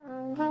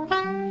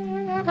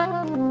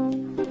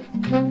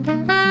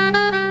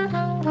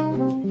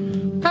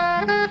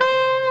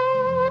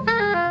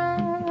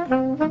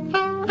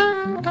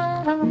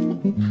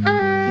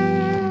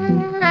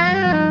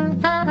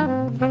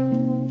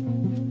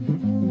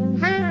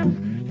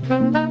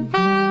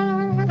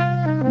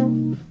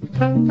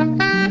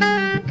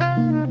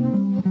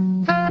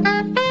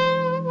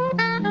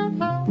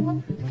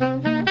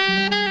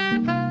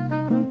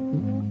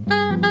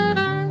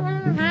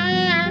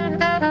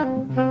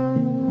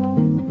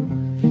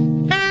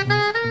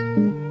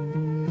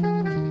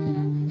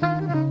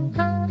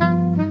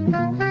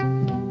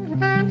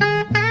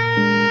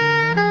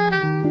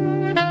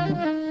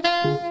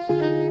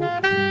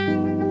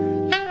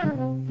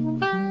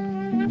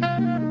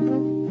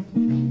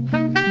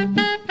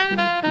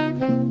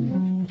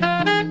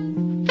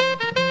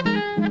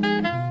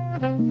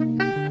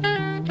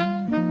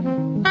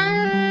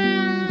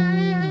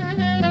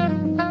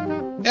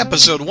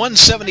Episode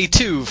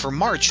 172 for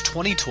March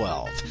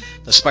 2012.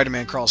 The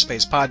Spider-Man Crawl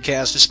Space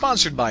podcast is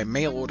sponsored by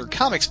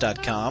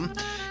MailOrderComics.com.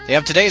 They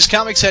have today's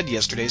comics at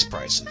yesterday's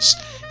prices.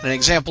 And an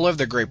example of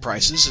their great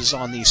prices is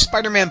on the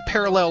Spider-Man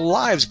Parallel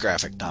Lives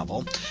graphic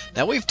novel.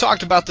 Now, we've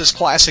talked about this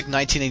classic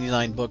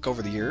 1989 book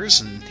over the years,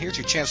 and here's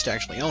your chance to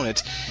actually own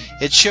it.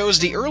 It shows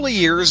the early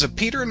years of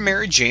Peter and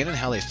Mary Jane and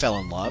how they fell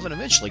in love and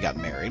eventually got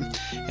married.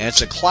 And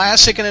it's a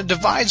classic, and it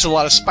divides a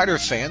lot of Spider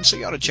fans, so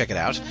you ought to check it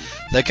out.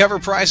 The cover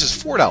price is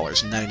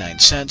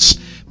 $4.99.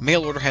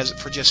 Mail order has it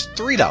for just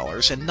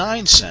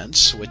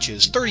 $3.09, which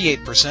is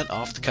 38%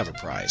 off the cover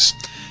price.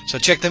 So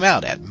check them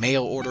out at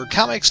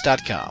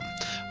mailordercomics.com.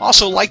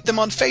 Also like them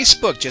on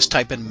Facebook. Just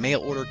type in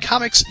Mail Order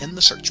Comics in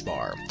the search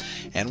bar.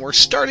 And we're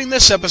starting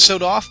this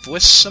episode off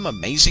with some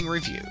amazing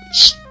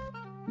reviews.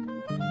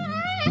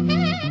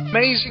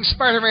 Amazing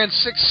Spider-Man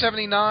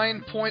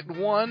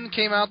 679.1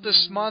 came out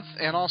this month,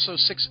 and also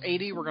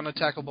 680. We're going to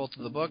tackle both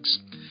of the books.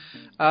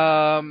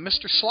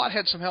 Mr. Slott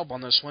had some help on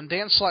this one.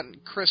 Dan Slott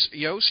and Chris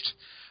Yost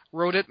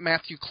wrote it.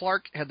 Matthew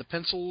Clark had the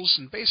pencils,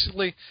 and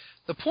basically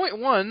the point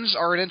ones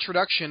are an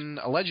introduction,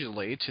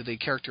 allegedly, to the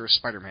character of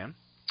Spider-Man.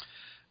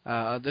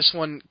 This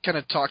one kind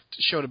of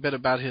showed a bit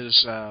about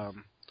his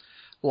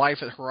life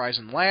at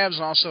Horizon Labs,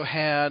 and also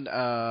had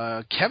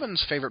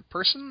Kevin's favorite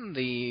person,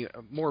 the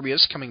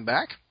Morbius, coming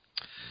back.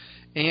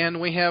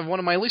 And we have one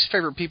of my least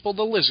favorite people,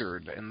 the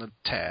Lizard, in the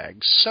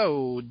tag.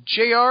 So,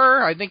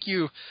 JR, I think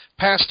you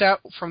passed out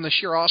from the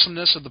sheer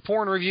awesomeness of the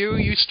porn review.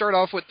 You start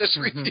off with this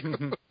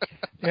review.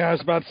 Yeah, I was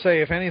about to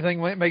say, if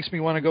anything makes me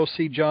want to go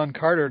see John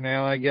Carter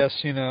now, I guess,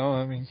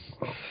 anyway.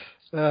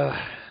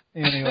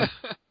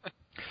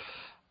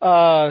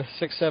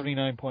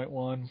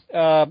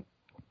 679.1.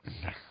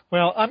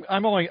 Well,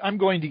 I'm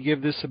going to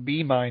give this a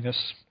B-,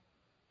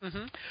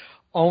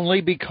 only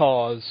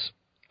because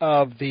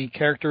of the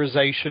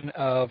characterization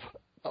of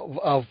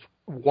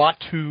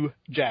Uatu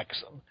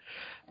Jackson.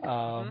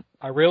 I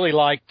really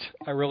liked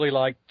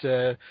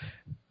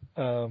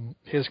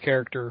his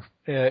character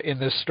in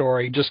this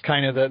story. Just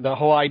kind of the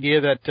whole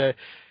idea that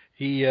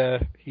he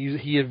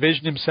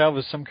envisioned himself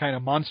as some kind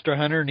of monster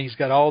hunter, and he's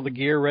got all the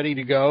gear ready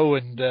to go,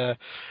 and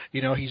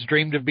he's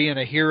dreamed of being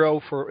a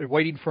hero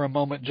waiting for a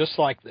moment just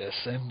like this.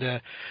 And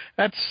I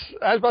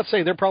was about to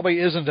say, there probably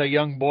isn't a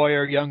young boy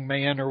or young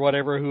man or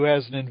whatever who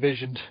hasn't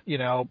envisioned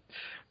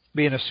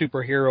being a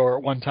superhero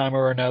at one time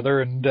or another,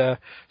 and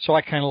so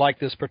I kind of like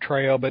this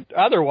portrayal. But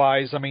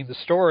otherwise, the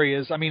story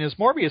is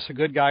Morbius a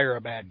good guy or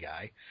a bad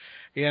guy?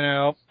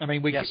 Yes.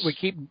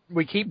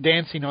 We keep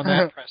dancing on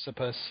that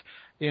precipice.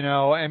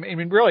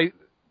 Really,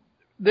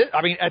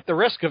 at the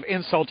risk of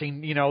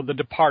insulting, the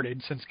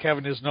departed, since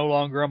Kevin is no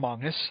longer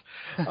among us,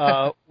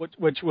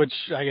 which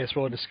I guess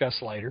we'll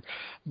discuss later.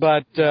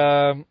 But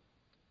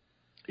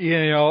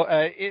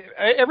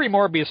every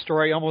Morbius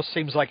story almost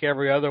seems like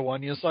every other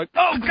one. It's like,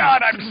 oh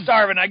God, I'm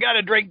starving. I got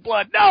to drink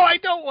blood. No, I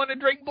don't want to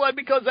drink blood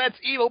because that's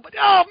evil. But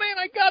oh man,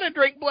 I got to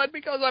drink blood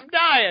because I'm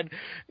dying.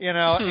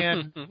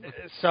 And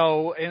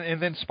so,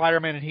 and then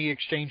Spider-Man and he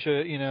exchange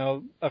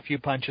a few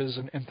punches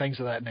and things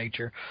of that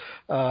nature.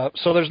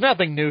 So there's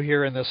nothing new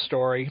here in this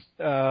story.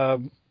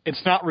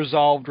 It's not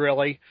resolved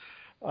really.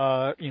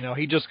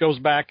 He just goes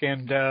back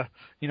and,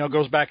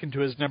 goes back into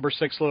his number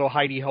 6 little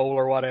hidey hole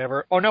or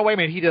whatever. Oh, no, wait a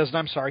minute, he doesn't.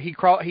 I'm sorry. He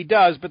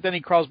does, but then he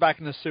crawls back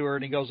in the sewer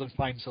and he goes and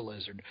finds the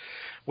Lizard,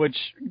 which,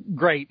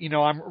 great.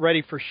 I'm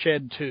ready for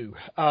Shed 2.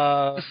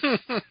 So.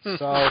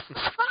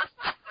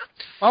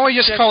 Why don't we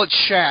just call it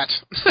Shat?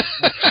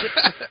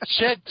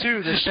 Shed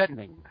 2, the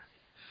Shedding.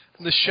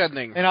 The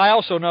Shedding. And I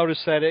also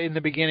noticed that in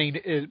the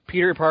beginning,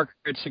 Peter Parker,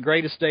 it's the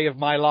greatest day of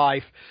my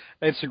life.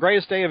 It's the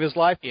greatest day of his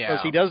life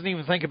because he doesn't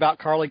even think about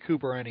Carly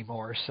Cooper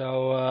anymore.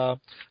 So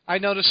I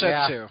noticed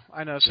that too.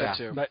 That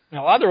too. But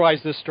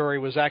otherwise, this story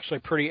was actually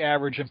pretty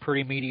average and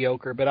pretty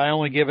mediocre. But I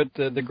only give it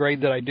the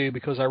grade that I do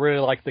because I really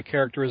like the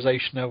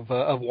characterization of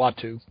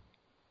Uatu.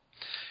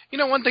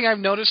 One thing I've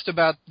noticed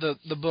about the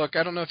book,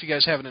 I don't know if you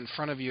guys have it in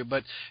front of you,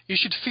 but you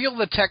should feel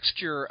the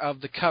texture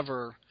of the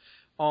cover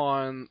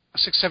on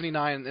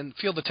 679 and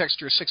feel the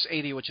texture of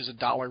 680, which is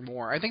 $1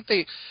 more. I think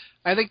the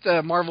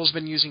Marvel's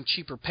been using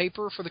cheaper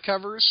paper for the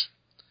covers,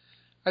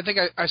 I think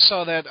I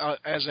saw that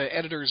as an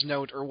editor's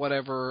note or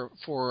whatever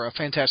for a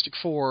Fantastic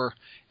Four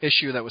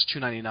issue that was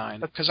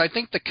 $2.99. Because I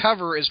think the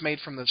cover is made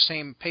from the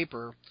same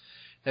paper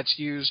that's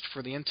used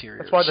for the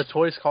interiors. That's why the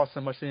toys cost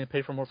so much. They need to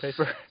pay for more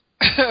paper.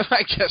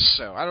 I guess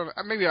so. I don't.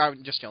 Maybe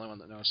I'm just the only one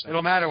that knows that.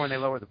 It'll matter when they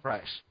lower the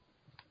price.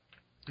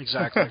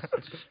 Exactly.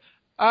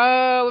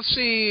 Let's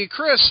see,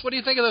 Chris. What do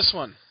you think of this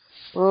one?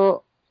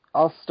 Well,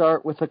 I'll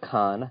start with a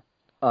con.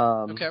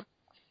 Okay.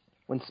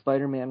 When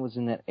Spider-Man was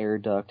in that air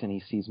duct and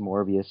he sees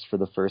Morbius for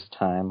the first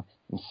time,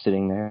 I'm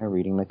sitting there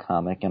reading the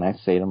comic, and I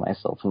say to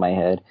myself in my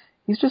head,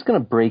 he's just going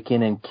to break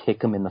in and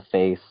kick him in the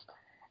face.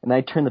 And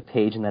I turn the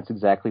page, and that's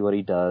exactly what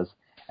he does.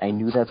 I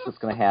knew that's what's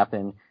going to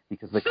happen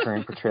because the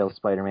current portrayal of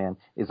Spider-Man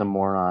is a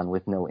moron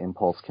with no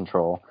impulse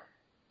control.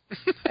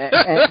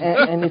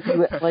 And if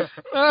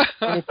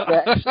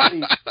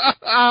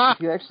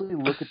you actually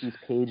look at these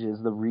pages,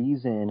 the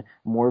reason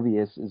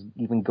Morbius is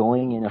even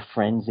going in a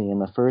frenzy in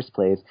the first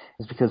place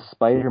is because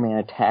Spider-Man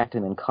attacked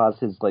him and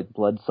caused his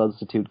blood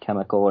substitute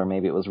chemical, or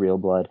maybe it was real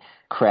blood,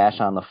 crash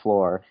on the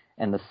floor,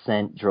 and the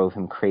scent drove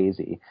him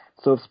crazy.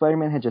 So if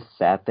Spider-Man had just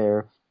sat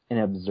there and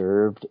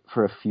observed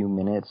for a few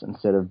minutes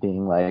instead of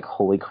being like,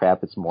 holy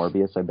crap, it's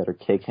Morbius, I better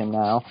kick him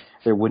now,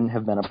 there wouldn't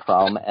have been a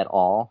problem at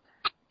all.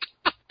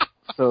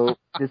 So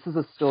this is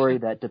a story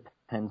that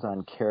depends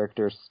on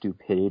character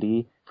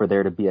stupidity for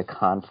there to be a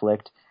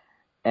conflict,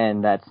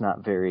 and that's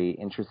not very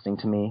interesting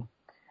to me.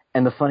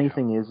 And the funny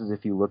thing is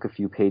if you look a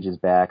few pages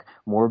back,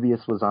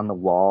 Morbius was on the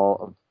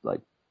wall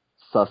of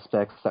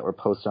suspects that were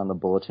posted on the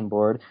bulletin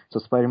board, so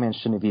Spider-Man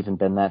shouldn't have even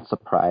been that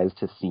surprised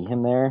to see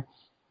him there.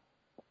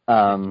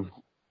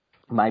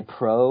 My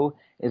pro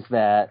is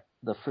that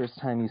the first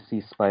time you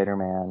see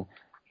Spider-Man,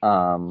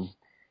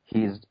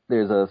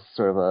 there's a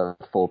sort of a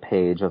full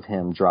page of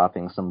him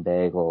dropping some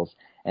bagels,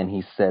 and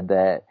he said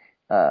that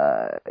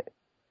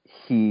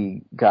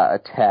he got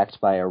attacked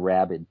by a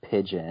rabid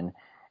pigeon.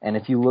 And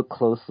if you look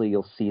closely,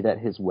 you'll see that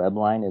his web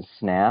line is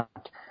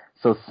snapped.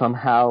 So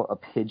somehow a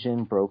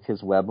pigeon broke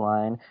his web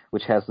line,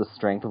 which has the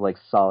strength of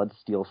solid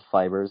steel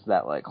fibers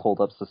that hold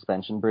up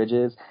suspension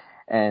bridges.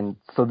 And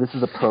so this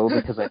is a pro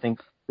because I think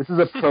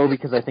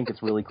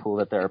it's really cool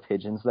that there are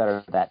pigeons that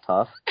are that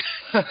tough.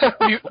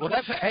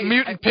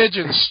 Mutant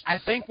pigeons. I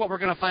think what we're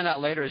going to find out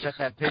later is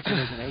that pigeon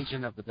is an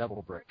agent of the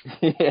Double Brick.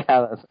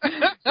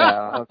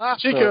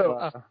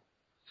 Chico.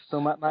 So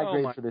my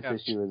grade for this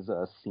issue is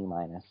C-.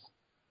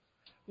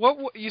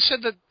 What you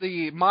said that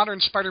the modern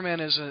Spider-Man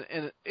is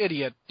an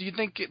idiot. Do you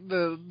think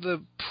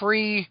the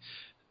pre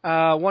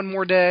One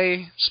More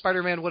Day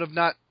Spider-Man would have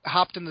not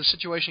hopped in the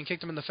situation and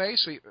kicked him in the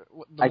face?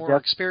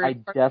 I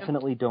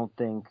definitely don't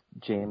think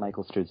J.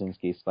 Michael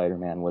Straczynski's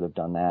Spider-Man would have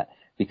done that,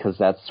 because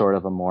that's sort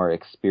of a more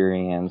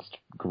experienced,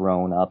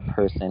 grown-up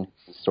person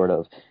who sort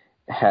of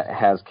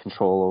has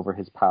control over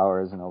his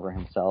powers and over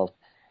himself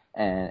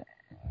and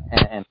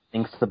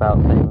thinks about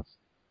things.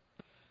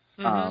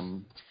 Mm-hmm.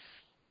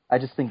 I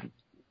just think,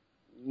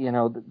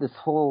 this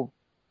whole...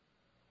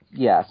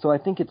 Yeah, so I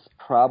think it's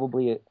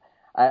probably...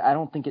 I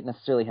don't think it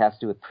necessarily has to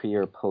do with pre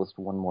or post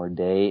One More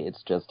Day.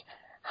 It's just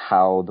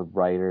how the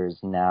writers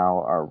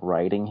now are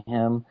writing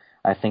him.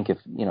 I think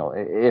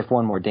if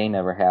One More Day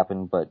never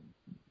happened, but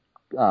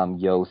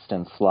Yost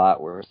and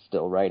Slott were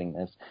still writing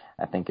this,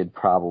 I think the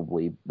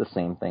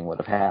same thing would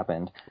have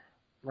happened.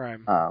 Right.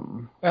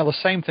 Well, the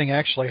same thing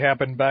actually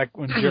happened back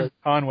when Jerry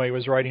Conway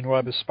was writing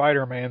Web of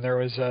Spider-Man. There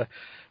was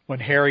when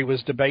Harry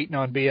was debating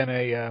on being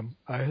a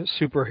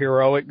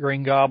superheroic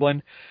Green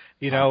Goblin.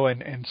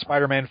 And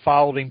Spider-Man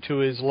followed him to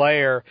his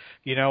lair,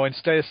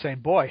 instead of saying,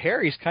 boy,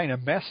 Harry's kind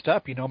of messed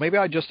up, maybe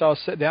I'll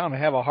sit down and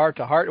have a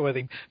heart-to-heart with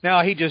him.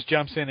 Now he just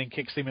jumps in and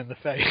kicks him in the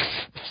face.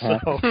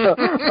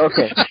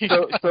 Okay,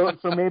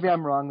 so maybe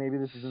I'm wrong. Maybe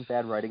this isn't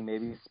bad writing.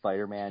 Maybe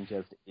Spider-Man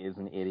just is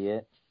an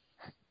idiot.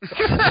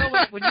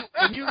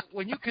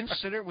 When you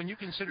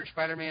consider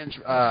Spider-Man's,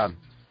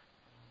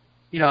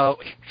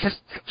 because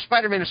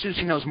Spider-Man, as soon as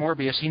he knows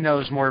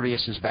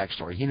Morbius's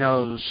backstory. He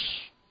knows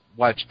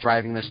what's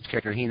driving this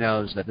character. He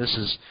knows that this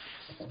is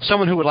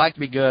someone who would like to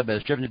be good, but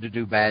is driven to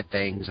do bad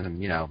things,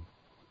 and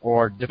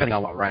or depending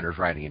on what writer's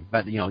writing him.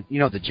 But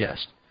the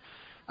gist.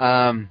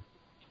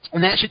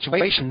 In that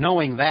situation,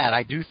 knowing that,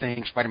 I do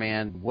think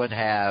Spider-Man would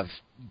have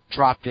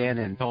dropped in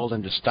and told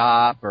him to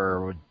stop,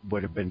 or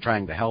would have been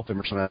trying to help him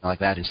or something like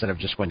that, instead of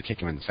just going to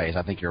kick him in the face.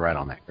 I think you're right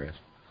on that, Chris.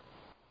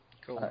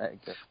 Cool.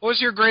 What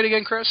was your grade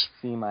again, Chris?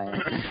 C-.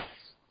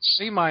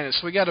 C-.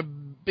 We got a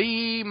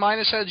B-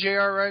 at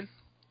JR, right?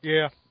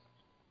 Yeah.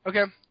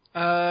 Okay.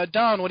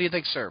 Don, what do you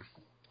think, sir?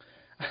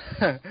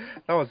 That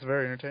was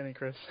very entertaining,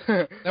 Chris.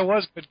 That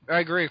was, but I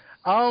agree.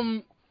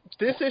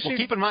 This issue. Well,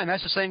 keep in mind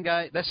that's the same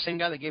guy. That's the same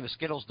guy that gave us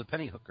Skittles the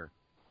penny hooker.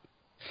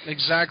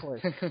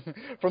 Exactly.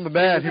 From the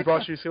man who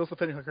brought you Skittles the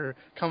penny hooker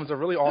comes a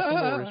really awesome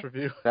Morbius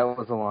review. That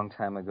was a long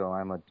time ago.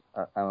 I'm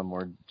a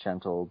more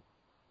gentle,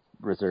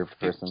 reserved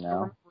person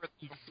now.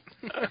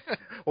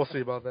 We'll see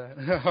about that.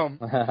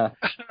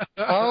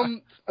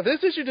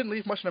 This issue didn't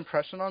leave much an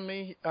impression on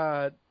me.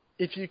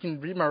 If you can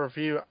read my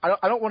review,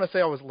 I don't want to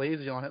say I was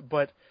lazy on it,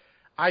 but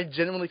I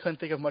genuinely couldn't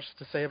think of much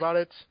to say about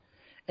it.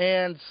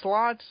 And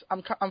Slott,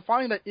 I'm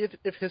finding that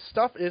if his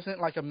stuff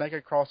isn't like a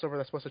mega crossover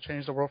that's supposed to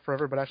change the world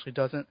forever, but actually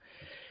doesn't,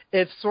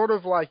 it's sort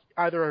of like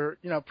either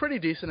pretty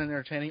decent and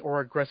entertaining or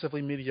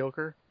aggressively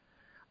mediocre.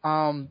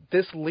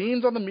 This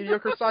leans on the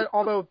mediocre side,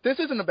 although this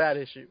isn't a bad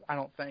issue. I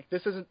don't think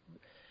this isn't.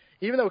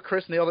 Even though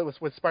Chris nailed it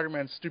with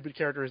Spider-Man's stupid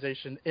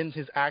characterization in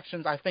his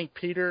actions, I think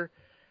Peter,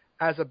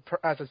 as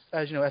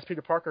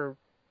Peter Parker,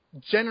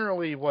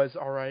 generally was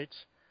all right.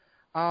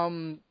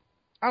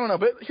 I don't know,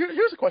 but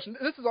here's a question.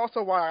 This is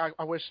also why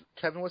I wish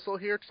Kevin was still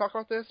here to talk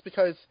about this,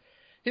 because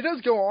he does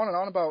go on and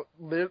on about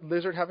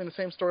Lizard having the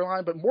same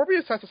storyline, but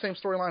Morbius has the same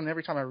storyline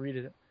every time I read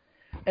it.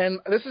 And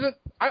this isn't.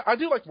 I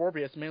do like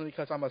Morbius mainly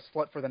because I'm a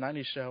slut for the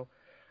 '90s show,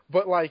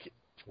 but like,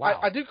 wow.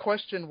 I do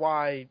question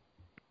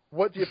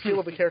what the appeal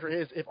of the character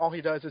is if all he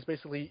does is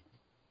basically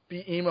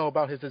be emo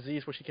about his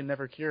disease, which he can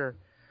never cure.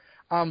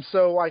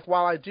 So like,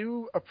 while I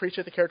do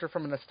appreciate the character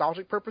from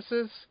nostalgic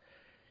purposes,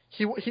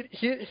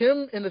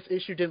 him in this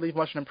issue didn't leave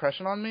much an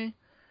impression on me.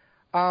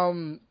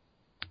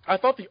 I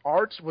thought the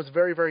art was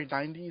very, very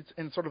 90s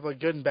in sort of a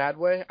good and bad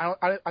way. I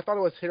thought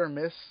it was hit or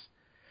miss.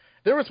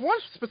 There was one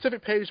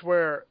specific page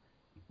where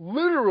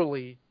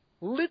literally,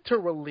 the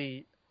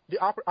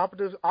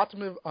operative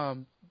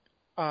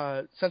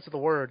sense of the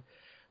word,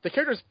 the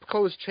character's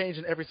clothes change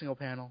in every single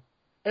panel.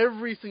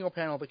 Every single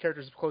panel, the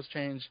character's clothes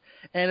change,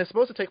 and it's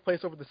supposed to take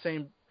place over the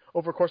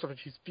course of a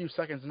few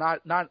seconds,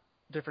 not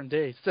different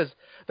days. It says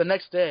the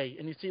next day,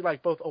 and you see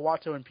like both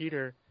Owato and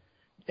Peter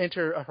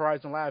enter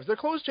Horizon Labs. Their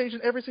clothes change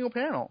in every single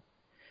panel,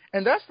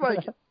 and that's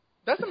like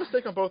that's a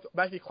mistake on both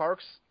Matthew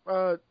Clark's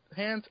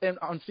hands and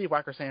on Steve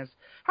Wacker's hands.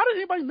 How did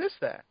anybody miss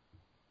that?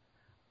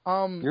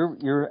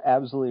 You're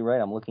absolutely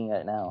right. I'm looking at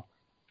it now.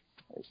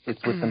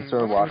 It's with them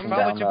sort of walking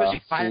down too busy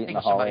the finding street in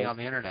the somebody hallway. on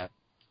the internet.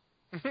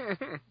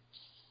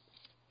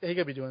 Yeah, he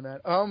could be doing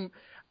that.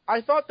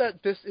 I thought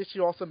that this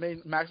issue also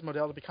made Max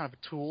Modell to be kind of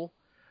a tool.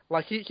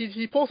 Like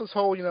he pulls this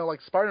whole,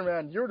 like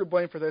Spider-Man, you're to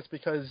blame for this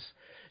because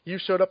you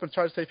showed up and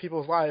tried to save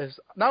people's lives.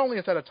 Not only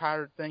is that a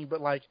tired thing,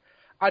 but like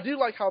I do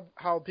like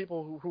how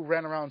people who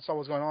ran around and saw what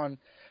was going on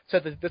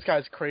said that this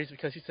guy's crazy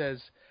because he says,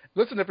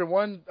 "Listen,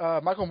 everyone,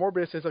 Michael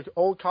Morbius is an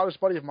old college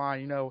buddy of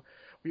mine.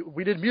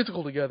 We did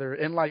musical together,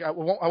 and like I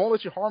won't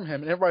let you harm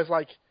him." And everybody's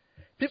like,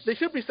 they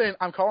should be saying,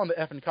 "I'm calling the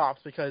effing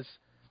cops," because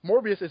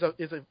Morbius is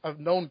a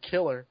known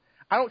killer.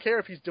 I don't care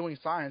if he's doing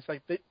science.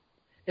 Like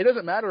it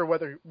doesn't matter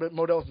whether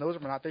Modell knows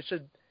him or not. They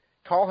should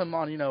call him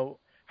on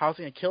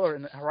housing a killer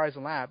in the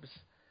Horizon Labs.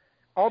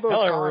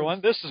 Hello, everyone.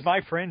 This is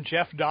my friend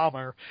Jeff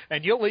Dahmer,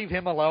 and you'll leave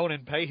him alone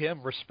and pay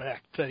him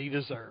respect that he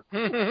deserves.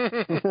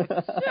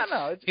 Yeah,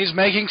 no. He's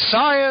making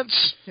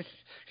science.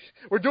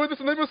 We're doing this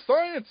in the name of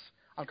science.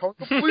 I'm calling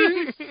the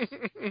police.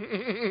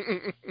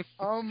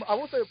 I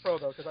will say a pro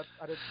though, because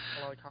I did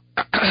a lot of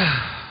comments.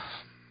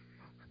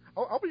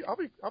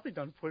 I'll be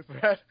done quick,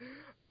 Brad.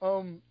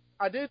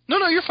 I did.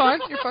 No, you're fine.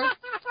 You're fine.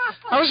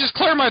 I was just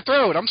clearing my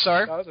throat. I'm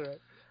sorry. No, that's all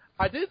right.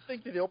 I did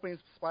think that the opening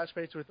splash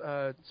page with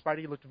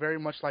Spidey looked very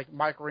much like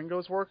Mike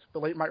Ringo's work, the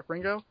late Mike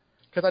Ringo,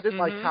 because I did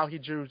like how he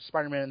drew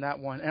Spider-Man in that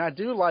one, and I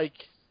do like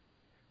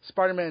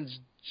Spider-Man's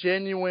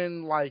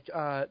genuine I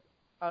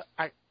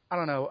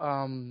don't know.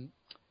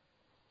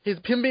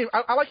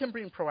 I like him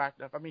being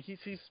proactive. I mean,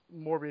 he's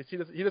Morbius.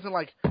 He doesn't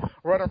like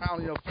run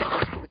around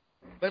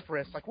lip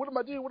wrist like what do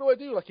I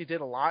do like he did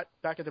a lot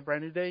back in the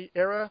Brand New Day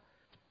era.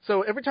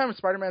 So every time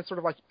Spider-Man's sort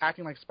of like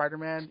acting like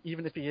Spider-Man,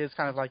 even if he is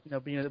kind of like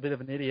being a bit of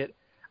an idiot,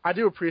 I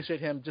do appreciate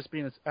him just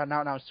being an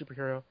out-and-out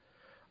superhero.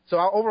 So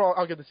overall,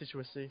 I'll give this issue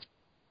a C.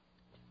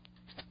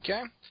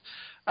 Okay.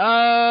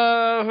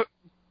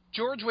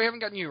 George, we haven't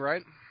gotten you,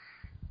 right?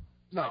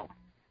 No.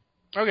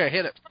 Okay,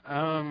 hit it.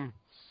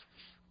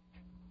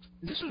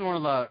 This is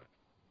one of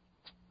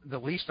the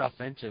least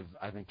offensive,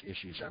 I think,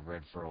 issues I've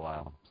read for a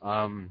while.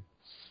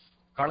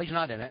 Carly's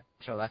not in it,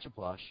 so that's a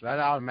plus. That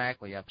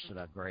automatically ups it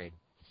a grade.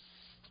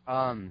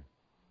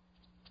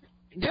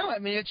 No, I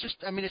mean it's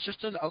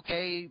just an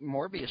okay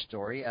Morbius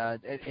story.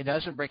 It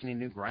doesn't break any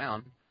new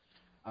ground,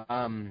 but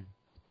I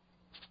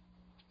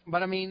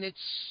mean it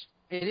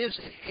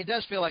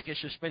does feel like it's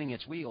just spinning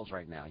its wheels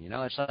right now.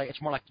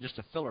 It's more like just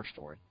a filler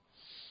story.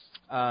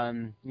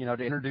 To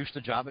introduce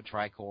the job at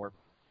Tricorp,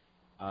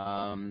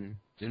 to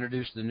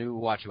introduce the new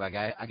Uatu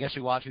guy. I guess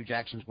Uatu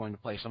Jackson's going to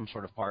play some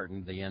sort of part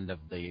in the end of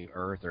the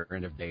Earth or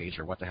end of days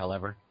or what the hell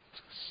ever.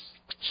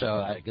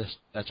 So I guess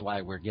that's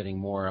why we're getting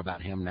more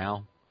about him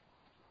now.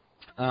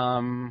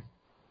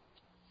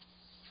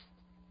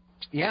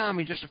 Yeah, I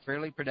mean, just a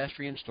fairly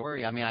pedestrian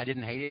story. I mean, I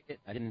didn't hate it.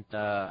 I didn't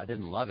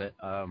love it.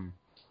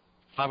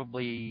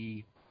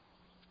 Probably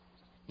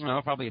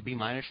a B-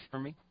 for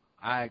me.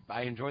 I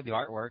enjoyed the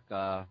artwork.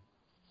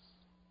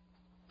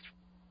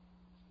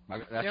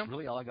 That's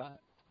really all I got.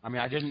 I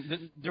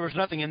mean, there was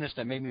nothing in this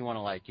that made me want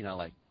to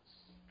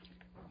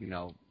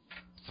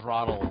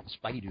throttle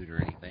Spidey Dude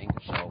or anything.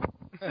 So.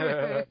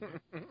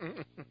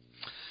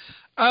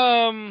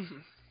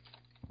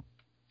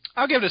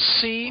 I'll give it a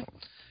C.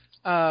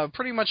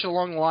 Pretty much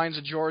along the lines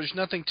of George.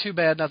 Nothing too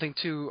bad, nothing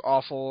too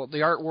awful. The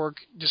artwork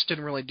just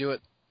didn't really do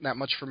it that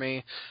much for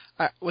me,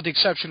 with the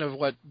exception of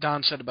what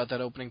Don said about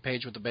that opening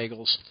page with the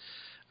bagels.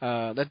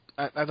 I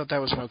thought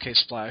that was an okay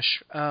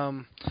splash.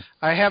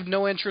 I have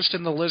no interest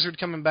in the Lizard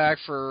coming back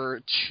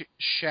for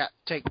Shat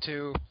Take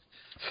 2.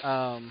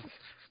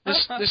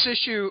 This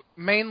issue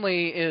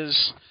mainly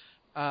is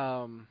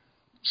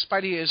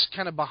Spidey is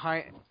kind of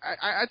behind.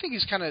 I think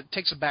he's kind of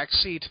takes a back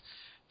seat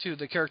to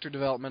the character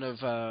development of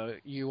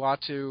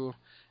Uatu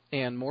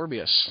and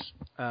Morbius.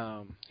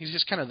 He's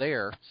just kind of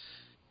there.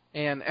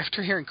 And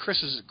after hearing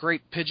Chris's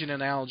great pigeon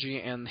analogy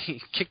and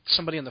he kicked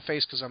somebody in the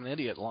face because I'm an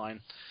idiot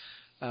line,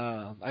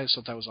 I just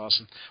thought that was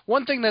awesome.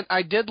 One thing that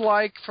I did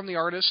like from the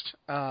artist,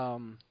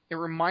 it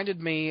reminded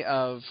me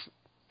of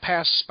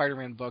past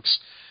Spider-Man books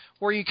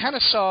where you kind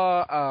of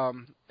saw,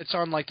 it's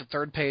on like the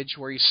third page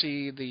where you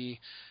see the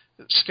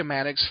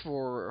schematics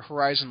for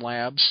Horizon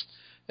Labs.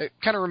 It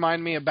kind of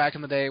reminded me of back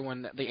in the day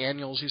when the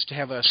annuals used to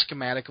have a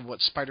schematic of what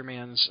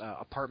Spider-Man's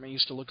apartment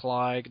used to look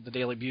like, the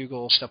Daily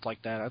Bugle, stuff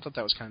like that. I thought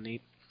that was kind of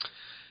neat.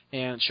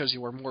 And it shows you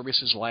where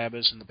Morbius's lab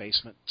is in the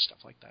basement, stuff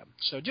like that.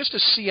 So just to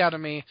see out of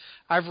me,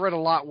 I've read a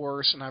lot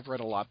worse and I've read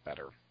a lot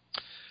better.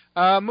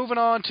 Moving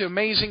on to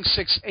Amazing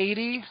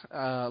 680.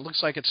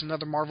 Looks like it's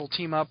another Marvel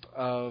team-up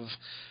of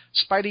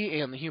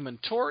Spidey and the Human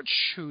Torch,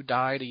 who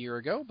died a year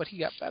ago, but he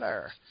got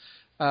better.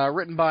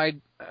 Written by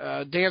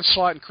Dan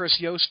Slott and Chris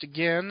Yost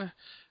again.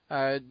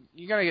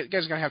 You guys are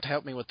going to have to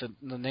help me with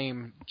the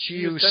name.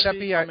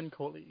 Giuseppe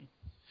Amincoli.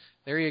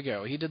 There you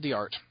go. He did the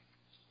art.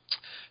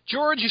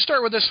 George, you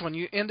start with this one.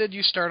 You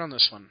start on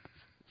this one.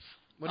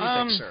 What do you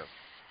think, sir?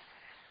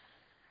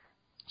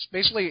 It's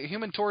basically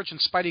Human Torch and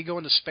Spidey go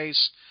into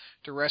space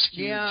to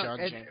rescue John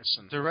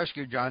Jameson. To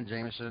rescue John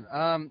Jameson.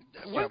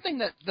 One thing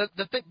that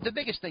the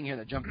biggest thing here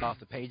that jumped off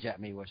the page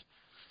at me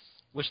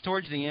was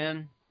towards the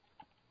end.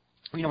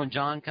 You know, when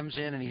John comes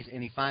in and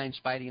he finds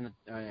Spidey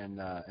and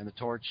the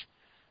Torch,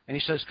 and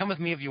he says, "Come with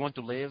me if you want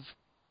to live."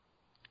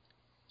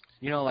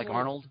 You know, like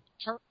Arnold.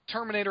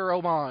 Terminator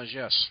homage,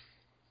 yes.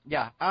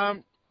 Yeah.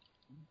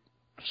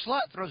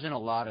 Slott throws in a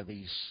lot of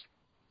these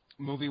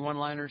movie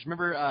one-liners.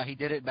 Remember, he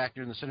did it back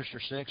during the Sinister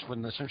Six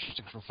when the Sinister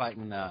Six were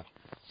fighting the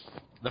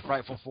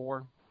Frightful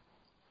Four.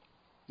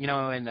 You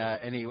know,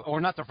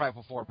 or not the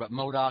Frightful Four, but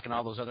MODOK and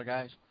all those other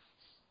guys.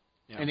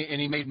 Yeah. And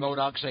he made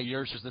MODOK say,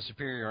 "Yours is the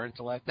superior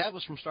intellect." That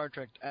was from Star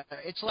Trek.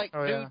 It's like,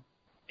 dude,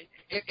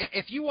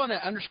 if you want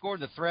to underscore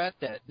the threat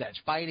that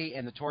Spidey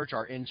and the Torch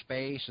are in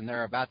space and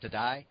they're about to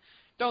die,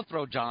 don't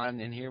throw John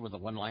in here with a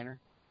one-liner.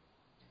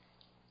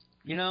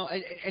 You know,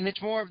 and it's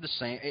more of the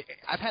same.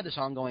 I've had this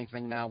ongoing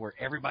thing now where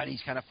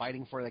everybody's kind of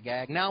fighting for the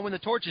gag. Now, when the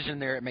Torch is in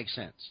there, it makes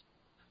sense.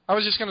 I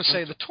was just going to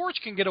say, the Torch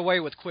can get away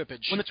with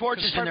quippage. When the Torch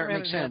is in there, it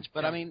makes sense.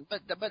 But, I mean,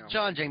 but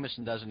John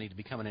Jameson doesn't need to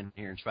be coming in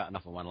here and spouting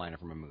off a one-liner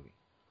from a movie.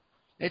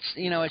 It's,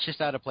 you know, it's just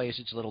out of place.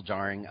 It's a little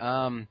jarring.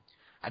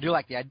 I do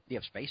like the idea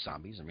of space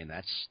zombies. I mean,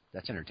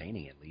 that's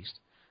entertaining at least.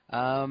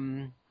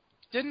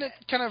 Didn't it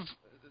kind of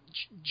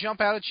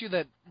jump out at you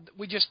that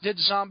we just did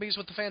zombies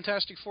with the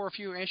Fantastic Four a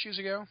few issues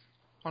ago?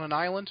 On an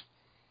island?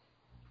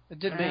 It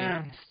did me.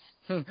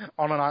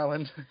 On an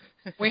island.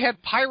 We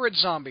had pirate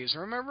zombies,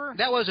 remember?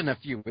 That wasn't a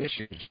few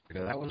issues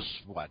ago. That was,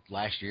 what,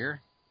 last year?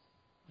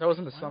 That was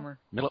in the summer.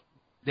 Yeah,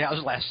 that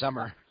was last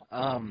summer.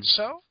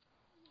 So?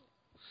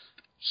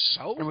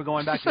 And we're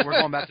going back to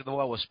the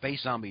well with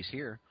space zombies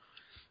here.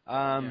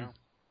 And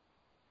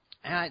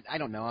I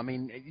don't know. I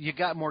mean, you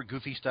got more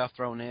goofy stuff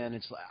thrown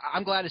in.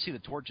 I'm glad to see the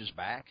Torch is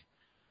back.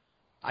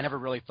 I never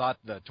really thought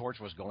the Torch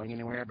was going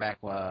anywhere back,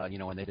 you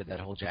know, when they did that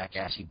whole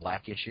Jackassy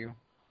Black issue.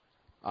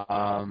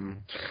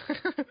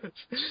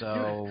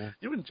 So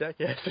you and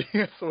Jackassy,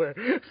 I swear.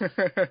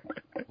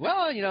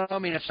 Well, you know, I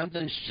mean, if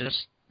something's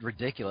just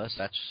ridiculous,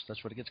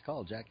 that's what it gets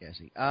called,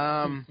 Jackassy.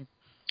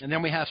 And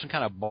then we have some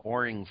kind of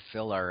boring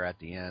filler at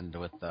the end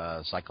with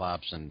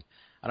Cyclops and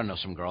I don't know,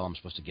 some girl I'm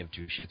supposed to give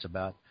two shits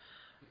about.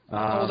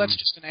 That's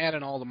just an ad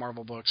in all the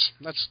Marvel books.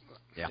 That's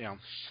yeah.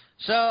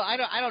 So I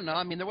don't know.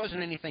 I mean, there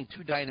wasn't anything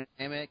too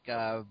dynamic,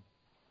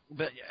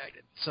 but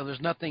so there's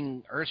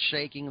nothing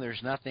earth-shaking.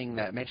 There's nothing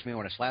that makes me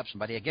want to slap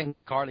somebody. Again,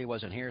 Carly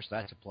wasn't here, so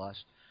that's a plus.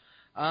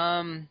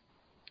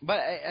 But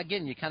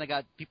again, you kind of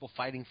got people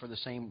fighting for the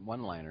same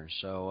one-liners,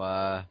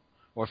 so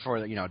or for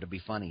to be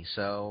funny.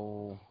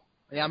 So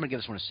yeah, I'm gonna give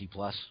this one a C+.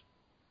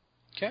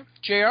 Okay,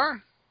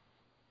 JR.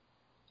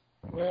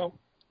 Well,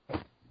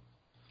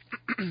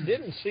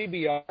 didn't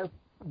CBR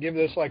give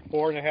this like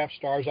 4.5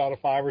 stars out of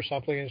 5 or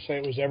something and say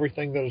it was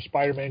everything that a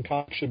Spider-Man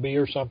comic should be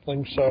or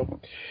something? So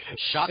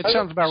it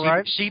sounds about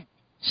right.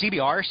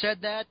 CBR said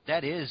that?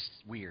 That is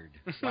weird.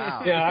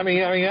 Wow. Yeah, I mean,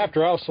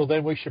 after all, so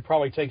then we should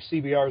probably take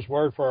CBR's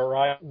word for it,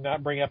 right? And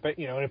not bring up, and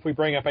if we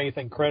bring up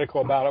anything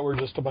critical about it, we're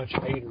just a bunch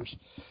of haters.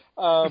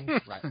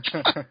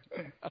 Right.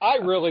 I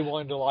really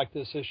wanted to like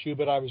this issue,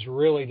 but I was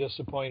really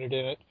disappointed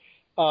in it.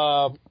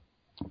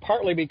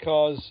 Partly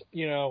because,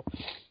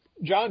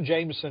 John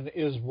Jameson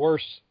is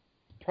worse.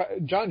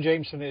 John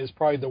Jameson is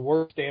probably the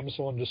worst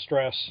damsel in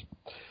distress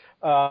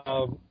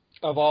of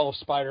all of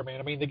Spider-Man.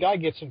 I mean, the guy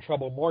gets in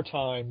trouble more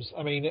times.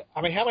 I mean,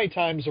 how many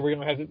times are we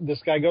going to have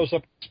this guy goes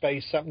up in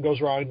space, something goes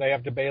wrong, and they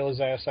have to bail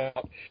his ass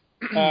out?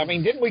 I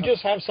mean, didn't we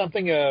just have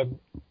something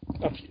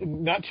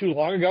not too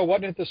long ago?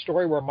 Wasn't it the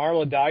story where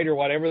Marla died or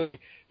whatever?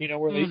 You know,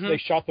 where they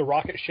shot the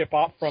rocket ship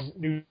off from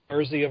New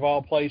Jersey of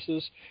all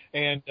places,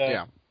 and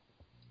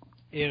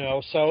you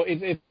know, so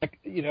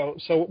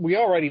so we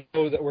already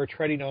know that we're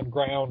treading on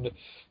ground,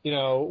 you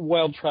know,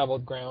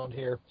 well-traveled ground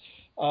here.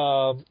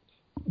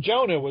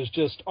 Jonah was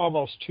just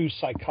almost too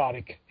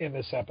psychotic in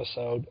this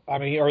episode. I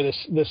mean, or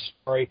this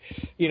story.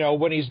 You know,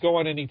 when he's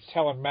going and he's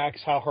telling Max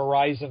how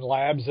Horizon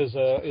Labs is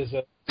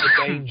a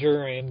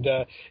danger, and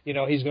you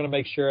know, he's going to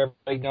make sure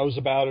everybody knows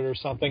about it or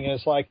something. And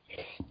it's like,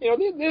 you know,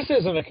 this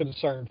isn't a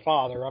concerned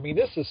father. I mean,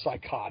 this is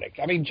psychotic.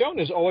 I mean,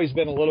 Jonah's always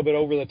been a little bit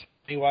over the top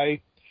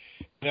anyway.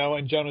 You know,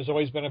 and Jonah's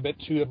always been a bit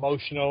too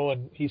emotional,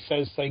 and he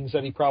says things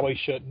that he probably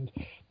shouldn't.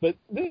 But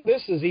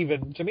this is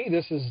even, to me,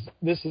 this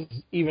is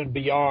even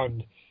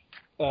beyond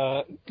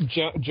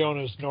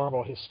Jonah's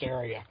normal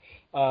hysteria.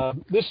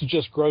 This is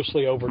just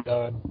grossly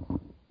overdone.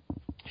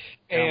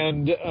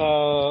 And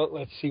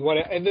let's see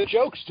and the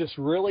jokes just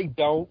really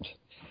don't.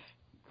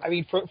 I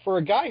mean, for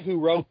a guy who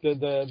wrote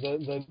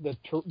the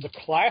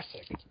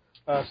classic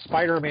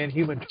Spider-Man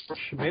Human Torch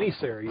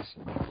miniseries,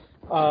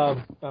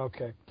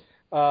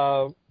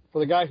 for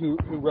the guy who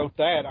wrote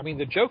that, I mean,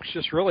 the jokes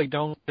just really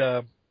don't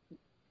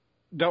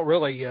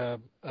really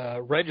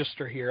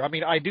register here. I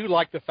mean, I do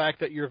like the fact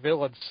that your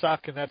villains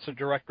suck, and that's a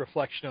direct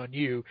reflection on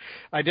you.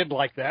 I did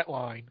like that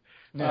line.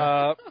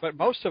 Yeah. But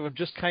most of them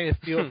just kind of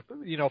feel,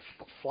 you know,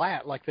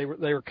 flat, like they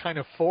were kind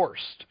of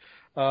forced,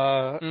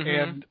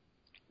 and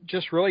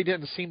just really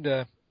didn't seem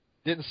to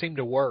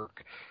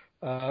work.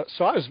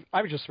 So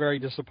I was just very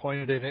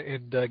disappointed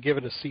and give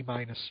it a C-.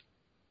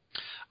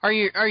 Are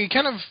you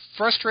kind of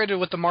frustrated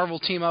with the Marvel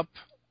team up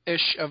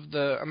ish of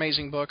the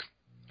Amazing book?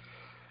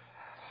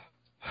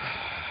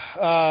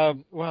 Well,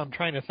 I'm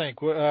trying to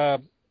think.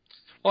 Well,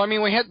 I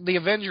mean, we had the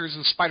Avengers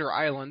and Spider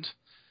Island.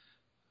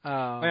 We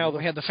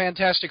had the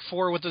Fantastic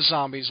Four with the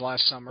zombies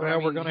last summer.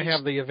 Well, we're going to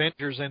have the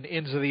Avengers and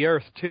Ends of the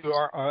Earth too,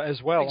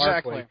 as well.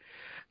 Exactly. Aren't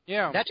we?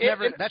 Yeah.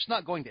 That's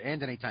not going to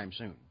end anytime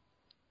soon.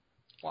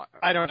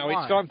 I don't know.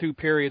 Why? It's gone through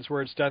periods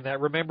where it's done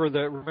that. Remember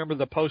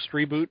the post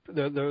reboot,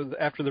 the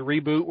after the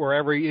reboot, where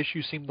every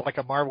issue seemed like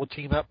a Marvel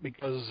team up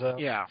because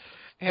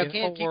You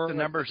can't keep the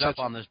numbers up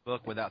on this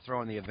book without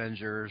throwing the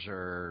Avengers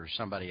or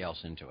somebody else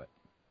into it.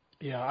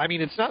 Yeah, I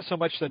mean, it's not so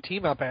much the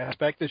team up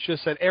aspect. It's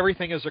just that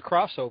everything is a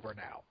crossover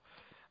now.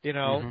 You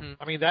know,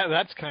 I mean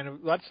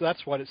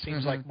that's what it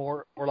seems like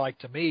more like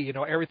to me. You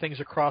know,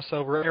 everything's a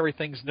crossover,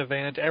 everything's an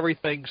event,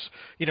 everything's,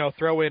 you know,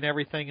 throw in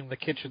everything in the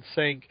kitchen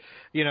sink.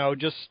 You know,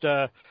 just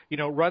you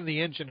know, run the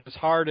engine as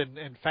hard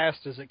and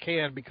fast as it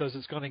can because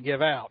it's going to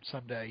give out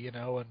someday. You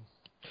know, and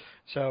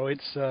so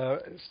it's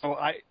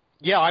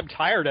I'm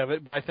tired of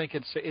it. But I think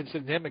it's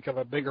endemic of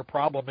a bigger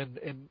problem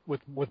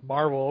with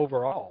Marvel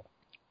overall.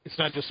 It's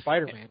not just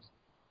Spider-Man.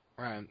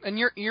 Right, and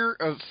you're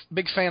a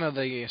big fan of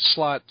the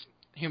Slott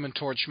Human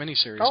Torch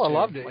miniseries. Oh, too. I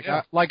loved it.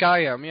 Like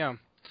I am, yeah.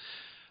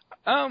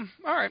 All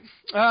right.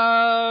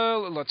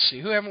 Let's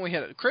see. Who haven't we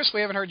hit? Chris,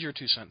 we haven't heard your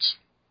 2 cents.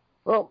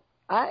 Well,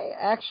 I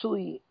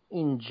actually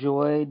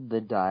enjoyed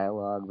the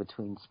dialogue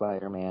between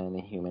Spider-Man and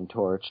the Human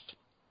Torch.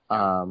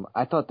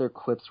 I thought their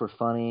quips were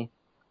funny.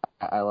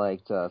 I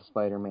liked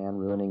Spider-Man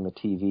ruining the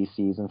TV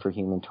season for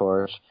Human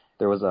Torch.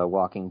 There was a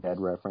Walking Dead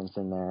reference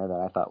in there that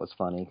I thought was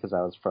funny because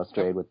I was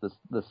frustrated with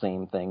the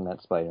same thing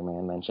that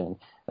Spider-Man mentioned,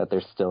 that they're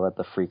still at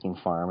the freaking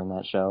farm in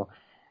that show.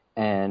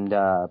 And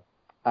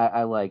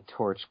I like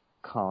Torch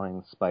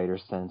calling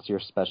Spider-Sense your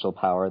special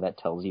power that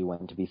tells you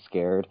when to be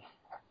scared.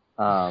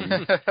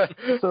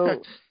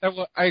 So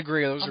I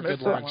agree. Those are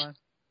good lines.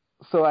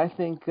 So I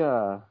think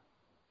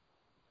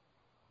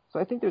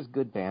there's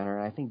good banner,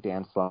 and I think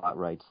Dan Slott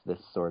writes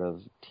this sort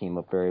of team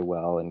up very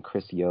well, and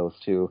Chris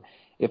Yost too.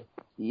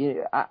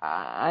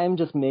 I'm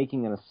just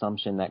making an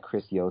assumption that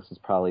Chris Yost is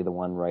probably the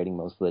one writing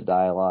most of the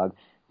dialogue,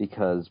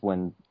 because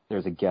when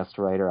there's a guest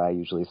writer, I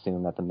usually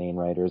assume that the main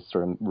writer is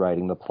sort of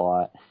writing the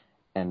plot,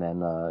 and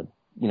then the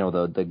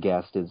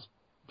guest is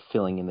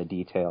filling in the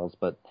details.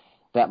 But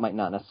that might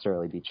not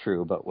necessarily be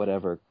true. But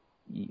whatever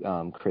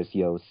Chris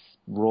Yost's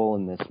role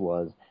in this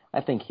was, I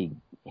think he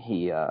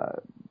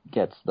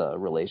gets the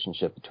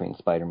relationship between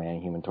Spider-Man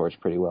and Human Torch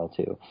pretty well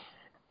too.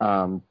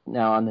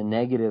 Now on the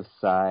negative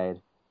side,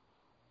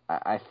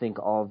 I think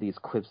all of these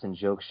quips and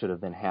jokes should have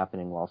been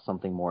happening while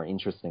something more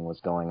interesting was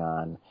going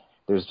on.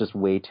 There's just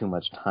way too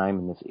much time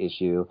in this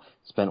issue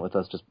spent with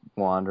us just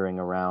wandering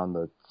around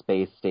the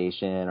space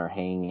station or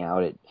hanging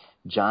out at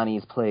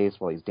Johnny's place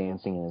while he's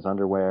dancing in his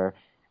underwear.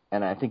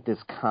 And I think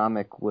this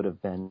comic would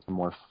have been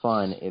more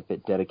fun if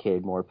it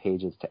dedicated more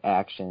pages to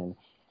action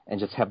and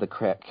just have the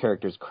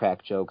characters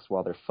crack jokes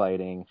while they're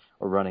fighting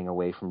or running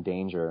away from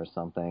danger or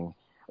something.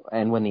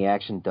 And when the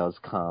action does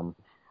come,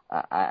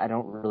 I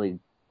don't really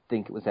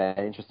think it was that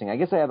interesting. I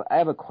guess I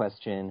have a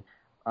question.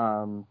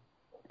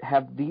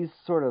 Have these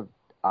sort of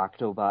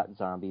Octobot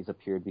zombies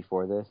appeared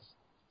before this?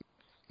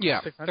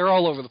 Yeah, they're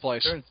all over the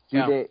place.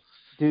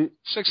 Do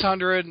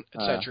 600,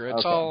 etc.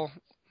 It's all,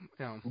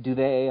 you know. Do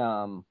they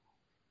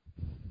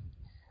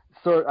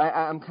So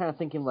I'm kind of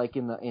thinking like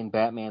in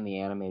Batman the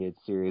Animated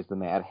Series, the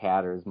Mad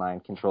Hatter's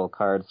mind control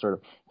card sort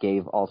of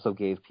also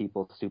gave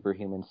people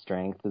superhuman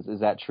strength. Is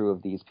that true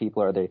of these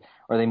people? Or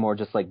are they more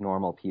just like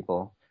normal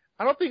people?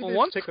 I don't think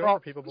Well, they've taken over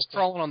people one's before.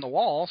 crawling on the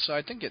wall, so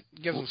I think it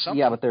gives them something.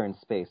 Yeah, but they're in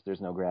space. There's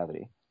no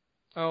gravity.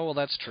 Oh, well,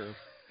 that's true.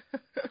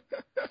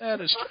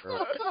 That is true.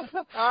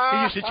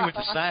 He just hit you with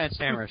the science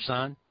hammer,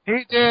 son.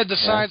 He did, the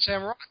science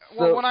hammer.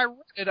 Well, So- when I read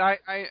it, I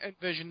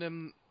envisioned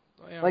him...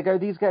 You know, Like, are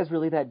these guys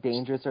really that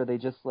dangerous? Are they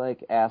just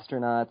like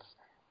astronauts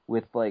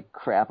with like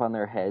crap on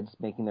their heads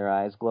making their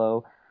eyes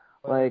glow?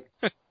 Like,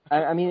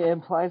 I mean, it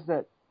implies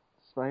that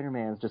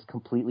Spider-Man's just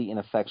completely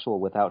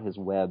ineffectual without his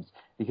webs,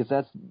 because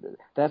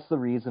that's the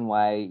reason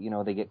why, you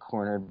know, they get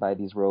cornered by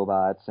these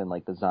robots and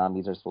like the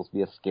zombies are supposed to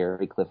be a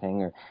scary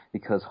cliffhanger,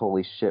 because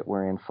holy shit,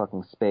 we're in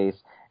fucking space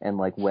and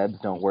like webs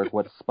don't work.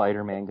 What's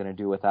Spider-Man gonna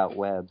do without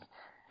webs?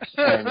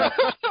 And,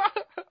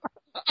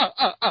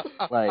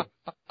 like,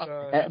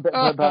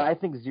 but I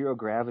think zero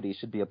gravity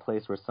should be a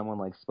place where someone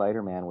like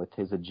Spider-Man with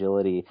his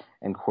agility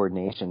and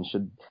coordination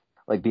should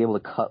like be able to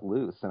cut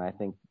loose. And I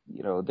think,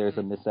 you know, there's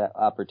a missed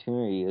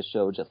opportunity to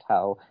show just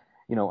how,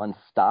 you know,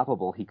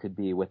 unstoppable he could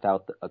be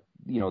without the,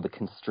 you know, the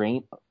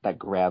constraint that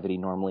gravity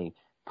normally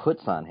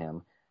puts on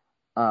him.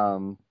 I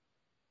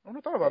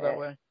never thought about it that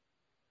way.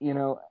 You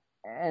know,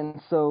 and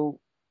so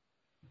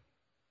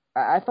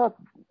I thought,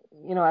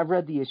 you know, I've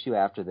read the issue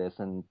after this,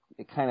 and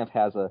it kind of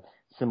has a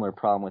similar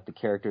problem with the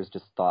characters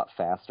just thought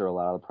faster. A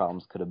lot of the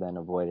problems could have been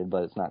avoided,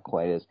 but it's not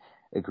quite as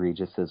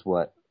egregious as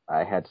what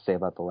I had to say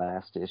about the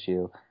last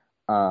issue.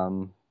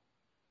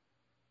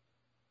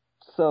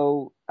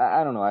 So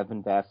I don't know. I've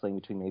been vacillating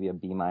between maybe a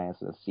B- and a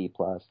C+.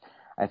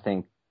 I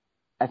think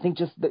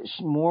just that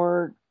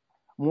more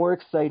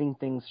exciting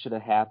things should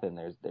have happened.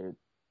 So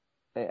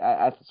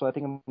I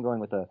think I'm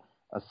going with a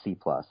C+.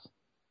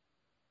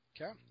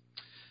 Okay.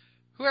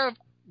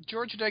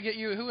 George, did I get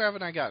you? Who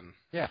haven't I gotten?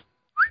 Yeah.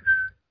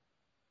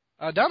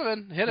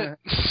 Donovan, hit it.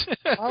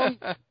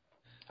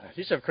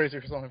 You should have crazy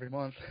song every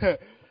month.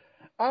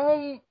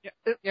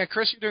 Yeah,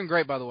 Chris, you're doing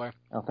great, by the way.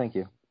 Oh, thank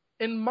you.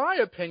 In my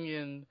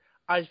opinion,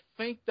 I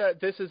think that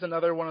this is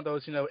another one of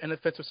those, you know,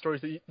 inoffensive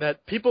stories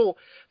that people.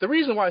 The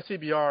reason why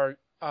CBR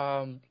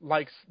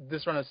likes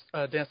this run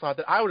of Dan Slott,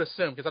 that I would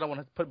assume, because I don't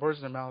want to put words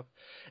in their mouth,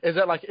 is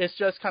that like it's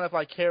just kind of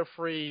like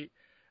carefree,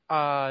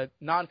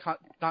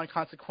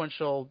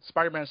 non-consequential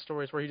Spider-Man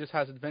stories where he just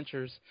has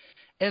adventures,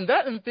 and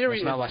that in theory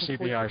It's not is like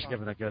CBR is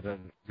giving a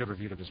good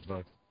review to this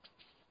book.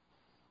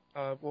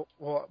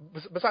 Well,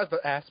 besides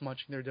the ass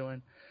munching they're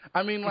doing,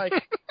 I mean, like,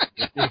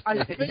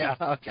 I think Yeah,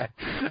 okay.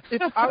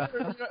 if I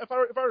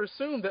were to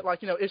assume that,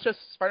 like, you know, it's just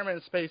Spider-Man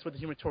in space with the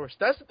Human Torch,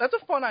 that's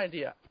a fun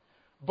idea,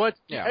 but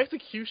the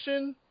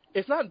execution,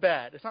 it's not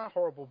bad, it's not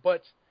horrible,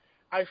 but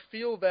I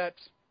feel that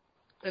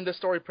in this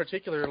story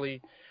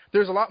particularly,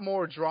 there's a lot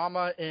more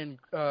drama and,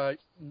 or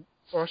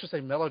I should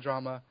say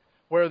melodrama,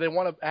 where they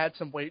want to add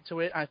some weight to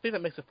it, and I think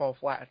that makes it fall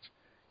flat.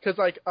 Because,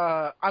 like,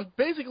 I'm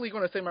basically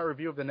going to say my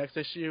review of the next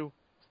issue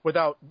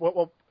without,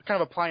 well,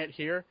 kind of applying it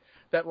here,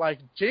 that, like,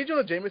 J.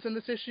 Jonah Jameson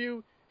this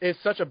issue is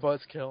such a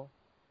buzzkill.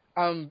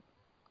 I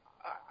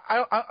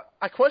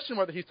question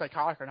whether he's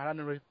psychotic or not. I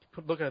didn't really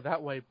look at it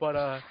that way,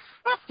 but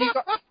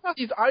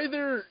he's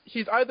either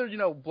you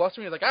know,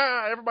 blustering, he's like,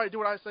 everybody do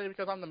what I say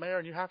because I'm the mayor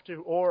and you have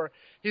to, or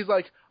he's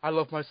like, I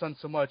love my son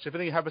so much, if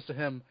anything happens to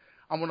him,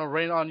 I'm gonna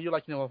rain on you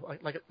like, you know,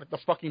 like the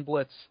fucking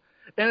Blitz.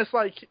 And it's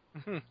like,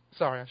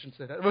 sorry, I shouldn't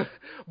say that,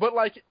 but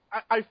like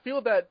I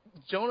feel that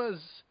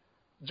Jonah's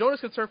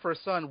concern for his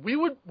son, we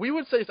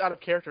would say it's out of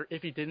character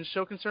if he didn't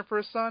show concern for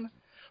his son,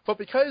 but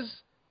because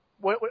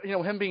you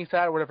know, him being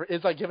sad or whatever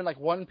is like given like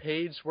 1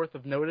 page worth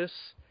of notice,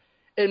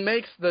 it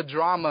makes the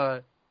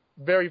drama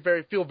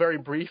feel very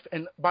brief,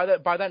 and by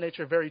that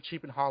nature very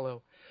cheap and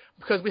hollow,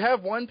 because we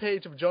have 1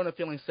 page of Jonah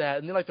feeling sad,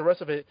 and then like the rest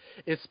of it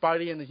is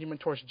Spidey and the Human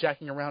Torch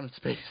jacking around in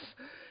space.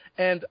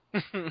 And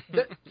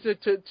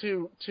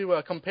to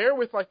compare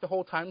with like the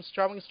whole time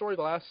traveling story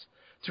the last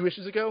 2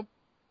 issues ago,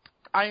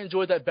 I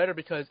enjoyed that better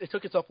because it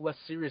took itself less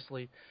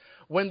seriously.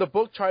 When the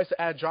book tries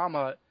to add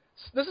drama,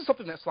 this is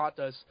something that Slott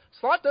does.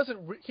 Slott doesn't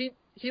he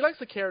likes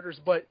the characters,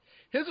 but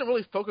he doesn't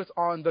really focus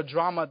on the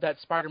drama that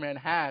Spider-Man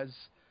has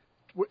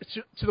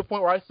to the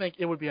point where I think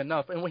it would be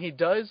enough. And when he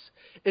does,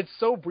 it's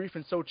so brief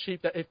and so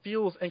cheap that it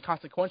feels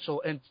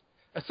inconsequential and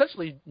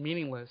essentially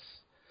meaningless.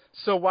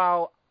 So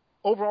while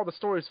overall the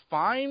story is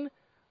fine,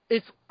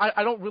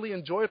 I don't really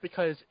enjoy it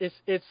because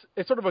it's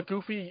sort of a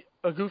goofy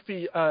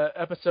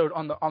episode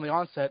on the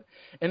onset,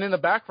 and in the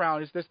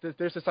background is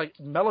there's this like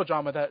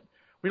melodrama that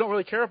we don't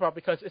really care about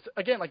because it's,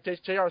 again, like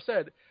JR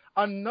said,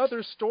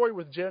 another story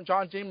with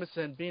John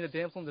Jameson being a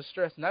damsel in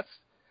distress, and that's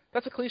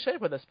a cliche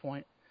by this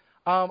point.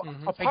 A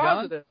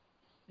positive,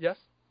 yes.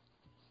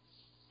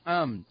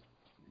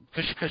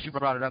 Because you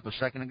brought it up a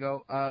second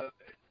ago,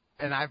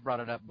 and I've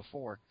brought it up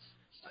before.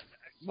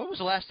 What was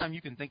the last time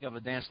you can think of a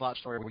Dan Slott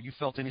story where you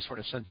felt any sort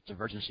of sense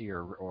of urgency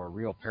or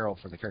real peril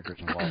for the characters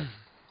involved?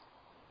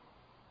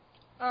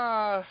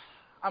 I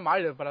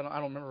might have, but I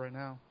don't remember right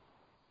now.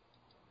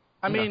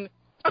 I mean,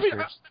 I mean,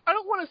 I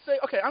don't want to say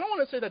I don't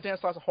want to say that Dan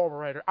Slott's a horrible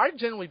writer. I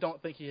genuinely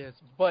don't think he is,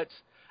 but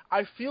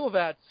I feel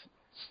that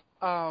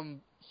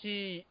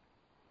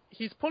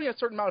he's putting a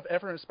certain amount of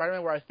effort in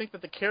Spider-Man where I think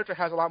that the character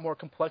has a lot more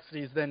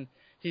complexities than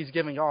he's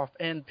giving off,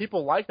 and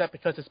people like that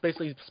because it's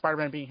basically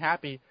Spider-Man being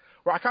happy.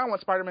 Where I kind of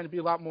want Spider-Man to be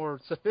a lot more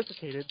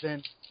sophisticated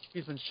than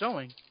he's been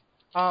showing.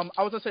 I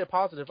was gonna say a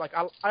positive. Like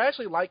I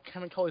actually like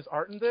Kevin Cully's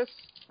art in this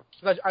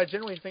because I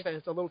genuinely think that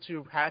it's a little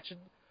too hatchet.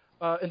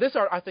 In this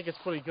art, I think it's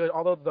pretty good.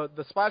 Although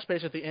the splash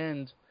page at the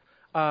end,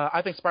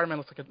 I think Spider-Man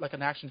looks like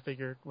an action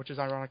figure, which is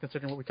ironic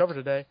considering what we covered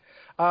today.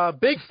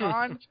 Big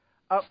con.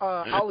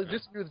 I'll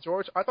disagree with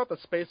George. I thought the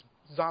space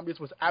zombies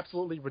was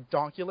absolutely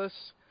redonkulous.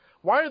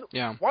 Why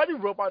do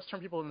robots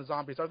turn people into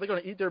zombies? Are they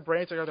going to eat their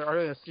brains, or are they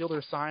going to steal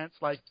their science?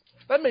 Like,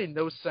 that made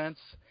no sense.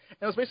 And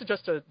it was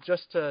basically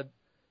just to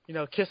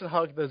kiss and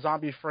hug the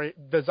zombie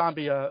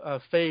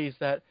phase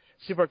that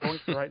people are going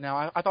through right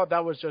now. I thought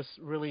that was just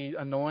really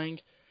annoying.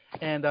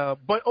 And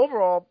but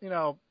overall,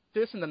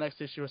 this and the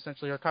next issue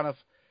essentially are kind of,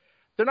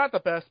 they're not the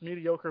best,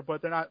 mediocre,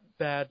 but they're not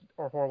bad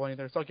or horrible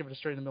either. So I'll give it a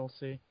straight in the middle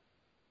C.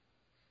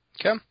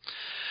 Okay.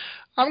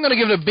 I'm going to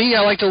give it a B. I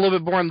liked it a little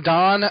bit more than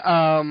Don.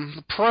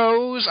 The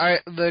pros,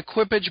 the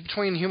equipage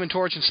between Human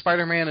Torch and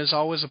Spider-Man is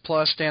always a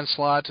plus. Dan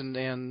Slott and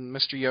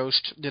Mr.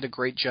 Yost did a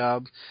great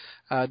job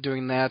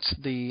doing that.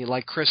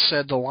 Like Chris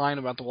said, the line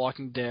about The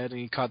Walking Dead,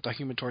 and he caught the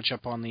Human Torch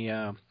up on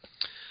the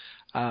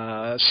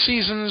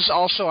seasons.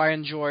 Also, I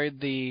enjoyed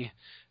the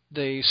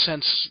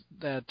sense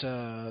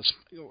that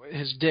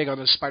his dig on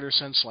the spider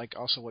sense, like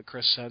also what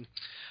Chris said.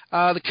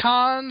 The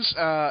cons,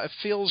 it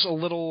feels a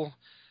little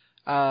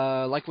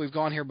like we've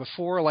gone here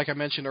before. Like I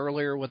mentioned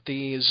earlier with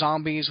the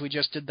zombies, we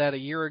just did that a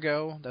year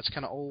ago. That's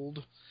kind of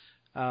old,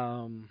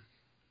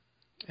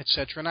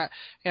 etc.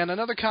 And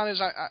another con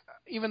is, I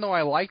even though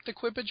I like the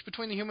equipage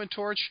between the Human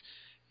Torch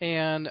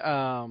and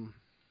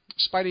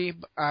Spidey,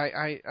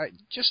 I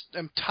just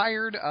am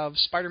tired of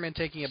Spider-Man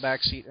taking a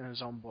backseat in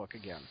his own book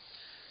again.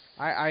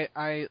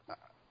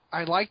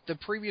 I liked the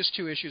previous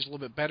two issues a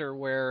little bit better,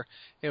 where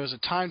it was a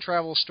time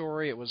travel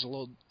story. It was a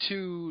little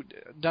too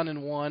done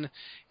in one.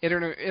 It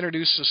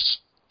introduced us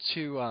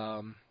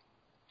to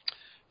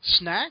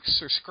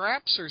snacks or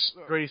scraps or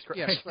Grady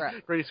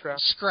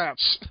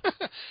Scraps.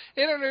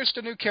 It introduced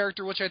a new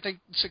character, which I think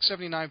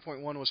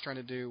 679.1 was trying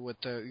to do with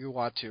the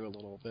Uatu a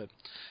little bit.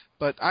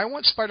 But I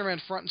want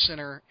Spider-Man front and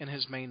center in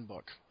his main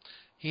book.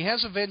 He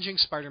has Avenging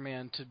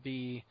Spider-Man to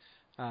be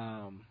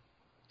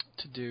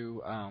to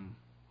do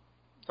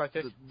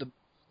the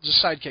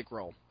sidekick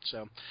role.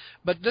 So,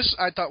 but this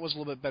I thought was a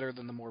little bit better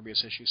than the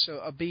Morbius issue. So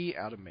a B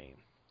out of me.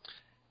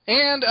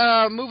 And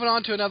moving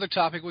on to another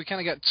topic, we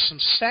kind of got some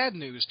sad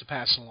news to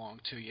pass along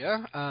to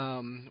you.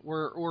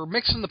 We're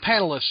mixing the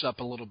panelists up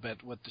a little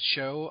bit with the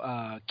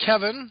show.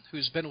 Kevin,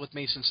 who's been with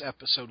me since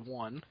episode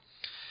 1,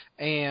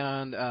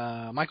 and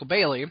Michael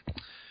Bailey,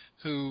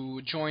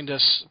 who joined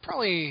us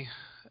probably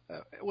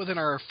within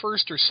our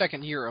first or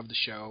second year of the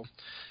show,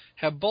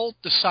 have both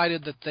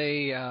decided that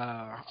they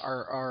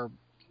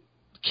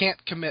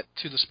can't commit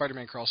to the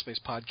Spider-Man Crawlspace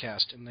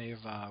podcast, and they've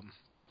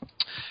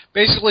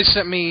basically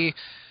sent me,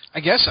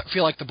 I guess I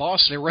feel like the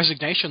boss, their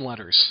resignation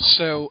letters.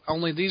 So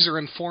only these are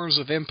in forms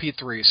of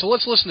MP3. So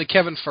let's listen to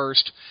Kevin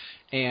first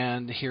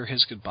and hear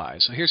his goodbye.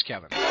 So here's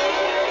Kevin.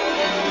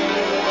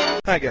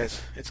 Hi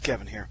guys, it's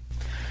Kevin here.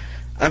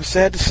 I'm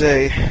sad to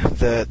say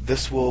that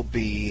this will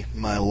be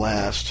my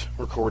last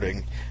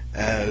recording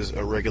as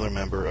a regular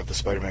member of the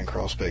Spider-Man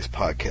Crawlspace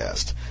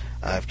podcast.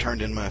 I've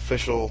turned in my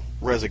official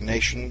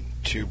resignation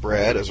to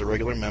Brad as a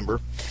regular member.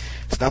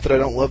 It's not that I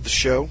don't love the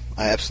show.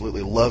 I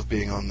absolutely love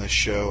being on this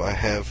show. I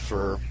have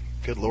for,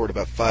 good lord,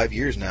 about 5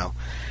 years now.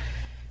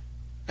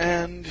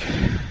 And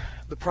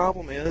the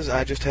problem is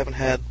I just haven't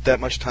had that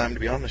much time to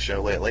be on the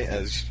show lately,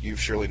 as you've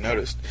surely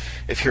noticed.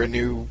 If you're a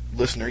new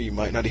listener, you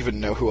might not even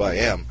know who I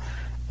am.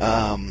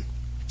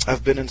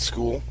 I've been in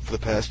school for the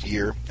past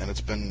year, and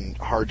it's been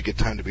hard to get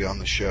time to be on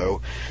the show.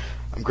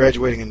 I'm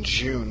graduating in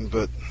June,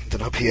 but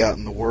then I'll be out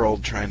in the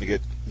world trying to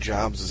get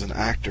jobs as an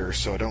actor,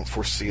 so I don't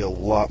foresee a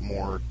lot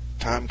more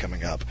time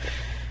coming up.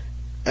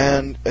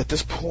 And at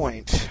this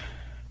point,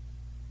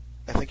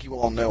 I think you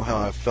all know how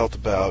I've felt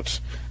about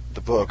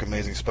the book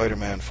Amazing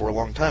Spider-Man for a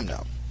long time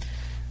now.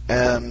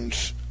 And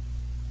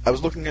I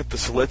was looking at the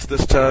slits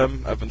this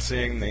time. I've been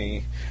seeing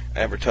the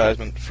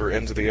advertisement for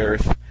Ends of the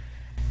Earth,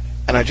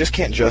 and I just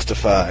can't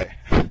justify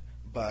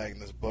buying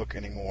this book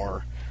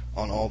anymore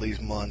on all these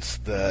months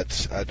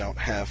that I don't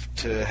have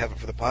to have it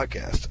for the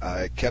podcast.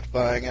 I kept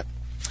buying it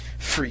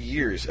for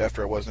years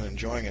after I wasn't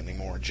enjoying it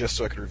anymore, just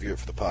so I could review it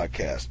for the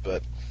podcast.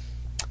 But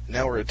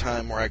now we're at a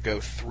time where I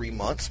go 3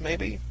 months,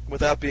 maybe,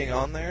 without being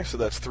on there. So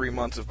that's 3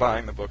 months of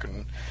buying the book,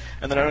 and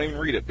then I don't even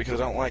read it because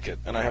I don't like it.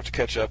 And I have to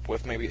catch up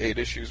with maybe 8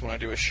 issues when I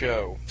do a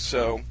show.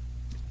 So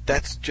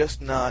that's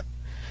just not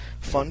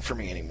fun for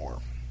me anymore.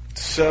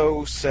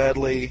 So,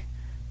 sadly,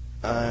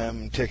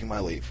 I'm taking my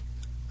leave.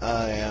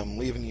 I am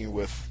leaving you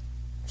with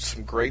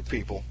some great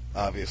people,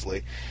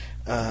 obviously.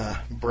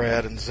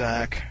 Brad and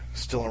Zach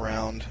still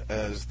around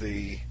as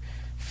the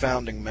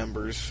founding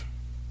members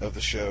of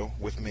the show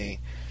with me.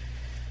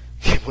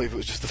 Can't believe it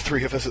was just the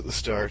three of us at the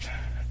start.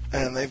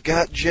 And they've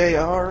got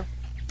JR,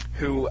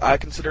 who I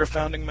consider a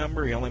founding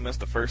member. He only missed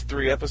the first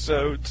 3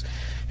 episodes.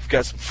 You've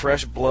got some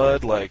fresh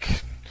blood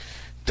like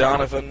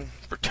Donovan,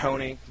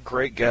 Bertoni,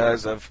 great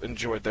guys. I've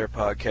enjoyed their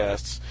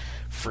podcasts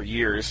for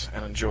years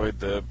and enjoyed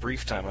the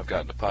brief time I've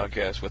gotten to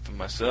podcast with them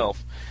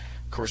myself.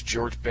 Of course,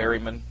 George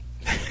Berryman.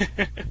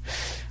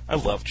 I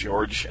love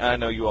George. I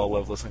know you all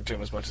love listening to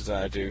him as much as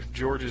I do.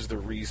 George is the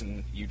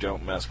reason you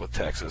don't mess with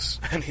Texas,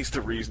 and he's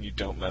the reason you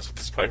don't mess with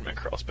the Spider-Man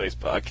Crawl Space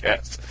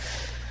podcast.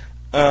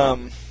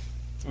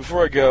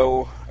 Before I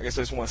go, I guess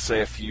I just want to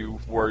say a few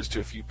words to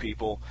a few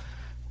people.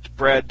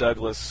 Brad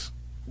Douglas,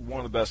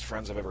 one of the best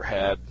friends I've ever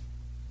had.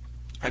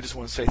 I just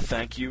want to say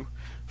thank you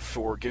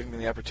for giving me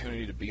the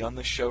opportunity to be on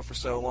this show for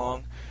so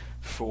long,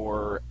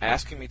 for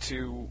asking me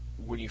to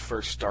when you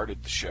first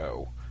started the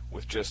show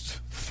with just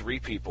 3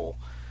 people,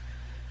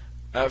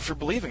 for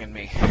believing in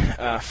me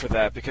for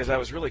that, because I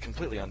was really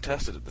completely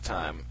untested at the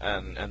time,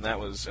 and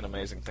that was an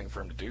amazing thing for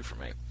him to do for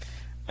me.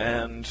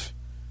 And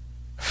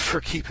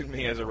for keeping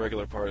me as a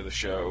regular part of the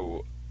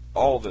show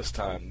all this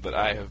time that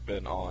I have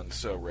been on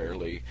so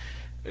rarely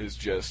is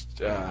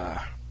just...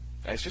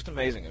 it's just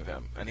amazing of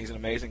him, and he's an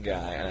amazing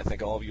guy, and I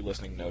think all of you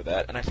listening know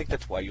that, and I think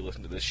that's why you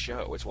listen to this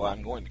show. It's why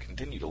I'm going to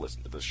continue to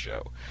listen to this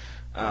show,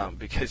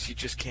 because you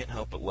just can't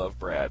help but love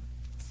Brad.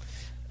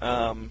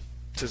 To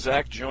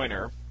Zach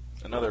Joyner,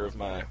 another of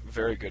my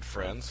very good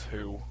friends,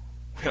 who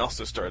we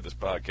also started this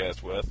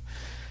podcast with,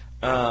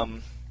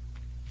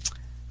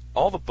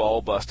 all the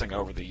ball busting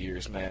over the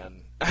years,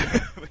 man.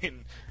 I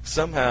mean,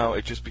 somehow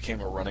it just became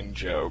a running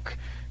joke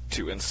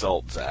to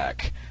insult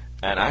Zach.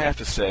 And I have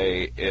to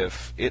say,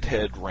 if it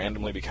had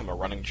randomly become a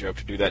running joke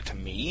to do that to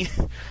me,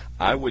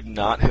 I would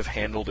not have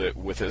handled it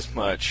with as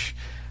much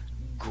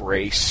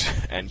grace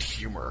and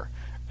humor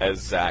as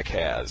Zach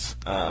has.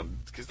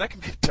 Because that can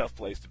be a tough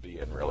place to be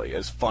in, really,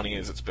 as funny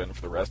as it's been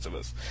for the rest of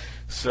us.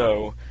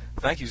 So,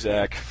 thank you,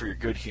 Zach, for your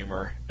good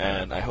humor,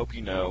 and I hope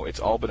you know it's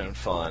all been in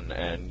fun,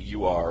 and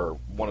you are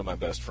one of my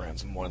best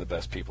friends and one of the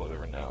best people I've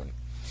ever known.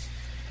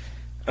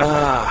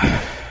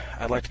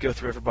 I'd like to go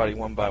through everybody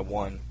one by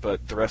one,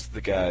 but the rest of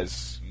the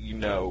guys, you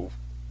know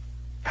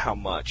how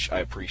much I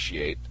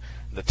appreciate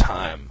the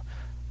time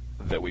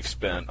that we've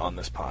spent on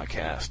this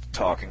podcast,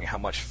 talking, how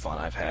much fun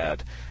I've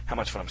had, how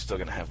much fun I'm still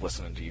going to have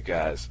listening to you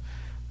guys.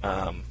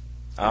 I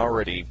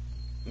already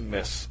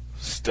miss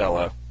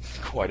Stella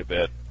quite a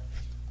bit.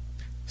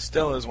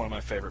 Stella is one of my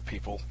favorite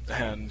people,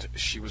 and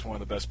she was one of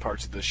the best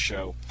parts of this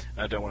show.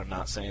 I don't want to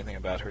not say anything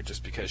about her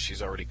just because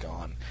she's already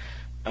gone.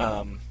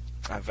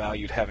 I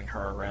valued having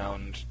her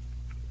around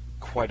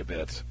quite a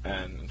bit,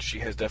 and she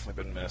has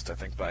definitely been missed, I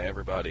think, by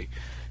everybody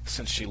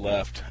since she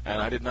left,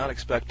 and I did not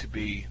expect to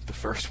be the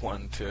first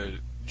one to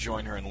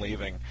join her in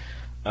leaving.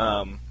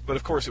 But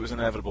of course it was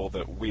inevitable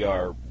that we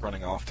are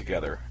running off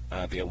together.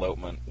 The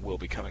elopement will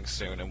be coming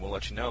soon, and we'll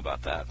let you know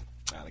about that.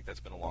 I think that's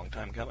been a long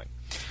time coming.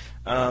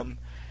 And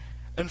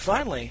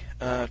finally,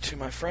 to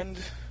my friend,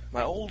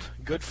 my old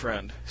good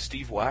friend,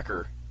 Steve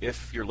Wacker,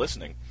 if you're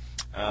listening,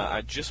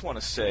 I just want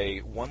to say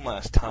one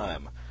last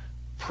time,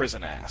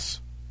 prison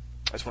ass.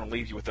 I just want to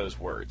leave you with those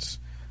words,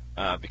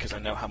 because I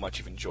know how much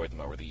you've enjoyed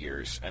them over the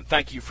years. And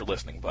thank you for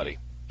listening, buddy.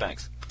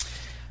 Thanks.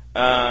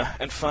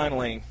 And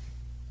finally,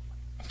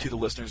 to the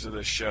listeners of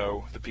this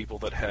show, the people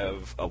that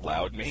have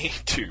allowed me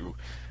to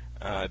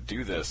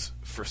do this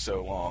for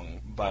so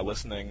long, by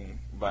listening,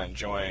 by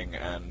enjoying,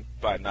 and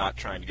by not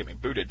trying to get me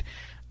booted,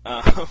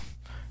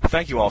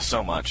 thank you all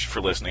so much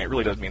for listening. It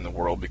really does mean the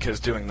world, because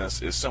doing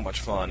this is so much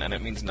fun, and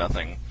it means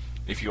nothing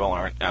if you all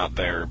aren't out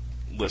there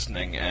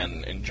listening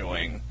and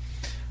enjoying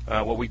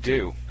what we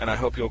do. And I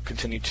hope you'll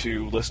continue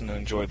to listen and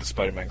enjoy the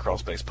Spider-Man Crawl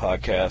Space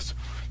podcast,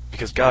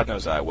 because God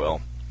knows I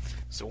will.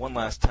 So one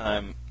last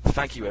time,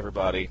 thank you,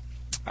 everybody.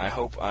 I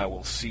hope I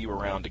will see you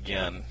around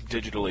again,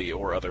 digitally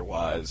or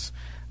otherwise,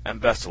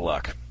 and best of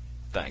luck.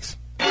 Thanks.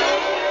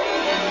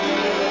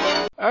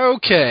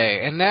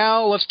 Okay, and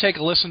now let's take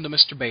a listen to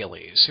Mr.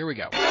 Bailey's. Here we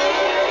go.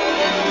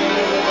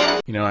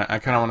 You know, I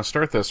kind of want to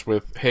start this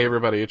with, hey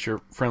everybody, it's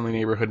your friendly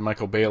neighborhood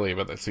Michael Bailey,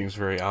 but that seems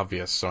very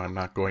obvious, so I'm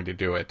not going to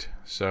do it.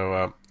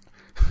 So,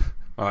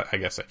 well, I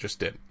guess I just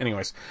did.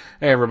 Anyways,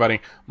 hey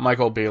everybody,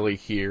 Michael Bailey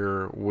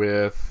here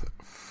with,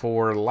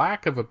 for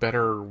lack of a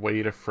better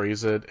way to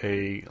phrase it,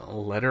 a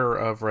letter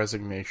of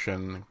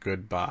resignation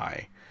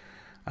goodbye.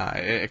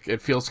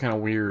 It feels kind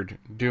of weird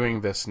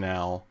doing this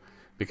now,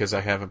 because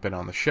I haven't been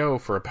on the show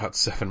for about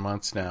 7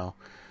 months now.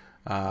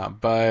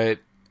 But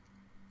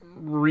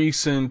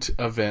recent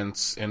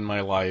events in my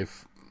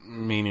life,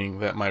 meaning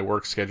that my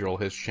work schedule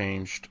has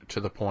changed to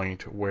the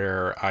point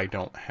where I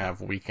don't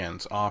have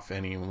weekends off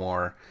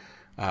anymore,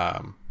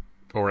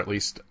 or at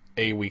least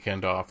a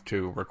weekend off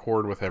to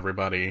record with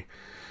everybody,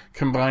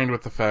 combined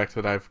with the fact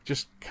that I've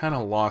just kind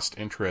of lost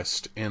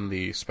interest in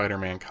the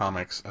Spider-Man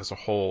comics as a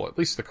whole, at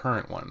least the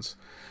current ones,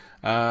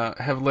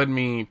 have led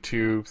me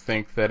to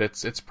think that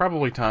it's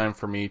probably time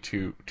for me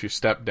to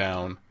step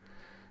down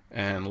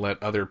and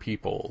let other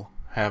people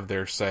have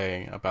their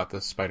say about the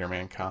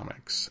Spider-Man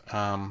comics.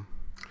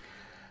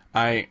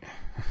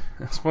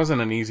 This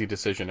wasn't an easy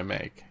decision to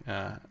make.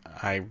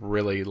 I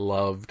really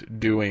loved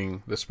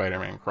doing the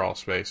Spider-Man crawl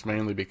space,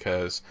 mainly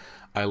because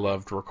I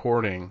loved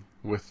recording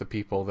with the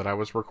people that I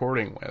was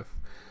recording with.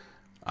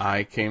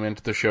 I came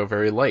into the show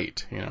very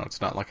late.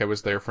 It's not like I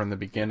was there from the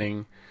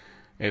beginning.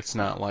 It's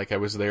not like I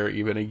was there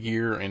even a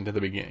year into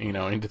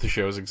into the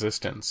show's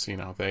existence.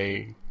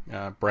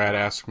 Brad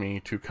asked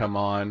me to come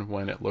on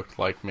when it looked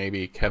like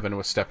maybe Kevin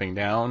was stepping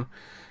down.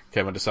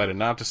 Kevin decided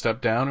not to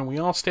step down, and we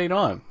all stayed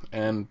on.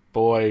 And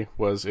boy,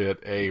 was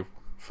it a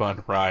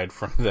fun ride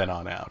from then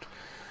on out.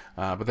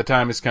 But the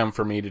time has come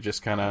for me to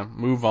just kind of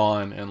move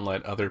on and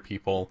let other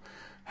people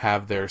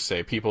have their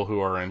say, people who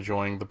are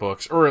enjoying the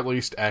books, or at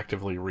least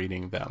actively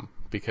reading them.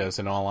 Because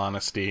in all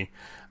honesty,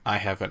 I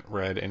haven't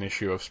read an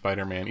issue of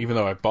Spider-Man, even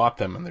though I bought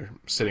them and they're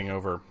sitting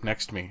over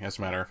next to me, as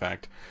a matter of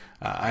fact.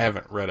 I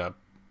haven't read a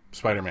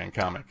Spider-Man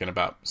comic in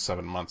about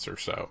 7 months or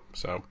so.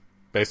 So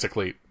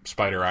basically,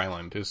 Spider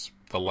Island is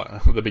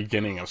the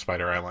beginning of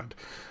Spider Island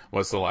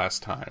was the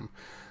last time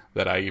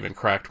that I even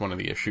cracked one of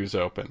the issues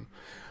open.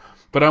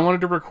 But I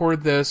wanted to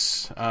record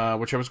this,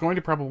 which I was going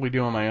to probably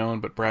do on my own,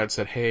 but Brad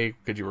said, hey,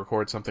 could you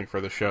record something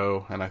for the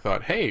show? And I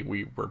thought, hey,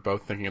 we were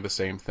both thinking of the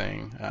same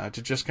thing,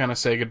 to just kind of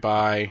say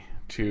goodbye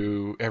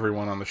to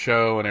everyone on the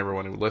show and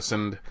everyone who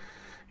listened,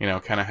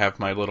 kind of have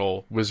my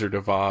little Wizard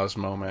of Oz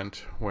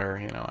moment where,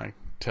 I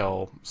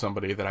tell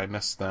somebody that I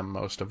miss them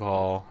most of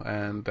all.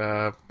 And,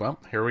 well,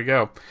 here we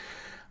go.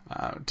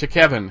 To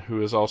Kevin,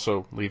 who is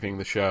also leaving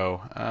the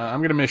show,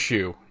 I'm going to miss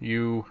you.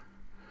 You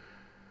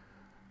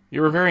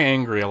were very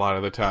angry a lot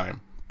of the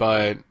time,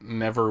 but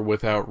never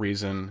without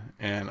reason,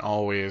 and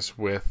always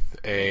with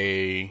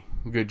a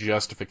good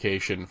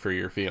justification for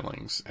your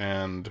feelings.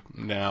 And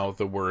now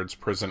the words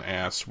prison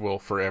ass will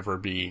forever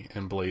be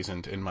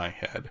emblazoned in my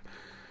head.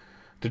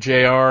 To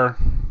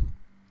JR,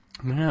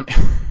 man,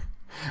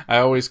 I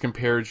always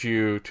compared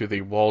you to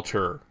the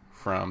Walter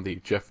from the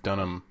Jeff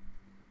Dunham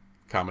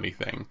comedy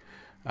thing.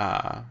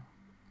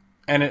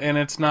 And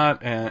it's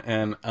not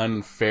an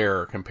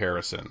unfair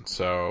comparison.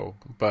 So,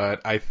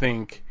 but I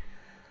think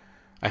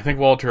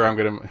Walter, I'm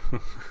gonna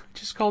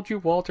just called you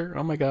Walter.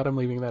 Oh my God, I'm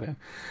leaving that in.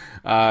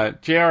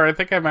 JR, I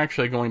think I'm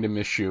actually going to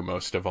miss you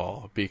most of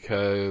all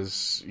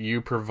because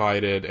you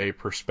provided a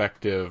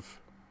perspective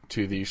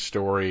to these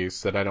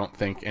stories that I don't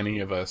think any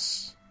of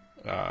us,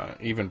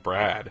 even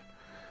Brad,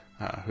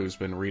 who's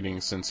been reading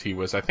since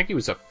I think he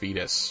was a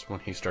fetus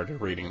when he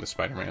started reading the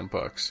Spider-Man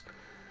books.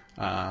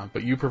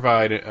 But you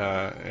provide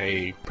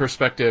a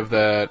perspective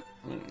that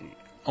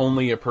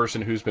only a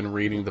person who's been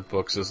reading the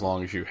books as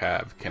long as you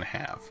have can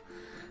have.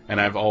 And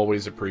I've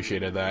always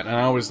appreciated that. And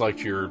I always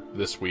liked your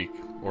This Week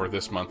or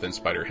This Month in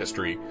Spider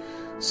History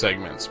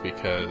segments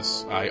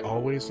because I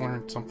always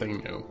learned something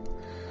new.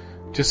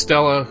 To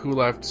Stella, who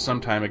left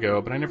some time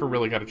ago, but I never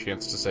really got a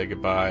chance to say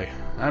goodbye,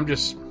 I'm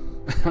just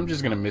going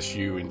to miss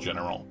you in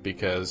general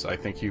because I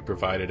think you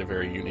provided a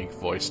very unique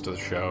voice to the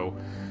show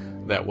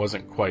that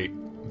wasn't quite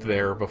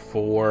there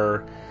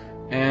before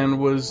and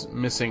was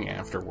missing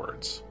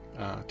afterwards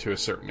to a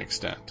certain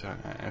extent.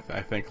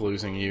 I think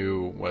losing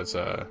you was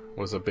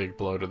a big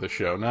blow to the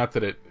show. Not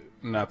that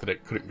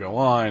it couldn't go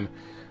on,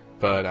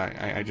 but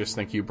I just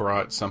think you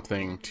brought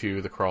something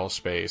to the crawl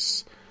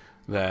space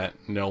that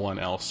no one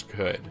else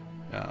could.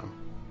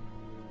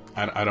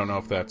 I don't know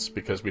if that's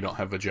because we don't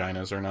have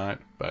vaginas or not,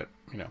 but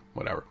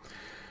whatever.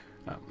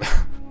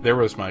 There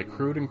was my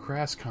crude and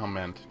crass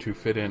comment to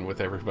fit in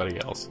with everybody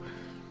else.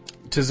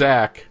 To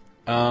Zach,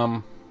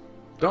 don't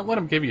let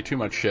them give you too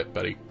much shit,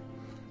 buddy.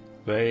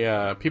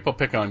 People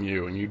pick on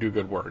you, and you do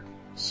good work.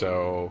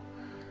 So,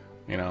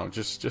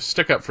 just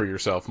stick up for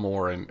yourself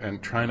more,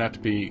 and try not to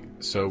be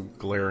so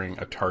glaring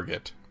a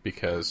target,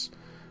 because,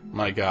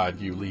 my God,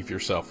 you leave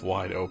yourself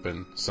wide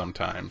open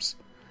sometimes,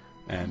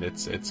 and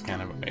it's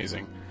kind of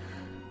amazing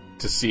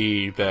to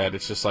see that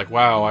it's just like,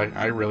 wow,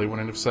 I really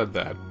wouldn't have said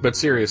that. But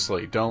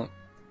seriously, don't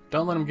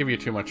let them give you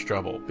too much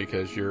trouble,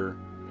 because you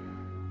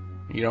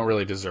don't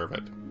really deserve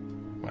it.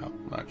 Well,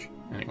 much.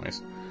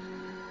 Anyways.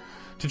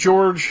 To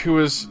George, who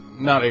is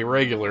not a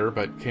regular,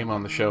 but came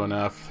on the show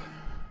enough,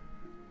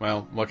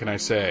 well, what can I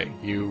say?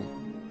 You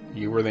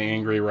were the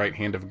angry right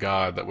hand of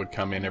God that would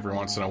come in every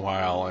once in a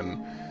while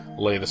and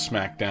lay the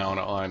smack down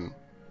on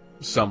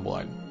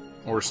someone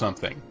or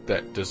something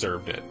that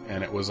deserved it.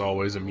 And it was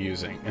always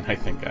amusing, and I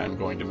think I'm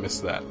going to miss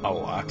that a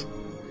lot.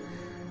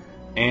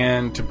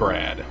 And to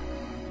Brad.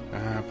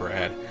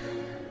 Brad.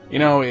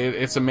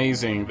 It's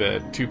amazing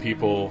that two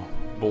people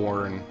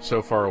born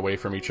so far away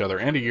from each other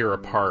and a year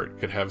apart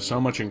could have so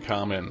much in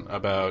common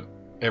about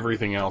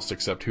everything else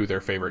except who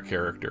their favorite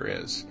character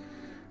is.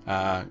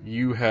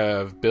 You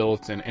have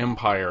built an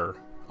empire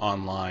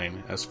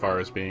online as far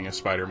as being a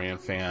Spider-Man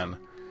fan,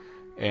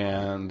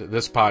 and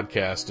this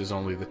podcast is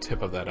only the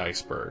tip of that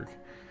iceberg.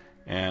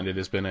 And it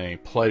has been a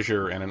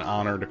pleasure and an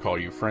honor to call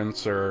you friend,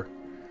 sir,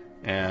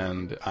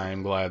 and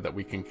I'm glad that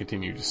we can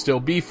continue to still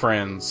be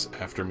friends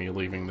after me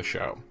leaving the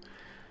show.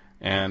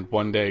 And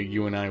one day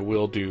you and I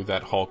will do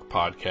that Hulk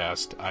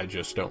podcast. I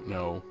just don't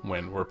know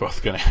when we're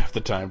both going to have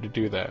the time to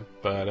do that.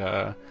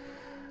 But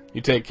You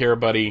take care,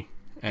 buddy,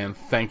 and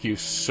thank you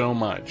so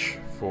much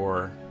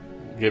for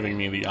giving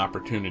me the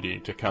opportunity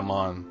to come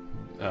on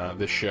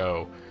this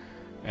show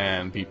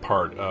and be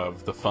part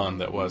of the fun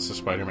that was the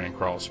Spider-Man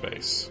Crawl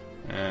Space.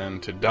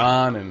 And to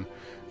Don and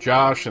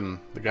Josh and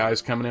the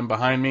guys coming in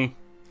behind me,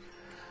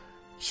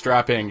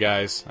 strap in,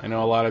 guys. I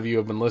know a lot of you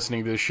have been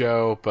listening to the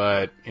show,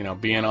 but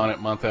being on it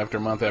month after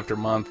month after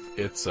month,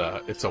 it's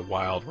a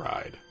wild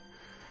ride.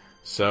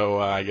 So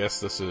I guess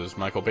this is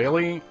Michael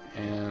Bailey,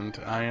 and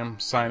I am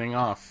signing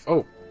off.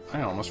 Oh,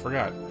 I almost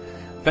forgot.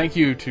 Thank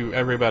you to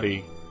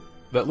everybody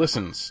that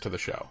listens to the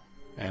show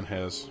and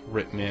has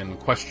written in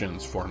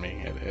questions for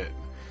me.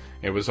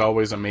 It was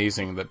always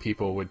amazing that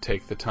people would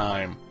take the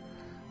time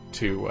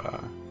to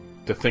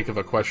think of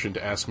a question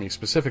to ask me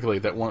specifically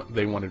that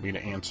they wanted me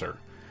to answer.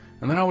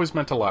 And that always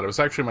meant a lot. It was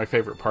actually my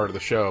favorite part of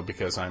the show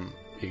because I'm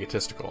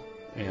egotistical.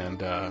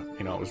 And,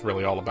 it was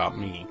really all about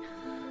me.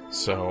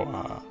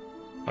 So,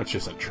 which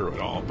isn't true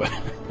at all. But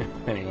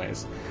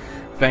anyways,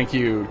 thank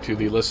you to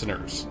the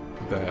listeners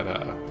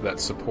that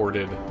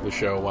supported the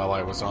show while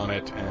I was on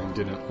it and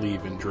didn't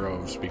leave in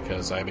droves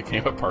because I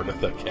became a part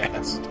of the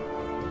cast.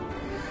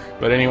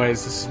 But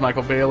anyways, this is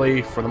Michael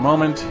Bailey for the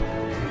moment,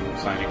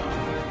 signing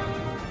off.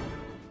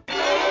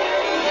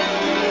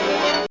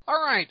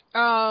 All right,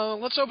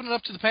 let's open it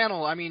up to the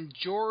panel. I mean,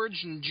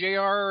 George and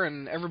JR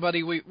and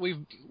everybody, we've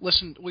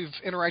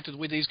interacted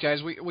with these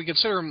guys. We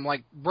consider them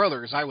like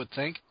brothers, I would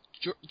think.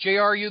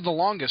 JR, you the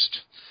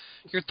longest.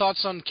 Your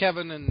thoughts on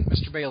Kevin and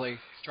Mr. Bailey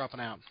dropping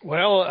out?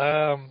 Well,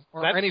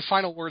 or any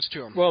final words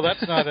to them? Well,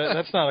 that's not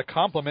a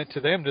compliment to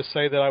them to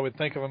say that I would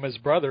think of them as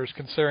brothers,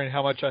 considering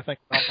how much I think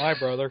about my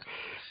brother.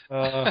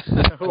 But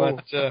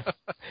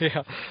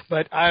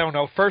I don't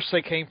know. First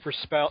they came for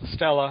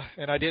Stella,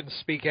 and I didn't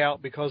speak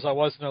out because I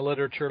wasn't a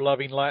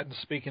literature-loving,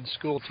 Latin-speaking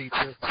school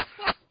teacher.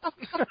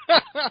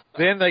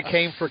 Then they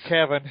came for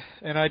Kevin,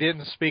 and I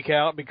didn't speak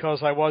out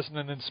because I wasn't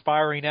an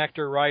inspiring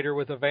actor-writer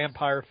with a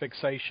vampire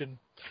fixation.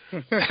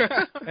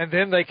 And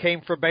then they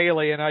came for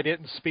Bailey, and I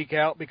didn't speak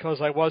out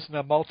because I wasn't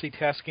a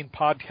multitasking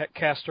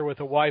podcaster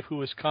with a wife who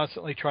was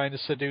constantly trying to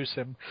seduce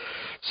him.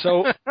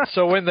 So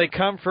when they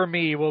come for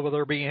me, will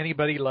there be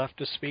anybody left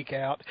to speak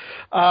out?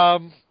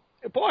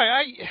 Boy,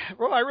 I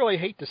really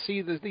hate to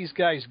see these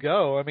guys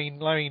go. I mean,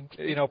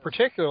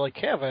 particularly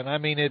Kevin. I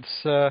mean,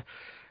 it's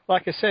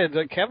like I said,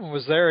 Kevin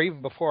was there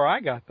even before I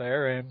got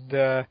there, and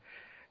I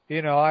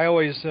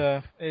always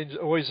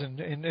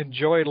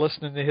enjoyed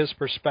listening to his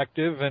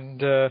perspective and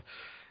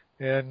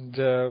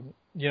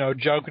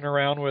joking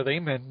around with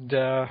him and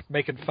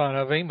making fun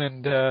of him,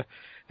 and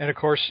of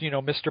course,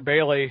 Mr.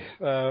 Bailey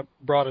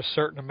brought a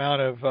certain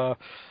amount of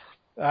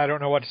I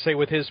don't know what to say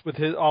with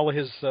all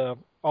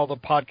the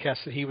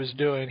podcasts that he was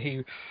doing.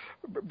 He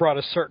brought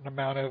a certain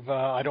amount of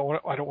I don't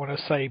want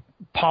to say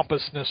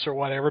pompousness or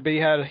whatever, but he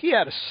had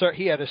a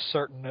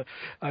certain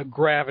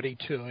gravity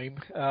to him,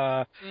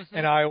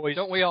 and I always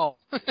don't we all?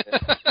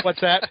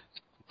 What's that?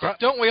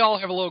 Don't we all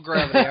have a little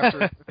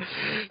gravity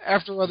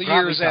after all the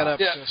years add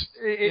up?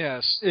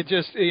 Yes. It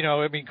just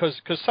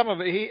because some of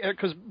it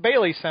because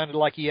Bailey sounded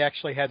like he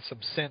actually had some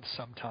sense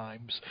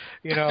sometimes,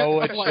 which,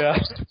 I'm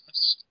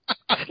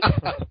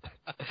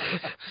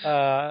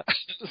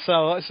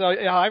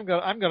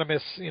gonna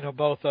miss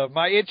both of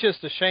them. It's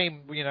just a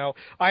shame.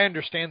 I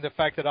understand the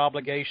fact that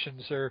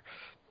obligations are,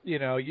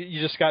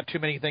 you just got too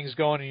many things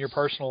going in your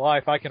personal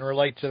life. I can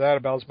relate to that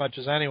about as much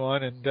as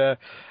anyone, and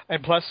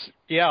plus,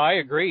 I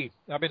agree.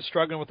 I've been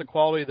struggling with the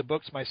quality of the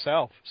books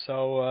myself,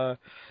 so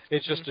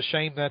it's just a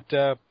shame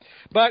that.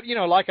 But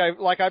like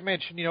I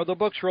mentioned, the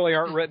books really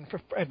aren't written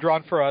and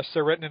drawn for us.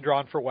 They're written and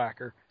drawn for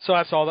Whacker, so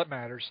that's all that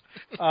matters.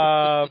 But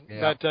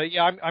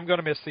I'm going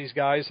to miss these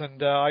guys,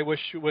 and I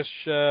wish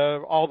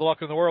all the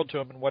luck in the world to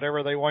them and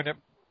whatever they wind up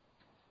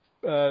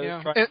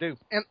trying to do.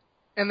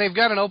 And they've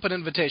got an open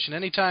invitation.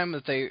 Anytime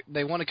that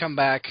they want to come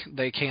back,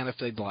 they can if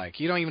they'd like.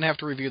 You don't even have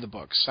to review the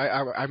books.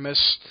 I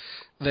miss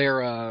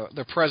their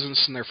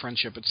presence and their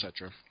friendship,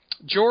 etc.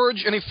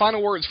 George, any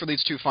final words for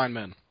these two fine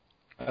men?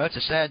 It's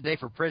a sad day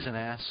for prison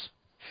ass.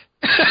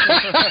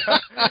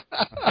 I'll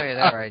tell you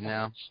that right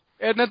now.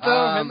 Isn't it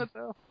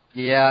though?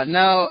 Yeah,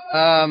 no.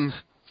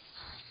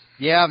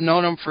 I've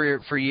known them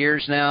for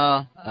years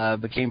now.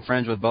 Became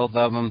friends with both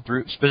of them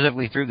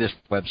specifically through this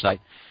website.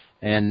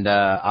 And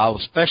I'll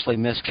especially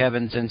miss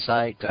Kevin's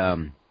insight.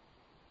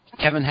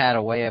 Kevin had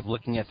a way of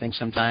looking at things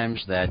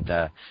sometimes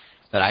that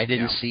I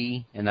didn't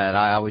see and that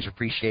I always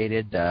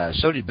appreciated.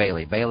 So did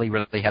Bailey. Bailey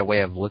really had a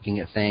way of looking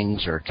at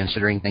things or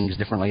considering things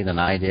differently than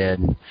I did.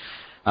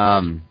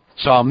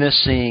 So I'll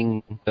miss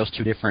seeing those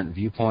two different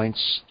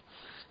viewpoints.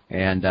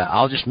 And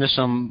I'll just miss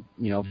them,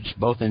 just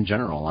both in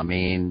general. I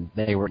mean,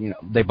 they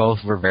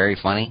both were very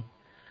funny.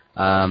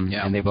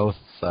 And they both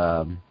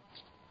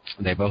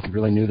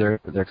really knew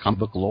their comic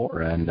book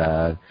lore, and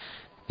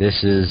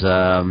this is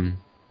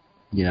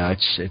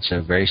it's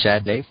a very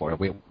sad day for it.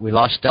 We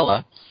lost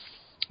Stella,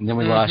 and then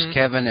we lost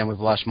Kevin, and we've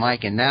lost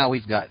Mike, and now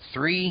we've got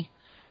 3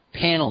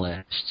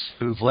 panelists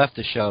who've left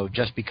the show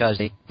just because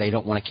they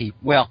don't want to keep.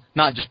 Well,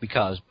 not just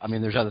because. I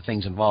mean, there's other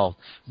things involved,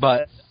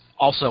 but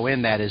also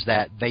in that is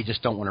that they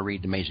just don't want to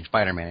read Amazing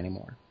Spider-Man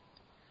anymore.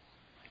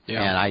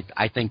 Yeah. And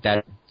I think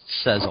that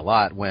says a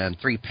lot when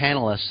 3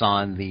 panelists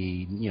on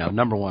the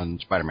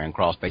 #1 Spider-Man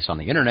crawl space on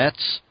the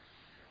internets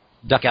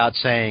duck out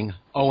saying,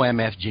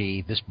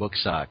 "OMFG, this book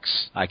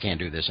sucks. I can't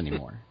do this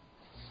anymore."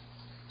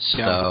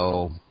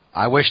 So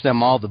I wish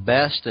them all the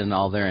best in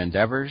all their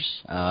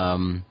endeavors.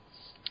 I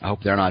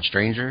hope they're not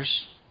strangers,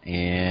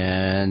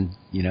 and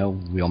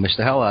we'll miss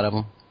the hell out of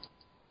them.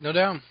 No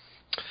doubt.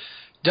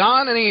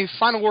 Don, any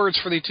final words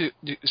for these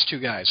two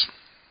guys?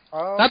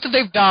 Not that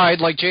they've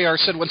died, like JR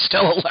said when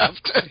Stella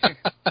left.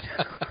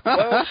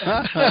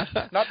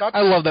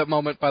 I love that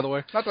moment, by the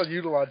way. Not to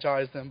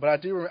utilize them, but I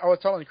was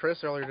telling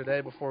Chris earlier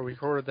today before we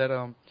recorded that,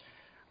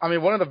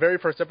 one of the very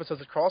first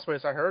episodes of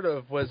Crawlspace I heard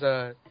of was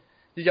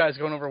you guys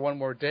going over One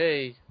More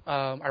Day.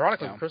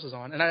 Ironically, when Chris was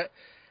on, when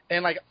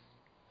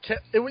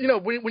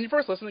you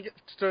first listen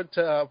to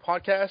a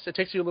podcast, it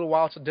takes you a little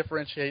while to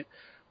differentiate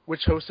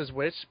which host is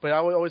which. But I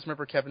always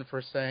remember Kevin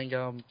first saying,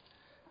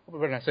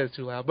 "When I say it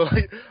too loud," but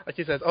like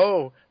he says,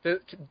 "Oh,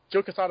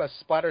 Joe Quesada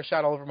splatter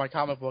shot all over my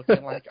comic book," and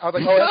I was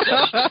like, "Oh,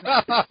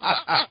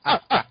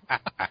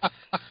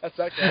 that's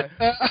that guy."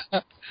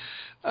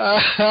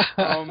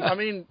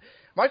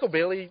 Michael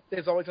Bailey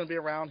is always going to be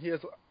around. He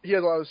has a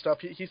lot of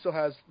stuff. He still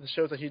has the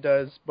shows that he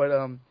does, but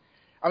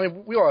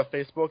we all have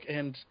Facebook,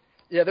 and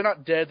yeah, they're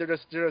not dead. They're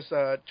just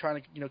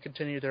trying to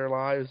continue their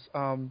lives.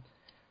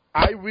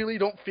 I really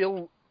don't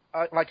feel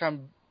like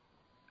I'm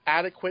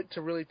adequate to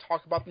really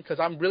talk about them because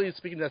I'm really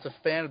speaking as a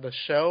fan of the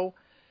show,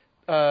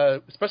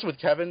 especially with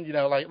Kevin.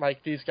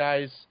 Like these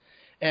guys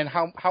and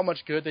how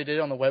much good they did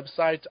on the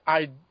website.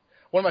 One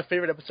of my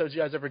favorite episodes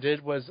you guys ever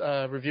did was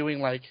reviewing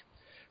like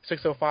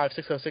 605,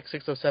 606,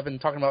 607,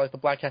 talking about like the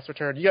Black Cat's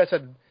return. You guys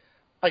had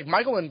like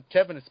Michael and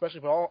Kevin especially,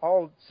 but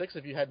all 6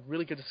 of you had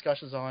really good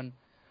discussions on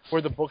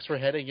where the books were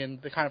heading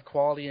and the kind of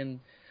quality and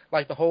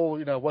like the whole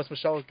was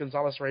Michelle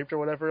Gonzalez raped or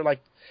whatever. Like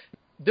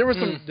there were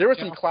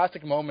some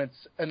classic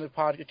moments in the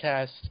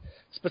podcast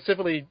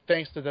specifically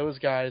thanks to those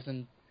guys,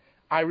 and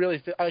I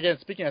really again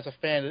speaking as a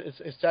fan, it's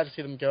sad to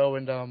see them go,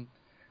 and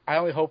I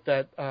only hope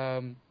that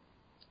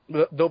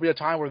there'll be a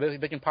time where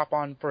they can pop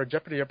on for a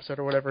Jeopardy episode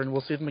or whatever, and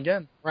we'll see them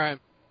again. Right.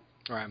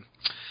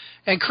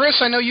 And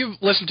Chris, I know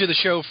you've listened to the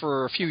show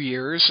for a few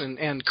years,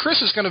 and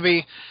Chris is going to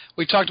be,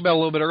 we talked about a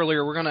little bit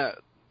earlier, we're going to,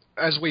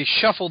 as we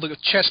shuffle the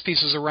chess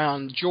pieces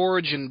around,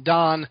 George and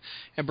Don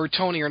and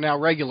Bertoni are now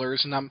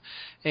regulars,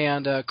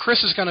 and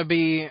Chris is going to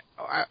be,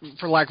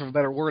 for lack of a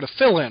better word, a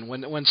fill-in.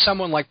 When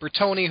someone like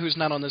Bertoni, who's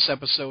not on this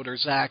episode, or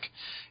Zach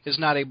is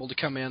not able to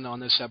come in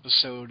on this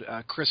episode,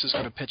 Chris is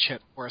going to pitch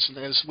hit for us. And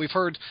as we've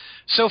heard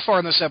so far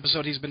in this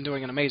episode, he's been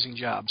doing an amazing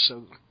job.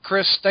 So,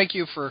 Chris, thank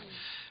you for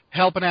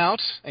helping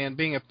out and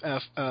being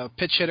a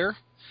pitch hitter.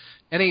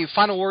 Any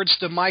final words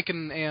to Mike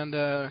and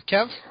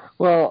Kev?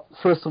 Well,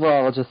 first of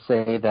all, I'll just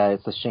say that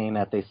it's a shame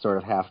that they sort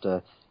of have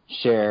to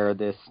share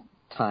this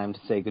time to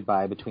say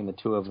goodbye between the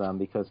two of them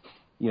because,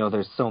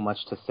 there's so much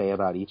to say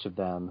about each of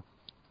them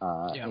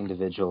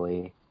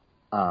individually.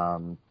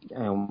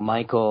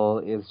 Michael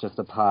is just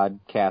a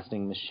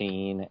podcasting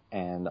machine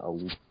and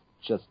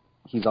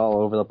he's all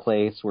over the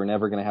place. We're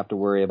never going to have to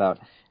worry about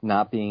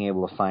not being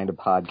able to find a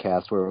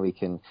podcast where we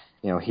can,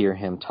 hear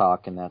him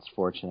talk, and that's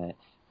fortunate.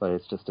 But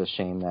it's just a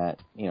shame that,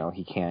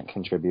 he can't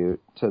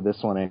contribute to this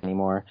one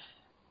anymore.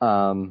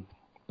 But,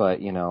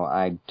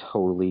 I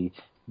totally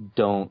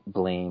don't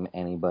blame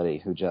anybody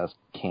who just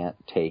can't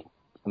take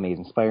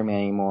Amazing Spider-Man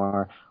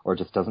anymore or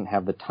just doesn't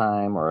have the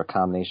time or a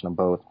combination of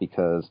both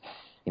because,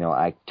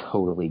 I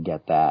totally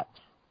get that.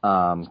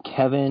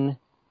 Kevin,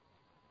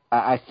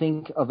 I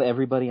think of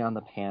everybody on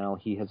the panel,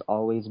 he has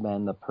always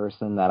been the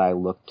person that I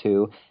look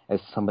to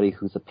as somebody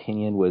whose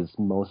opinion was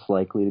most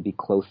likely to be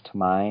close to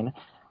mine.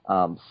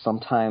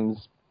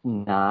 Sometimes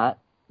not,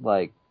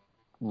 like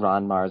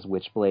Ron Mars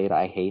Witchblade.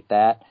 I hate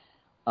that.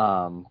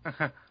 But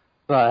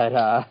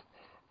I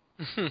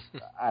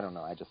don't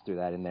know. I just threw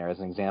that in there as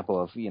an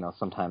example of,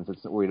 sometimes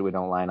we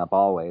don't line up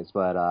always.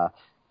 But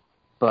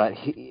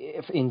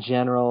if in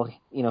general,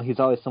 he's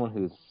always someone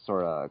who's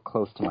sort of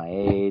close to my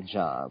age,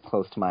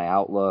 close to my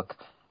outlook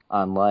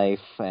on life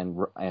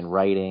and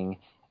writing.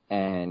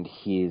 And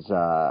his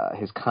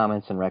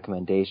comments and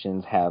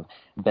recommendations have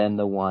been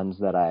the ones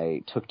that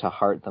I took to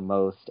heart the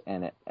most,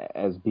 and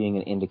as being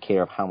an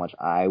indicator of how much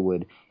I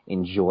would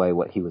enjoy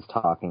what he was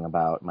talking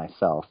about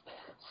myself.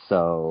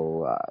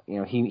 So,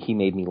 he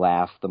made me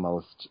laugh the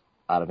most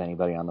out of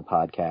anybody on the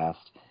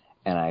podcast,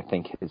 and I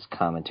think his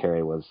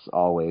commentary was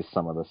always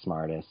some of the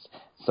smartest.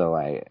 So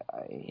I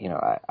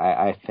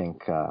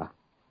think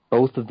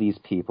both of these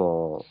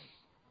people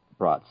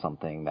brought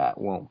something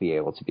that won't be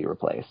able to be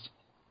replaced.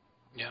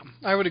 Yeah,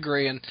 I would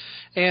agree. And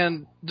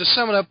to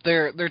sum it up,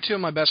 they're two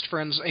of my best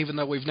friends, even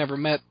though we've never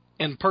met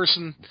in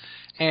person,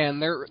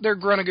 and they're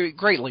going to be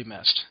greatly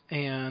missed.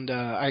 And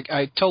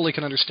I totally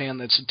can understand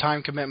that it's a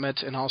time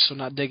commitment, and also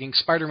not digging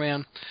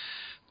Spider-Man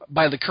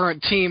by the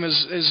current team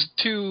is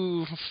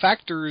two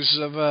factors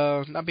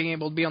of not being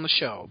able to be on the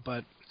show.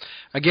 But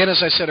Again,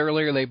 as I said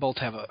earlier, they both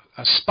have a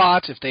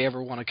spot if they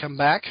ever want to come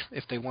back,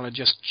 if they want to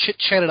just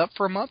chit-chat it up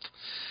for a month.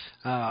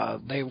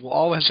 They will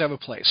always have a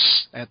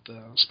place at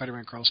the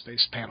Spider-Man Crawl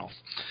Space panel.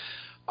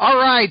 All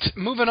right,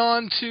 moving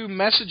on to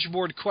message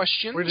board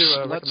questions. We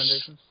do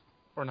recommendations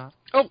or not?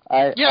 Oh,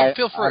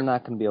 feel free. I'm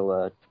not going to be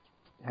able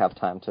to have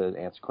time to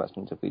answer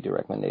questions if we do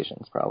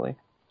recommendations, probably.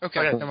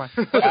 Okay, never mind.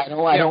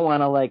 I don't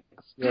want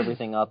to screw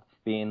everything up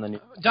being the new...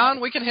 Don,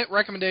 we can hit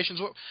recommendations.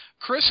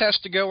 Chris has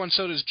to go, and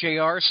so does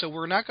JR, so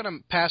we're not going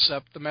to pass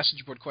up the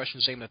message board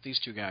questions aimed at these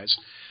two guys.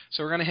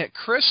 So we're going to hit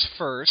Chris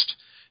first,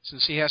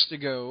 since he has to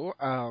go.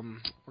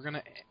 We're going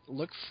to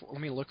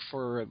let me look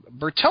for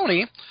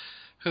Bertoni,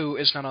 who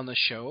is not on the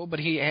show, but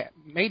he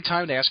made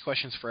time to ask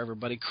questions for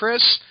everybody.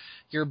 Chris,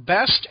 your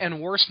best and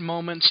worst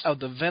moments of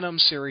the Venom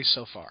series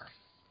so far.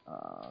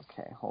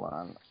 Okay, hold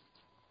on.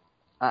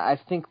 I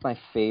think my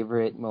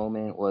favorite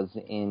moment was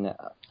in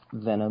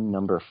Venom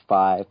number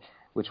 5,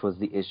 which was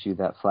the issue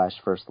that Flash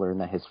first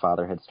learned that his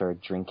father had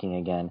started drinking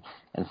again,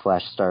 and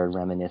Flash started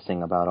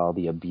reminiscing about all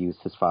the abuse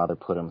his father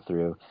put him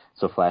through.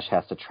 So Flash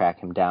has to track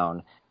him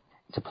down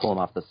to pull him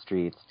off the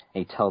streets,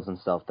 and he tells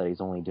himself that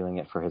he's only doing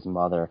it for his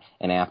mother,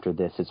 and after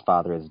this his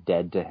father is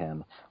dead to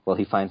him. Well,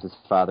 he finds his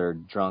father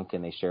drunk,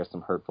 and they share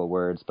some hurtful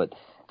words, but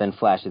then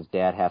Flash's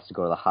dad has to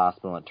go to the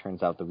hospital, and it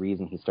turns out the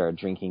reason he started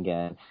drinking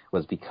again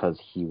was because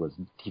he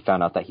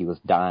found out that he was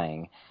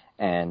dying.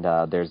 And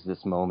there's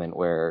this moment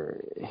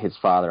where his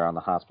father on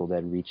the hospital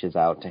bed reaches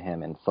out to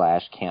him, and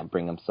Flash can't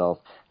bring himself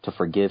to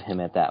forgive him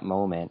at that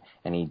moment,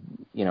 and he,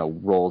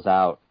 rolls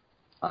out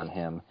on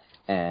him.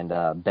 And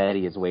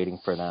Betty is waiting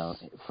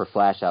for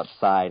Flash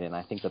outside, and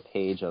I think the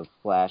page of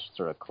Flash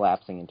sort of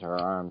collapsing into her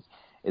arms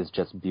is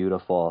just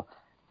beautiful.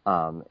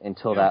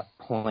 Until that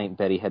point,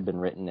 Betty had been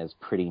written as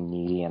pretty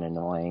needy and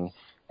annoying,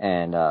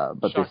 and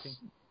but Shocking.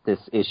 This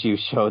issue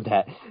showed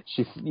that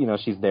she's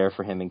there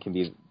for him and can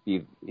be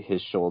his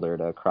shoulder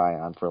to cry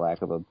on, for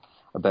lack of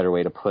a better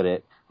way to put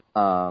it.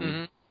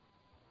 And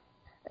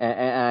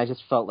I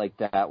just felt like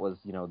that was,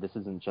 this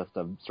isn't just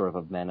a sort of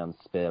a Venom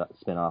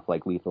spin-off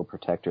like Lethal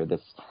Protector.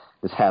 This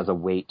has a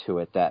weight to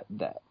it that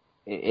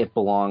it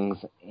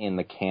belongs in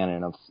the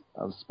canon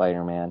of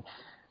Spider-Man.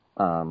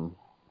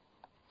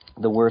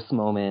 The worst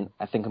moment,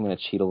 I think I'm going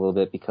to cheat a little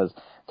bit, because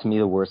to me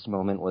the worst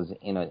moment was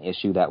in an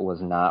issue that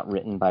was not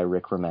written by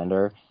Rick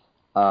Remender.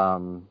 I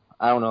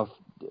don't know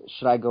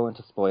should I go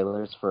into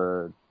spoilers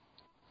for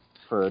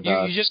the...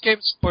 You just gave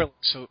spoilers,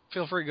 so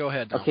feel free to go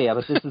ahead now. Okay, yeah,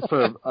 but this is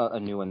for a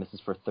new one. This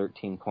is for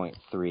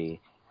 13.3,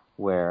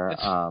 where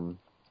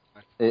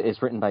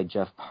it's written by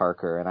Jeff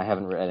Parker, and I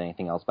haven't read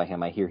anything else by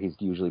him. I hear he's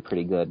usually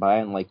pretty good, but I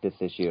didn't like this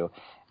issue.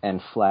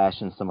 And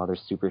Flash and some other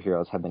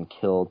superheroes have been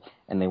killed,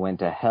 and they went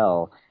to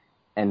hell.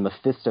 And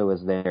Mephisto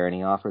is there, and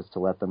he offers to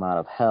let them out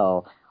of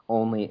hell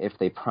only if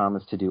they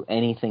promise to do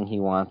anything he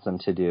wants them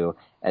to do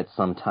at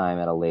some time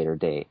at a later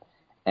date.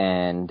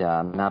 And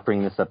I'm not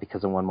bringing this up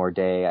because of One More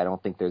Day. I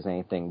don't think there's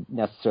anything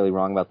necessarily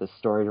wrong about this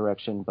story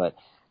direction, but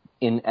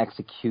in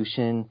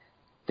execution,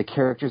 the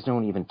characters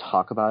don't even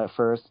talk about it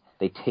first.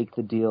 They take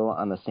the deal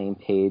on the same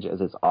page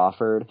as it's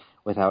offered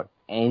without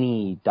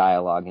any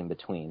dialogue in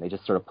between. They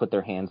just sort of put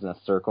their hands in a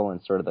circle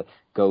in sort of the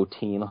go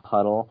team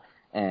huddle,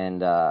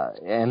 and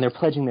they're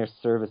pledging their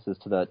services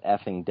to the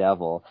effing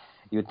devil.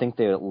 You would think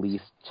they would at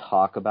least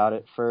talk about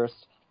it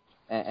first,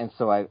 and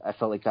so I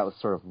felt like that was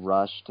sort of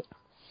rushed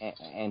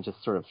and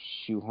just sort of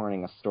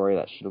shoehorning a story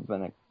that should have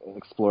been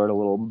explored a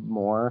little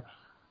more.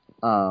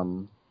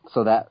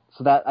 So that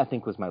I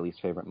think was my least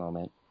favorite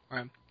moment.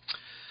 Right.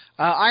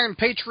 Iron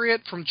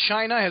Patriot from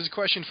China has a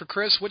question for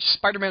Chris. Which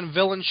Spider-Man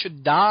villain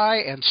should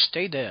die and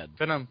stay dead?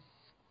 Venom.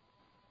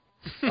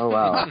 Oh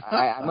wow!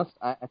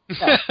 I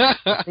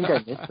think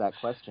I missed that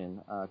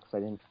question because I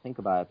didn't think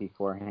about it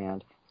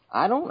beforehand.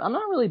 I'm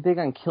not really big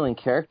on killing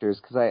characters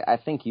because I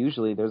think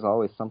usually there's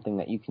always something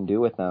that you can do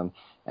with them,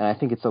 and I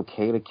think it's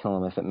okay to kill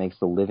them if it makes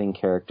the living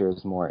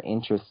characters more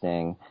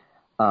interesting.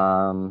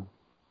 So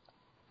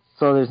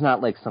there's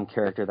not like some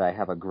character that I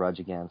have a grudge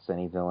against,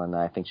 any villain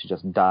that I think should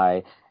just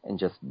die and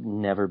just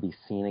never be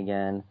seen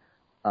again.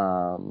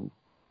 I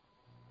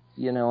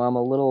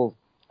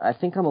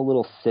think I'm a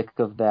little sick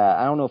of that.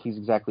 I don't know if he's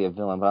exactly a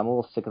villain, but I'm a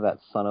little sick of that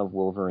son of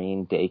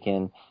Wolverine,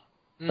 Dakin.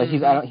 But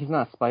he's not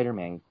a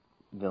Spider-Man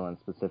villain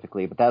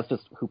specifically, but that's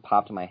just who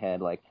popped in my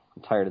head. Like,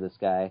 I'm tired of this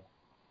guy.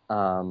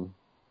 I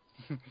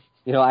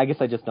guess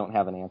I just don't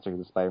have an answer to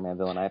the Spider-Man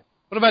villain.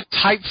 What about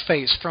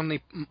Typeface from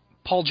the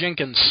Paul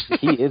Jenkins?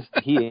 He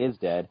is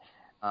dead.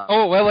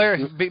 There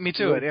beat me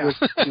to it. Yeah,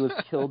 he was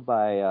killed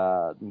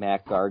by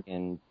Mac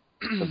Gargan,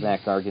 the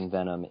Mac Gargan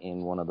Venom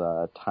in one of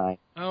the times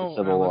of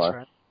Civil War. That's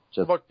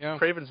right. What about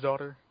Craven's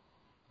daughter?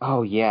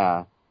 Oh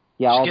yeah.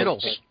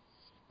 Skittles.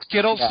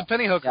 Skittles, the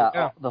penny hooker.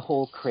 Yeah. The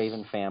whole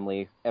Craven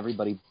family,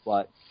 everybody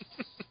but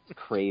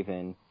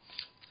Craven,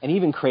 and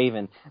even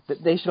Craven,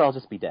 they should all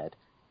just be dead.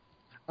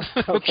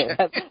 Okay,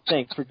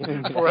 thanks for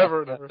giving me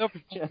Forever.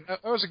 That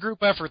was a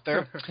group effort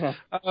there.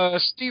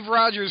 Steve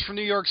Rogers from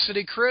New York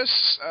City. Chris,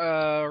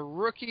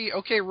 rookie,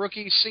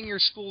 sing your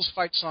school's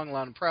fight song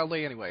loud and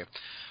proudly anyway.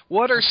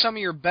 What are some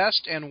of your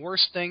best and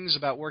worst things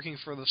about working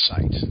for the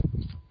site?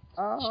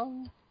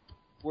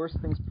 Worst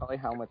thing's probably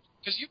how much...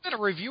 Because you've been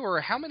a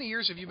reviewer. How many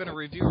years have you been a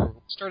reviewer?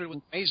 Started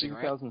with Amazing,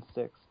 2006.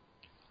 right?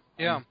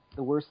 Yeah.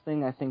 The worst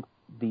thing, I think,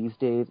 these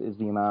days is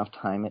the amount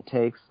of time it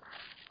takes,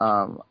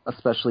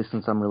 especially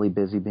since I'm really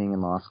busy being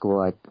in law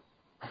school.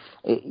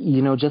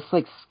 Just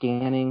like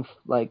scanning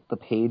like the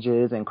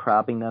pages and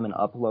cropping them and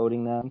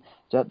uploading them,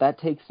 that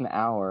takes an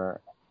hour,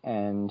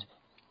 and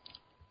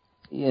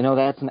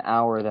that's an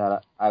hour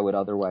that I would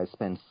otherwise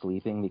spend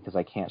sleeping because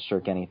I can't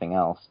shirk anything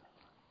else.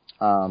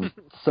 So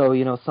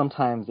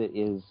sometimes it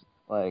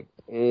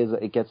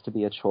gets to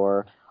be a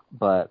chore,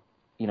 but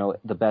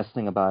the best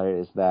thing about it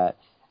is that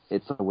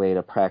it's a way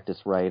to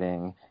practice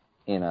writing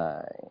in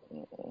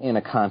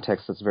a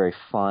context that's very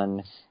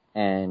fun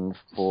and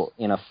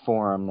in a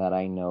forum that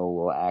I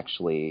know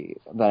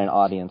that an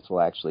audience will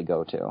actually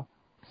go to.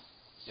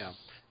 Yeah,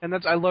 and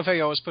I love how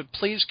you always put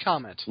 "please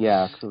comment."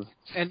 Yeah,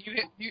 and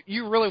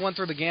you really went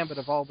through the gambit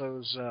of all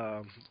those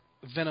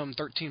Venom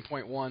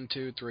 13.1,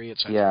 2, 3,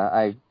 etc.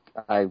 Yeah,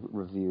 I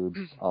reviewed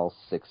all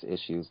 6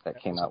 issues that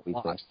came out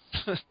weekly.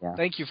 Yeah.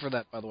 Thank you for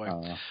that, by the way.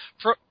 Oh, yeah.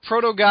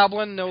 Proto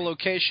Goblin, no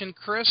location.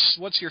 Chris,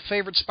 what's your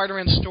favorite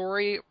Spider-Man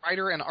story,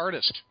 writer, and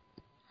artist?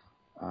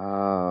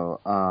 My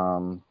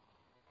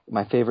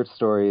favorite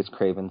story is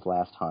Kraven's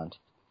Last Hunt.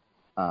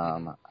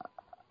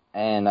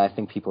 And I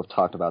think people have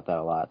talked about that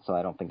a lot, so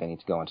I don't think I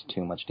need to go into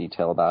too much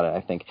detail about it. I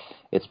think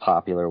it's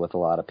popular with a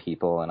lot of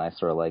people, and I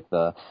sort of like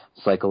the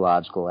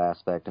psychological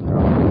aspect, and there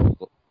are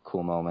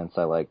cool moments.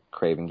 I like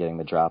Kraven getting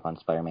the drop on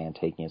Spider-Man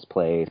taking his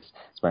place,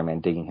 Spider-Man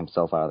digging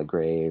himself out of the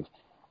grave,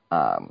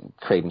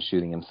 Kraven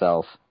shooting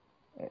himself.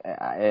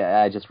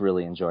 I just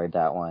really enjoyed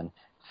that one.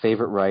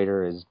 Favorite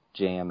writer is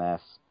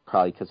JMS,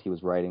 probably because he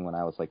was writing when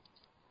I was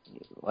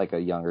like a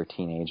younger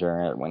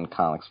teenager, when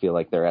comics feel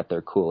like they're at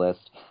their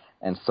coolest.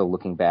 And so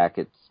looking back,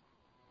 it's,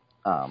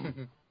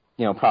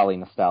 probably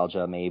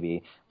nostalgia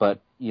maybe, but,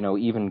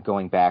 even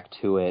going back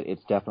to it,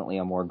 it's definitely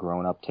a more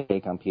grown-up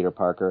take on Peter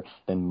Parker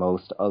than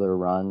most other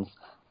runs.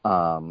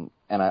 And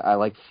I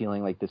like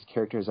feeling like this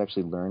character has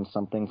actually learned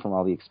something from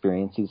all the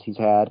experiences he's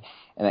had,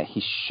 and that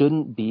he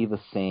shouldn't be the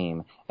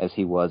same as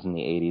he was in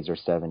the 80s or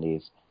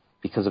 70s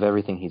because of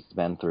everything he's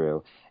been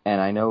through. And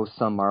I know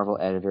some Marvel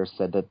editors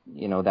said that,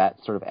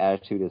 that sort of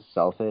attitude is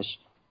selfish,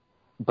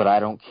 but I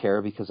don't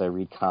care because I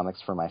read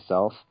comics for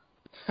myself.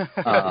 You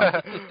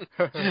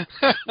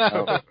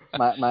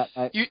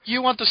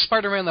want the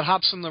Spider-Man that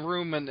hops in the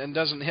room and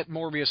doesn't hit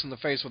Morbius in the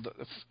face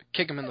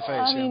kick him in the face.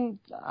 I mean,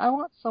 I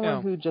want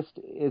someone who just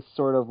is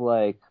sort of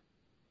like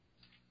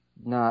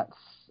not.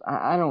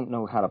 I don't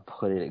know how to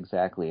put it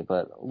exactly,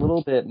 but a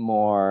little bit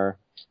more,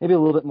 maybe a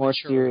little bit more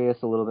mature. Serious,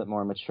 a little bit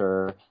more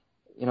mature.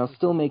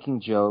 Still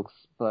making jokes,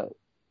 but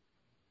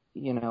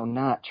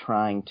not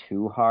trying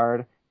too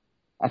hard.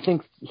 I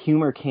think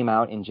humor came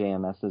out in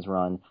JMS's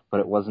run, but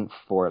it wasn't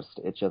forced.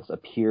 It just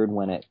appeared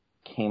when it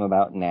came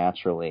about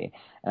naturally.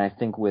 And I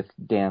think with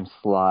Dan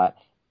Slott,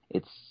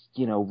 it's,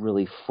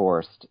 really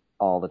forced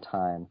all the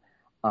time.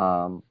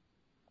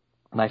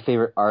 My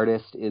favorite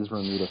artist is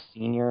Romita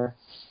Sr.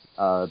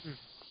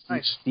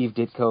 Nice. Steve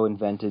Ditko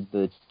invented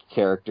the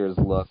character's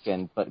look,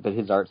 but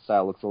his art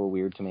style looks a little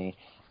weird to me.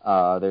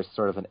 There's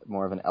sort of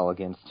more of an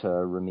elegance to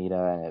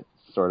Romita, and it's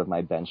sort of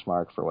my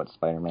benchmark for what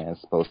Spider-Man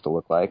is supposed to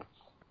look like.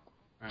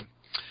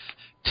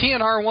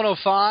 TNR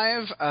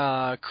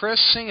 105, Chris,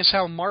 seeing as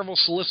how Marvel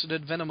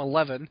solicited Venom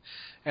 11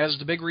 as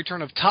the big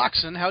return of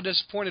Toxin, how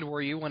disappointed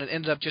were you when it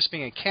ended up just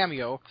being a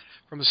cameo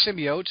from the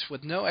symbiote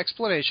with no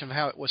explanation of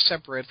how it was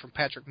separated from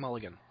Patrick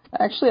Mulligan?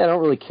 Actually, I don't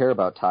really care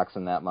about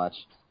Toxin that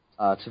much,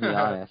 to be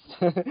honest.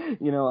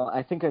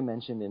 I think I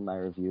mentioned in my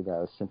review that I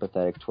was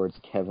sympathetic towards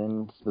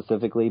Kevin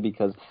specifically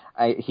because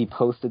he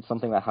posted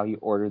something about how he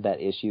ordered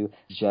that issue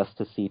just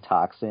to see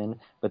Toxin,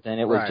 but then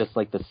it was just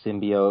like the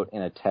symbiote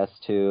in a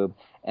test tube.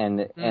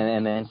 And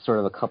then sort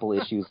of a couple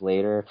issues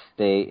later,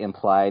 they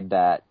implied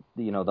that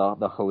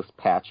the host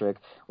Patrick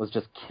was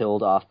just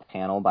killed off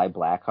panel by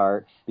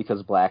Blackheart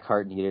because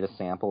Blackheart needed a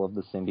sample of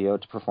the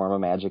symbiote to perform a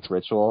magic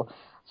ritual.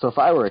 So if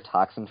I were a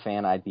Toxin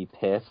fan, I'd be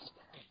pissed.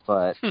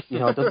 But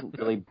it doesn't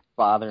really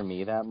bother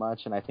me that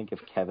much. And I think if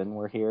Kevin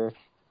were here,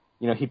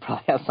 he'd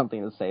probably have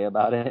something to say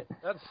about it.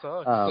 That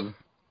sucks.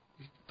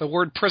 The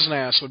word prison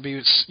ass would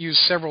be used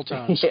several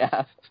times.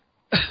 Yeah.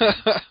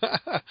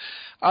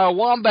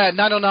 Wombat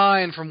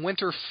 909 from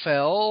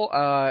Winterfell.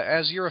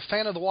 As you're a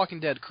fan of The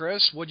Walking Dead,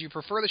 Chris, would you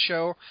prefer the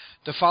show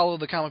to follow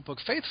the comic book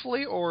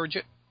faithfully, or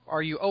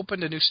are you open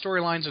to new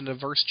storylines and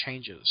diverse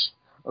changes?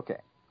 Okay,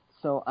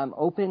 so I'm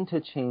open to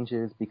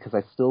changes because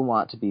I still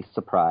want to be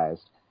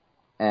surprised,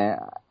 and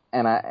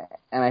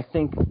I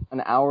think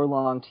an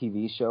hour-long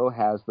TV show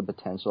has the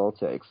potential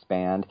to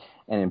expand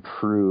and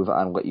improve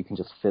on what you can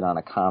just fit on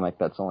a comic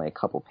that's only a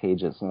couple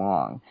pages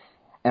long.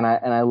 And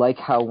I like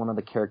how one of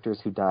the characters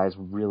who dies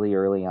really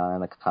early on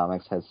in the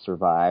comics has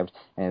survived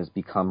and has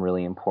become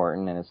really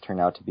important and has turned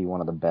out to be one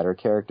of the better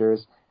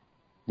characters.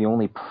 The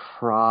only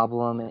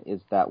problem is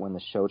that when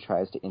the show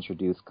tries to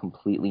introduce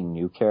completely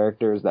new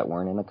characters that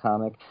weren't in the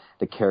comic,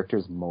 the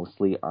characters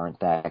mostly aren't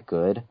that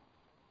good.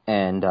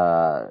 And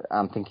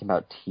I'm thinking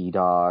about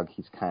T-Dog.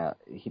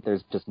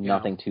 There's just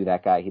nothing to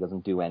that guy. He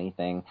doesn't do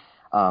anything.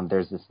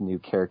 There's this new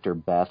character,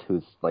 Beth,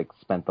 who's like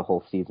spent the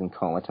whole season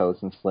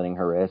comatose and slitting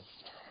her wrists,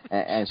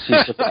 and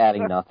she's just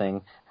adding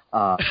nothing.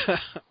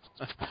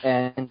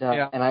 And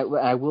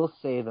I will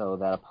say though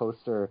that a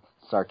poster,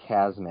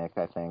 Sarcasmic,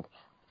 I think,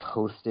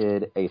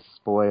 posted a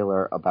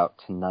spoiler about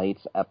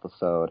tonight's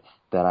episode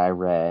that I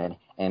read,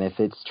 and if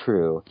it's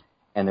true,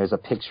 and there's a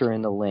picture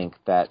in the link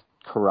that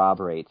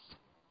corroborates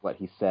what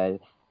he said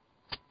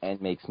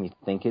and makes me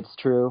think it's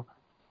true,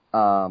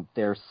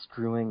 they're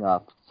screwing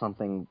up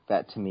something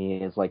that to me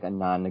is like a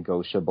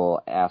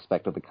non-negotiable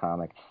aspect of the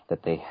comic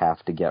that they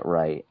have to get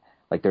right.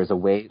 Like there's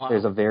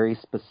a very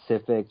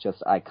specific,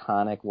 just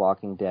iconic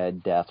Walking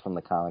Dead death from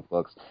the comic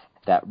books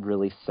that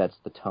really sets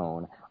the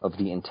tone of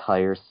the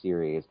entire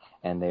series.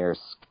 And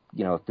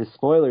if this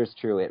spoiler is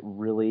true, it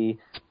really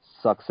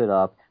sucks it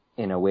up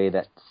in a way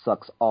that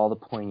sucks all the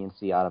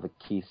poignancy out of a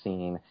key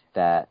scene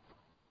that,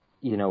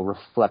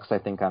 reflects, I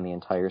think, on the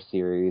entire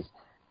series.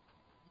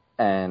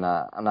 And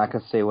I'm not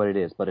going to say what it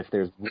is, but if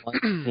there's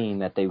one scene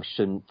that they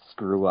shouldn't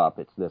screw up,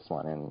 it's this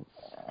one. And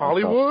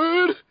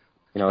Hollywood!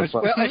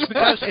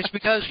 It's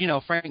because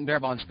Frank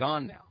Darabont's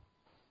gone now.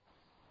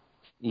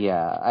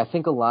 Yeah, I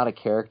think a lot of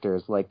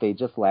characters, like they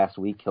just last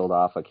week killed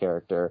off a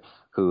character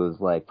who was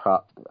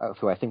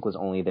who I think was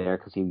only there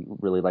because he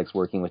really likes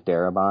working with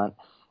Darabont.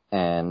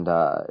 And,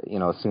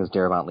 as soon as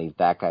Darabont leaves,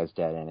 that guy's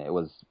dead. And it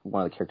was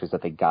one of the characters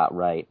that they got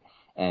right.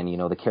 And,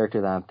 the character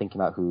that I'm thinking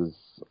about who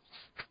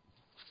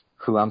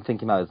I'm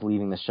thinking about is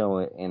leaving the show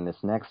in this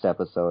next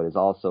episode is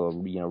also,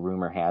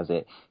 rumor has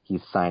it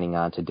he's signing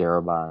on to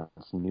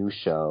Darabont's new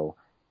show.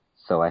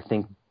 So I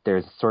think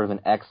there's sort of an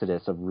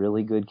exodus of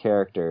really good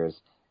characters,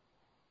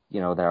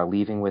 that are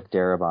leaving with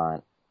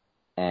Darabont,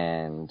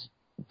 and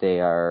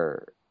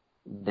they're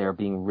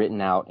being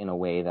written out in a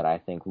way that I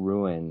think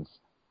ruins,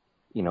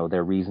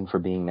 their reason for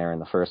being there in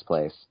the first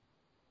place.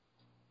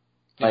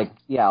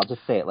 I'll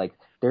just say it,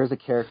 there's a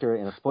character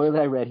in a spoiler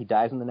that I read, he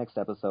dies in the next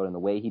episode, and the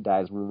way he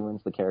dies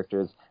ruins the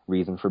character's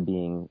reason for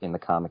being in the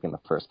comic in the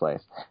first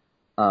place.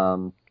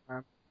 So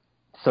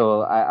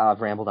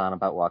I've rambled on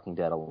about Walking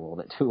Dead a little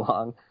bit too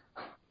long.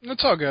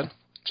 It's all good.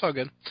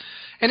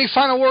 Any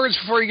final words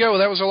before you go?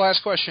 That was our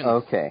last question.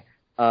 Okay.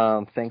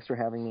 Thanks for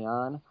having me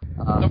on.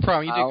 No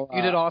problem.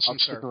 You did awesome, I'll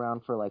sir. stick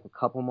around for a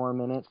couple more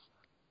minutes.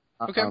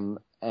 Okay.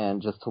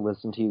 And just to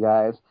listen to you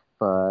guys.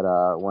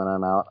 But when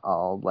I'm out,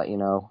 I'll let you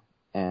know.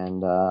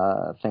 And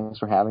thanks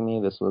for having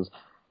me. This was,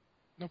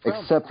 no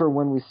problem. Except for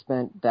when we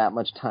spent that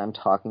much time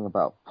talking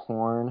about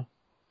porn.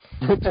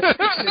 No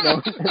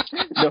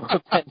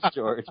offense,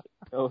 George.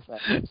 No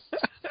offense.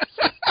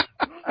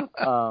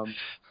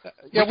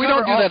 We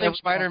don't do that in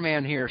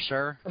Spider-Man here,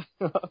 sir.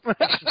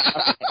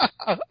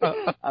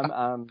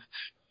 I'm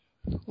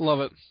Love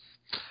it.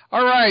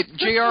 All right,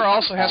 JR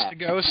also has to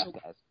go.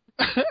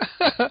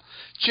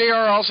 JR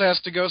also has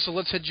to go, so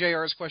let's hit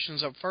JR's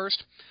questions up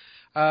first.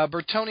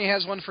 Bertoni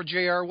has one for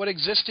JR. What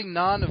existing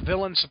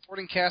non-villain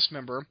supporting cast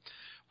member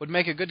would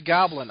make a good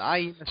Goblin,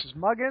 i.e. Mrs.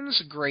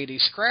 Muggins, Grady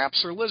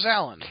Scraps, or Liz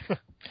Allen? I'm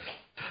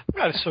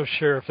not so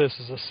sure if this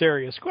is a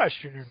serious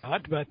question or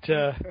not, but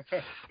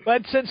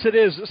since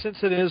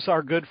it is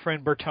our good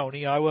friend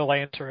Bertoni, I will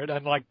answer it.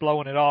 Unlike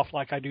blowing it off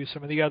like I do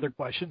some of the other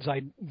questions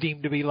I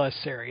deem to be less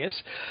serious.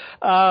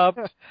 I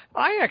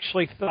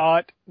actually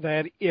thought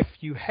that if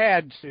you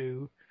had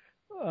to,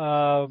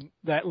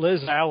 that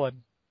Liz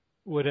Allen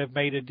would have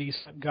made a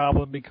decent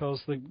Goblin,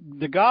 because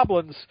the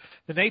Goblins,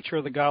 the nature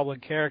of the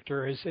Goblin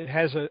character is it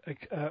has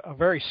a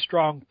very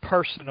strong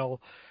personal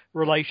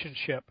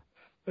relationship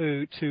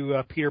to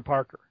Peter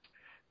Parker.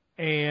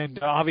 And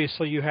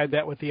obviously you had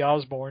that with the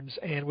Osborns,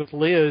 and with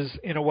Liz,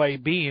 in a way,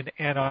 being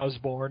an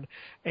Osborn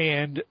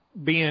and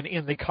being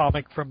in the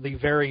comic from the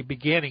very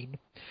beginning,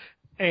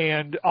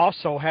 and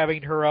also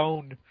having her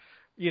own,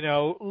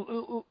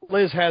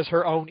 Liz has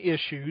her own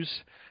issues.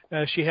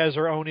 She has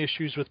her own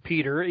issues with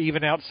Peter,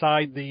 even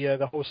outside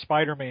the whole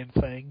Spider-Man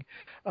thing.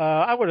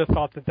 I would have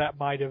thought that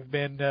might have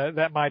been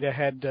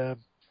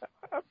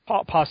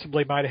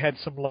possibly might have had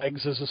some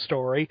legs as a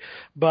story,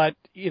 but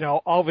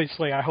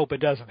obviously I hope it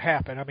doesn't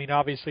happen. I mean,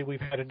 obviously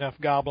we've had enough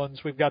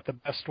Goblins. We've got the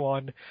best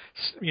one,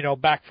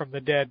 back from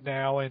the dead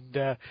now,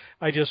 and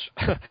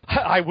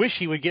I wish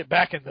he would get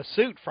back in the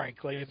suit,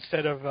 frankly,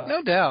 instead of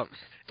no doubt.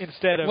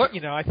 Instead of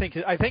I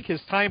think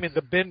his time in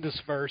the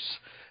Bendisverse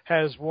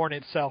has worn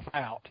itself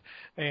out,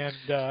 and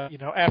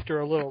after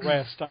a little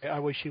rest, I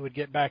wish he would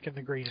get back in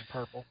the green and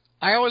purple.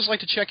 I always like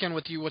to check in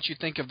with you what you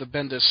think of the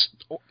Bendis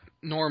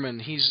Norman?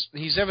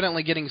 He's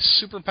evidently getting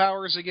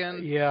superpowers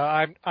again. Yeah,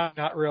 I'm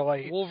not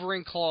really.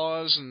 Wolverine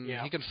claws, and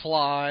he can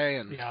fly.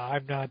 And yeah,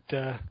 I'm not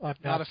a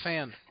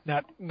fan.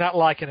 Not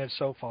liking it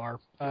so far.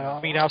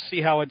 I mean, I'll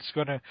see how it's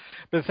going to.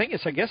 But the thing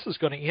is, I guess it's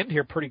going to end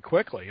here pretty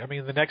quickly. I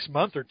mean, the next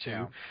month or two.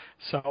 Yeah.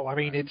 So I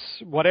mean, it's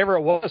whatever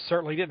it was.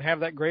 Certainly didn't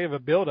have that great of a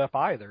build up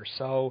either.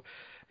 So.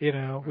 You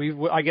know,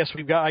 I guess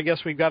we've got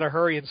to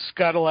hurry and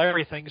scuttle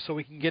everything so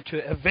we can get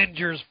to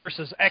Avengers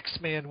versus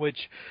X-Men, which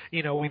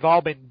we've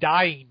all been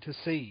dying to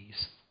see.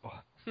 So.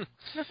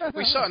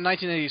 We saw it in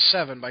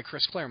 1987 by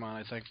Chris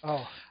Claremont, I think.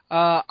 Oh.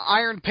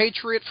 Iron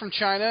Patriot from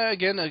China.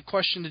 Again, a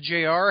question to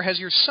JR. Has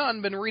your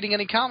son been reading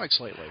any comics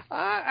lately?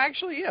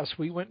 Actually, yes.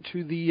 We went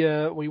to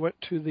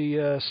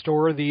the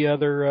store the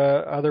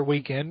other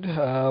weekend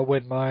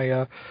when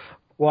my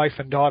wife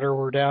and daughter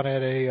were down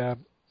at a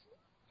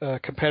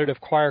competitive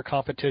choir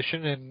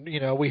competition, and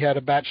we had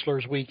a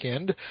bachelor's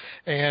weekend,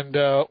 and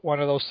one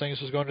of those things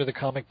was going to the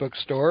comic book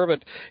store.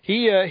 But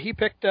he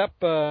picked up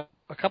a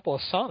couple of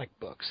Sonic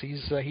books.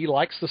 He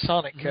likes the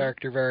Sonic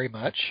character very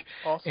much,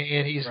 awesome.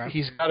 And he's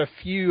got a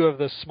few of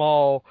those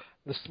small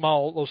 $7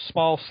 or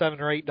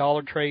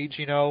 $8 trades,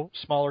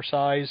 smaller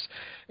size,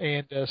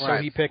 and so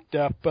he picked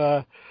up.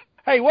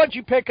 Hey, what'd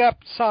you pick up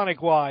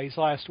Sonic wise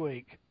last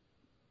week?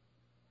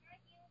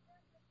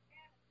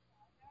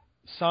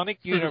 Sonic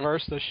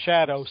Universe, the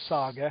Shadow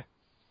Saga.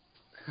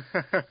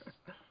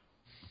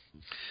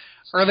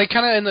 Are they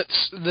kind of in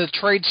the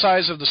trade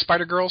size of the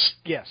Spider-Girls?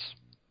 Yes.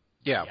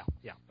 Yeah.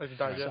 Like the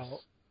digest.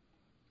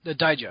 The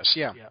digest,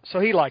 yeah. So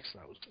he likes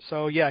those.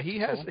 So yeah, he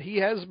has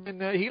been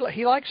he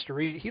likes to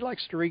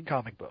read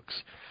comic books.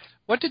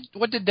 What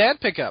did Dad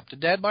pick up?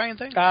 Did Dad buy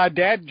anything?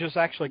 Dad just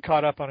actually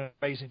caught up on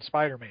Amazing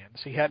Spider-Man.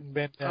 So he hadn't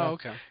been.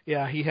 Okay.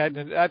 Yeah, he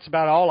hadn't. That's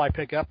about all I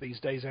pick up these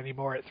days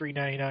anymore at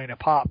 $3.99 a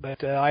pop.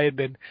 But I had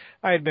been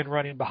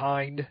running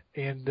behind,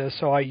 and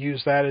so I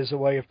used that as a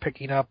way of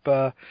picking up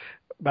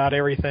about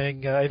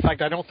everything. In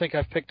fact, I don't think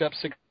I've picked up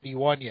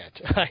 681 yet.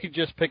 I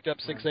just picked up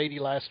 680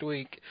 last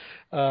week,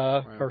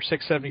 or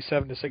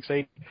 677 to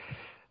 680.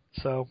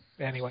 So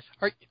anyway.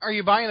 Are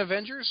you buying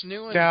Avengers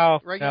new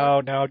and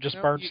regular? No,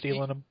 just burn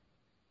stealing them.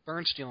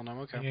 Burn stealing them,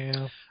 okay.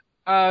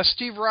 Yeah.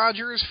 Steve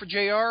Rogers for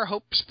JR,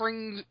 Hope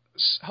Springs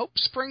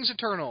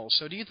Eternal.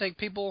 So do you think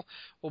people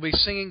will be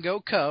singing Go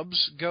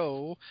Cubs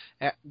Go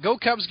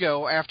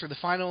after the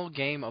final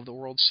game of the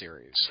World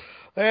Series?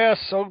 Yeah,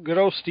 so good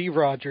old Steve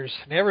Rogers.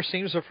 Never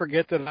seems to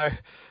forget that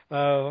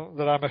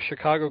I'm a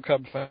Chicago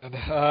Cub fan.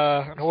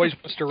 And always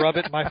wants to rub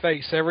it in my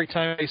face every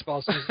time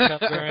baseball season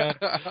comes around.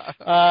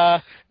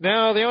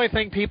 No, the only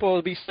thing people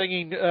will be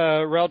singing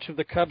relative to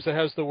the Cubs that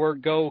has the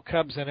word "Go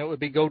Cubs" in it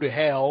would be "Go to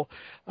Hell."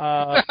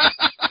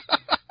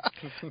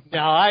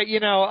 Now, I do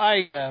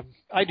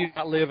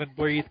not live and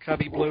breathe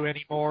Cubby Blue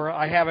anymore.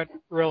 I haven't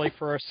really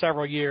for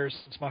several years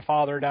since my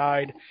father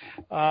died,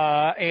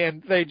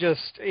 and they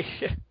just.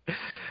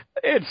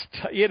 It's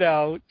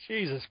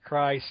Jesus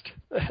Christ.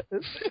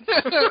 It's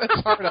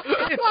hard.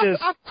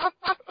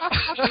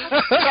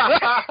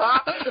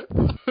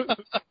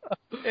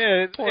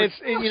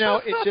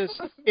 It's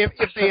just if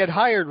they had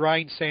hired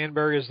Ryan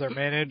Sandberg as their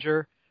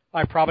manager,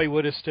 I probably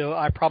would have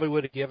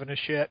given a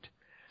shit.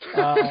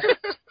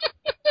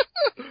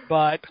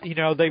 But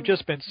they've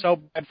just been so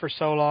bad for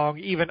so long.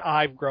 Even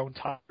I've grown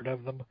tired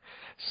of them.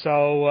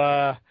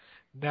 So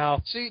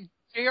now. See,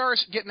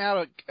 JR's getting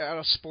out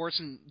of sports,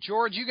 and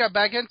George, you got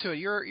back into it.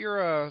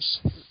 You're a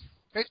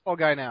baseball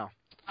guy now.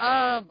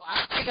 I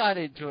got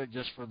into it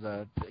just for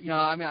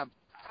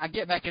I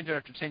get back into it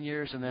after 10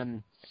 years, and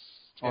then,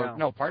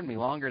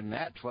 longer than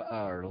that,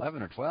 or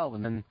 11 or 12,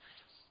 and then,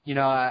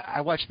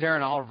 I watched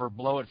Darren Oliver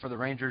blow it for the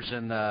Rangers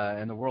in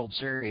the World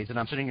Series, and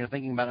I'm sitting here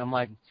thinking about it. I'm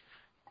like,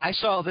 I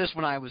saw this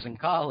when I was in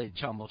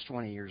college almost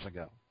 20 years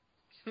ago.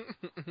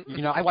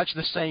 I watched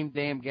the same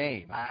damn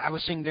game. I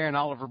was seeing Darren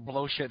Oliver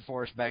blow shit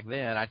for us back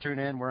then. I tune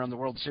in, we're on the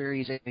World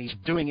Series, and he's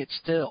doing it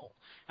still.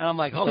 And I'm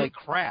like, holy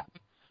crap.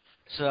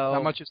 So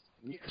how much is?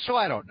 So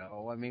I don't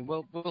know. I mean,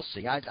 we'll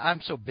see. I'm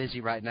so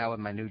busy right now with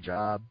my new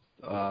job.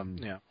 With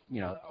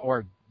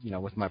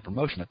my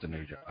promotion at the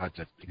new job, at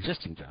the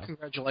existing job.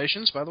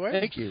 Congratulations, by the way.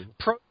 Thank you.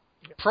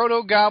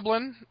 Proto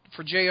Goblin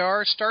for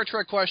JR. Star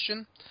Trek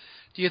question.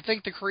 Do you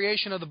think the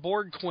creation of the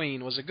Borg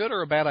Queen was a good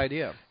or a bad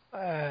idea?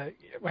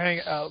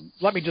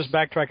 Let me just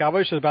backtrack. I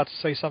was about to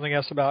say something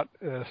else about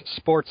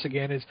sports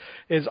again.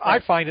 Is I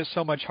find it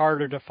so much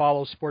harder to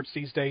follow sports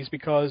these days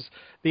because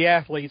the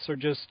athletes are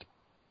just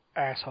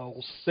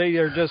assholes. They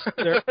are just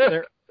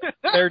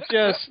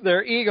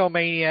they're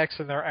egomaniacs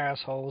and they're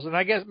assholes. And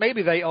I guess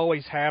maybe they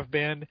always have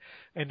been,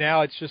 and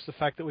now it's just the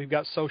fact that we've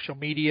got social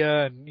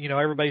media and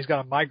everybody's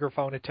got a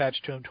microphone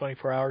attached to them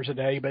 24 hours a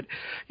day. But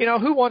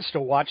who wants to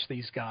watch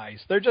these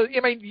guys? They're just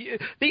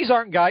these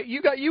aren't guys.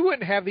 You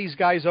wouldn't have these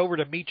guys over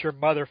to meet your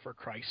mother for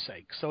Christ's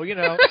sake. So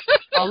a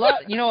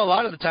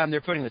lot of the time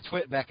they're putting the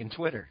twit back in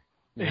Twitter.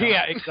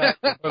 Yeah,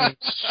 exactly.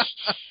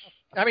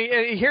 I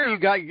mean,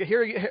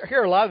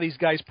 here a lot of these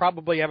guys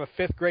probably have a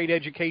 5th grade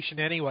education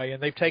anyway,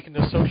 and they've taken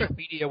to social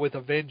media with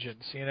a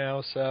vengeance,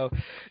 So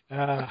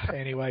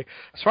anyway,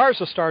 as far as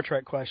the Star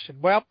Trek question,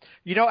 well,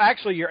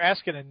 actually, you're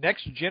asking a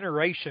next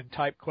generation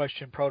type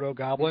question, Proto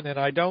Goblin, and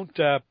I don't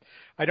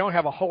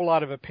have a whole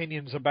lot of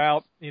opinions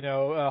about,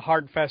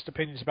 hard and fast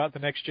opinions about the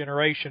next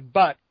generation,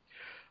 but.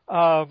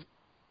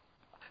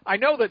 I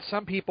know that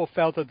some people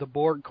felt that the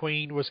Borg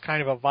Queen was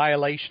kind of a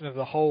violation of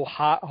the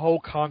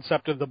whole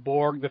concept of the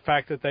Borg, the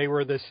fact that they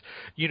were this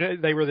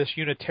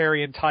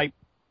Unitarian type,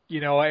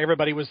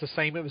 everybody was the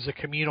same. It was a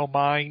communal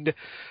mind,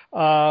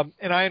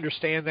 and I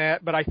understand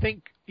that. But I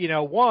think,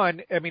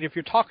 if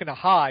you're talking a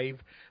hive,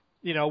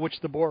 which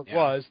the Borg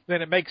was,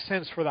 then it makes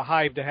sense for the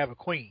hive to have a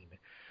queen.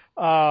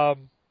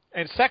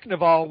 And second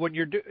of all, when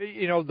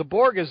the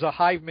Borg is a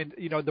hive,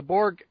 the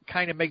Borg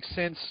kind of makes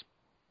sense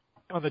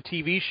on the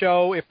TV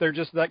show if they're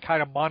just that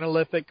kind of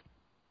monolithic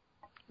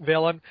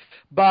villain.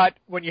 But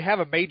when you have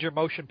a major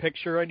motion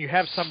picture and you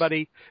have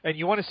somebody and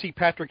you want to see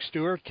Patrick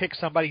Stewart kick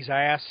somebody's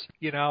ass,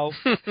 you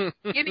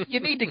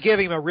need to give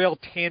him a real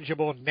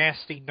tangible,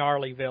 nasty,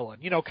 gnarly villain.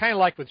 Kind of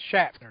like with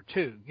Shatner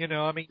too. You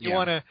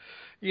want to,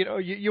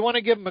 you want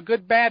to give him a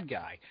good bad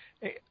guy.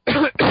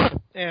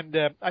 And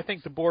I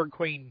think the Borg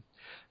Queen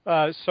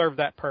served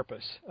that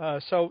purpose.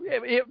 So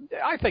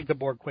I think the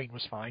Borg Queen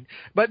was fine.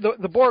 But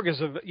the Borg is,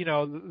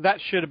 that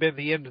should have been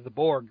the end of the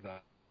Borg, though.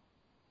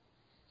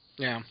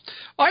 Yeah.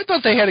 Well, I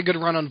thought they had a good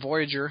run on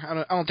Voyager.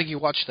 I don't think you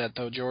watched that,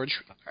 though, George,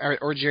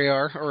 or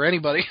JR, or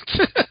anybody.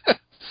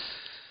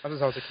 I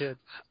was a kid.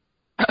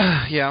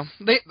 Yeah.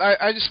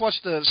 I just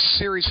watched the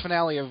series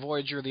finale of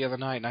Voyager the other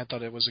night, and I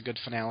thought it was a good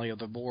finale of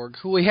the Borg,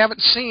 who we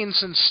haven't seen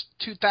since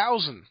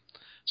 2000.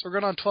 So we're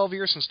going on 12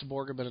 years since the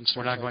Borg have been in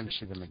Star Trek. We're not going to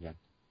see them again.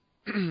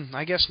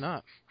 I guess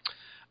not.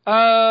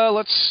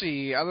 Let's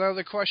see.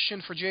 Another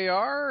question for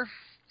JR.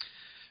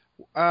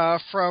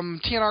 From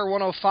TNR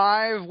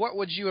 105, what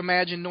would you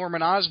imagine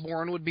Norman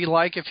Osborn would be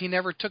like if he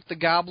never took the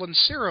Goblin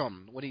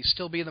Serum? Would he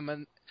still be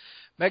the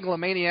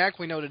megalomaniac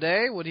we know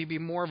today? Would he be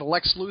more of a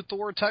Lex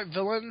Luthor type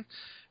villain?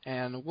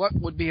 And would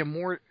he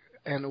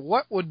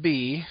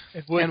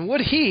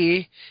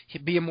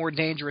be a more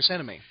dangerous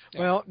enemy?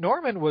 Well,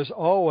 Norman was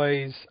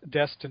always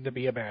destined to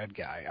be a bad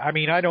guy. I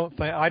mean, I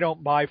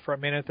don't buy for a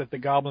minute that the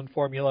Goblin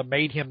formula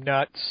made him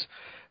nuts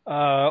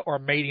or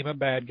made him a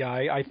bad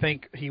guy. I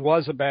think he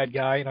was a bad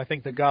guy, and I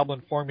think the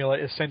Goblin formula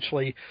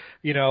essentially,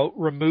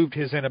 removed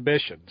his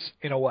inhibitions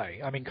in a way.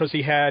 I mean, because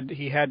he had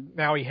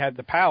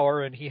the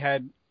power and he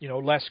had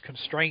less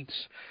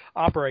constraints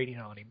operating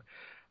on him.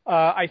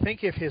 I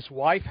think if his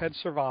wife had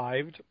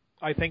survived,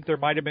 I think there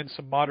might have been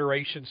some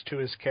moderations to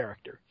his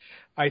character.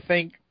 I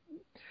think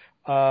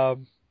that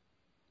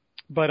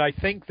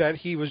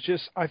he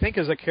was I think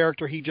as a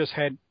character, he just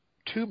had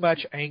too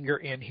much anger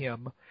in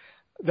him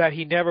that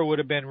he never would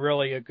have been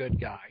really a good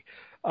guy.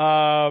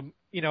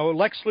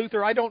 Lex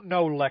Luthor, I don't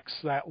know Lex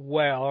that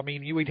well. I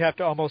mean, we'd have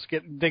to almost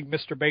dig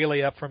Mr.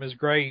 Bailey up from his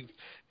grave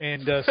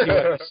and see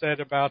what he said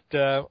about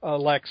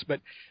Lex.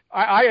 But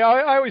I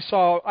always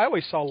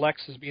saw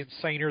Lex as being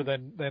saner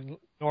than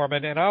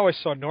Norman, and I always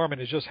saw Norman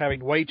as just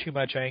having way too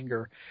much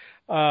anger,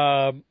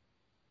 or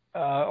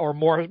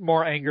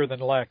more anger than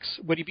Lex.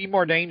 Would he be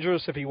more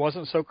dangerous if he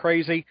wasn't so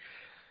crazy?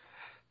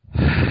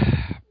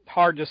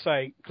 Hard to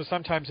say, because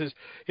sometimes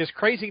his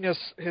craziness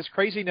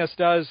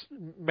does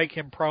make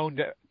him prone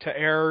to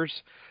errors,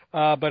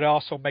 but it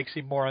also makes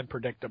him more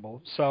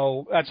unpredictable.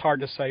 So that's hard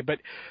to say. But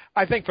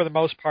I think for the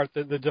most part,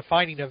 the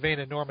defining event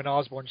in Norman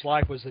Osborn's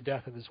life was the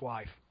death of his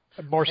wife.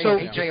 More so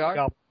than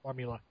the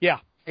formula. Yeah.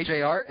 Hey,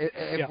 JR,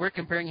 if we're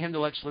comparing him to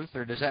Lex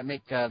Luthor, does that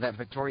make that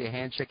Victoria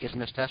handshake as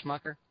Miss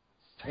Tessmacher?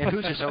 And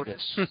who's his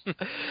Otis?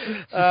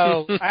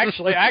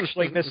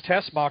 Actually, Miss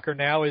Tessmacher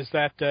now is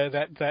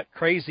that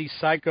crazy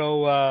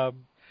psycho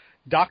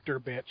doctor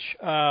bitch.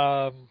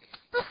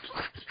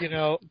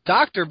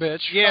 Doctor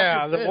bitch.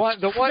 Yeah, Dr. the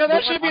one. No,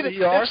 that should be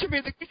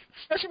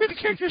the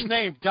character's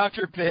name,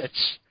 Doctor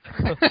Bitch.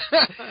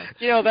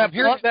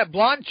 That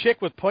blonde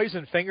chick with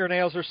poison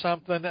fingernails or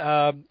something.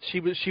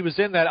 She was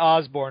in that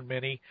Osborn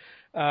mini.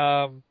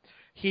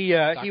 He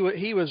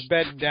was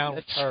bedding down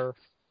with her.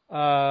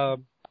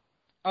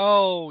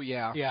 Oh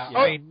yeah.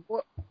 I mean,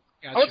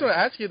 I was going to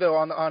ask you though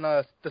on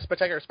the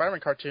Spectacular Spider-Man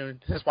cartoon,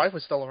 his wife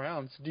was still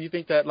around. So do you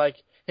think that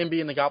him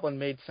being the Goblin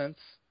made sense?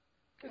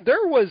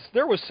 There was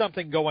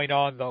something going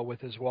on though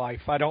with his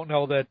wife. I don't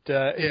know that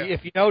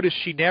if you notice,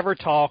 she never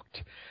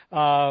talked.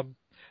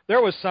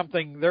 There was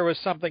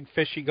something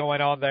fishy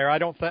going on there.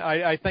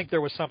 I think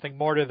there was something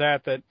more to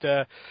that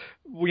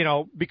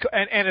because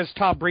and as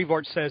Tom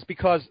Brevoort says,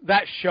 because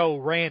that show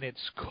ran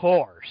its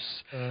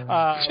course,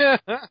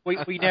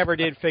 we never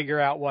did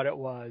figure out what it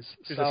was.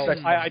 So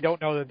I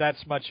don't know that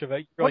that's much of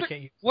a.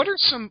 What are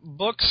some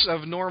books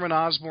of Norman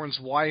Osborn's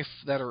wife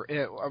that are?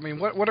 I mean,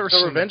 what are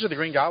some? Revenge of the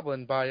Green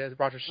Goblin by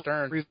Roger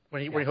Stern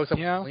when he hooks up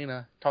with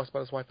Selena, talks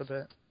about his wife a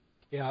bit.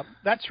 Yeah,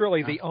 that's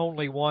really the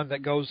only one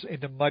that goes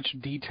into much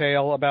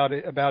detail about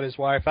his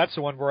wife. That's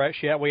the one where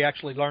we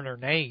actually learn her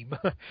name.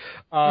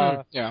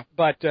 But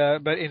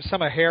in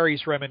some of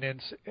Harry's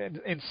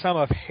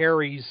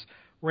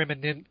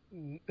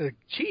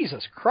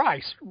Jesus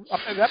Christ,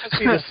 that must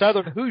be the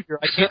Southern Hoosier.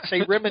 I can't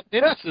say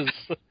reminiscences.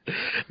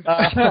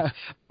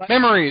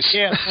 Memories.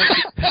 Yeah.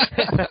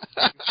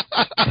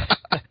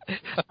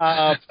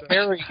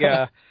 Harry.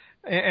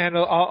 And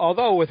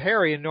although with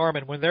Harry and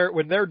Norman, when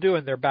they're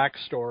doing their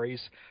backstories,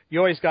 you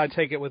always got to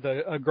take it with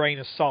a grain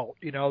of salt.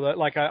 You know, that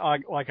like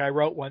I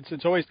wrote once,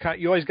 it's always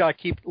you always got to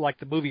keep like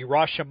the movie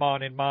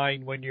Rashomon in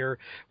mind when you're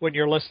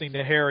listening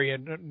to Harry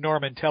and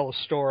Norman tell a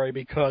story,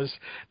 because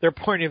their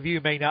point of view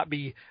may not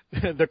be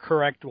the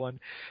correct one.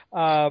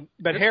 But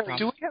Harry,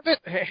 do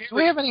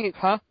we have any?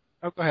 Huh?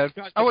 Oh, go ahead.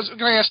 I was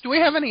going to ask, do we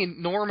have any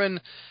Norman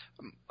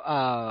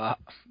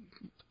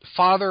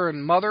father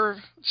and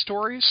mother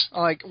stories?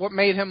 Like, what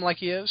made him like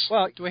he is?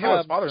 Well, do we have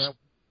his father?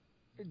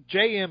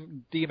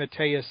 J.M.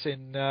 DeMatteis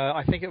in,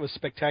 I think it was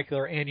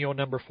Spectacular Annual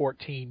number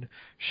 14,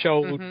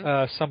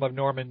 showed some of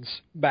Norman's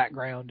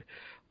background.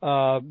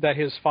 That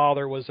his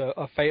father was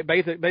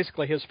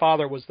basically his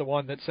father was the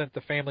one that sent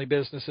the family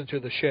business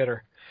into the shitter.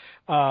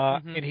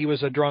 And he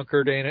was a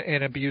drunkard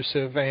and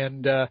abusive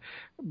and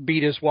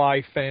beat his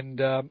wife,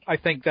 and I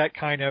think that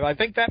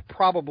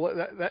probably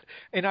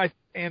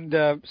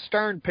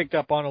Stern picked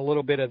up on a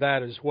little bit of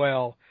that as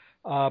well.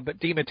 But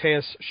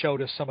DeMatteis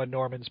showed us some of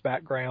Norman's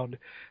background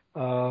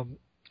and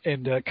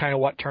kind of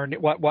what kind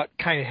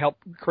of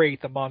helped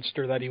create the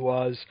monster that he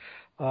was.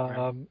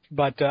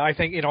 But I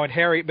think,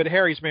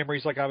 Harry's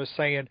memories, like I was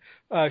saying,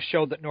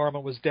 showed that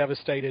Norman was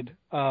devastated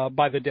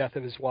by the death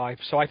of his wife.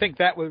 So I think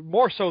that was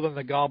more so than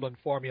the Goblin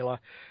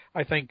formula.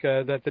 I think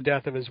that the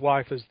death of his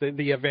wife is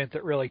the event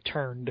that really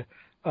turned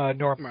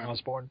Norman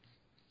Osborn.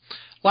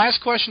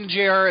 Last question,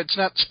 JR. It's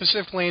not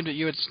specifically aimed at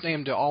you. It's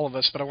aimed to all of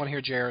us, but I want to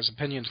hear JR's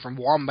opinions from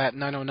Wombat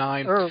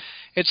 909.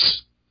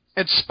 It's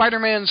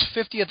Spider-Man's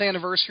 50th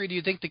anniversary. Do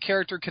you think the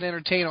character can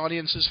entertain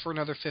audiences for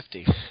another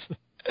 50?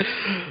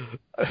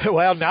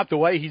 Well, not the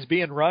way he's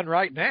being run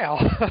right now.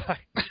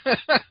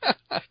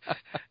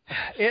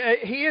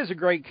 He is a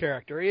great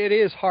character. It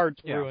is hard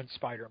to ruin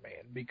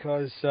Spider-Man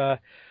because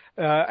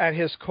at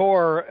his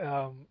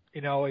core,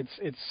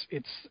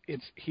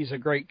 he's a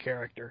great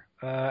character,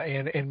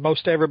 and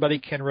most everybody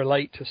can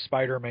relate to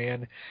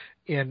Spider-Man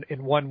in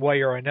one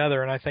way or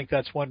another, and I think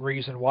that's one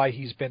reason why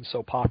he's been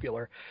so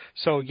popular.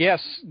 So yes,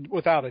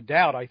 without a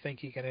doubt, I think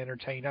he can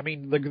entertain. I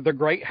mean, the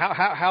great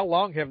how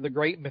long have the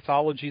great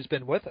mythologies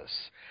been with us?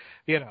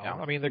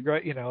 I mean, the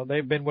great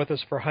they've been with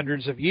us for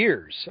hundreds of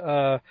years,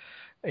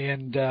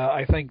 and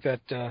I think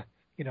that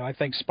I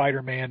think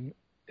Spider-Man.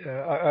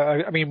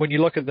 I mean, when you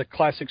look at the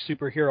classic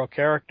superhero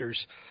characters,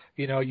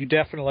 you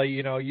definitely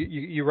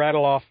you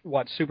rattle off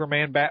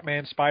Superman,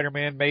 Batman,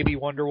 Spider-Man, maybe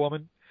Wonder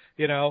Woman,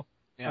 Yeah.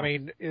 I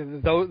mean,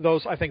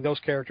 those I think those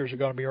characters are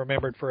going to be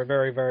remembered for a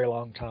very, very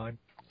long time.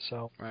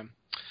 So, right.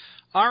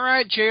 All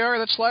right, JR,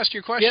 that's the last of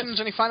your questions. Yes.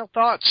 Any final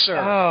thoughts, sir?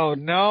 Oh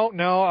no,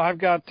 I've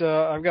got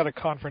a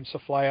conference to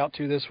fly out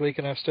to this week,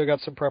 and I've still got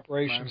some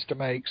preparations to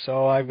make.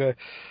 So I've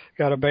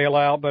got to bail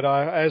out. But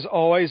as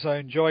always, I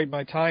enjoyed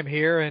my time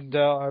here, and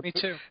me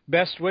too.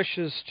 Best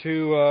wishes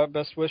to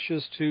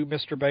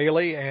Mr.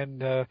 Bailey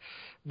and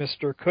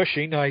Mr.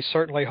 Cushing. I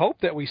certainly hope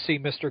that we see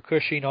Mr.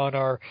 Cushing in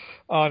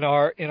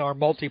our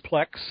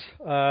multiplex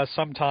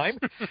sometime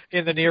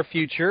in the near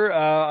future.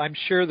 I'm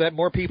sure that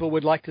more people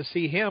would like to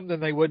see him than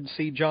they would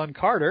see John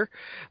Carter.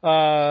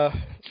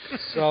 Although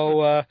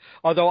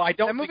I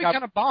don't, that movie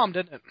kind of bombed,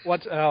 didn't it?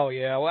 Oh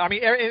yeah. Well, I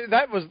mean,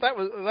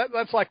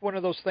 that's like one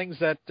of those things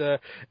that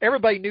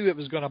everybody knew it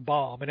was going to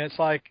bomb, and it's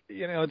like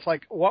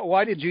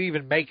why did you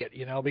even make it?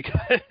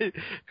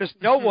 Because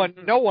no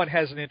one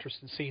has an interest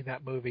in seeing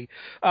that movie.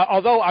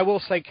 Although I will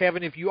say,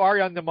 Kevin, if you are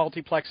on the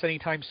multiplex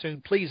anytime soon,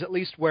 please at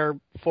least wear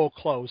full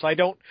clothes. I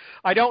don't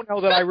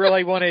know that I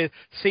really want to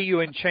see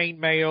you in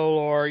chainmail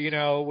or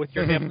with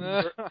your hip.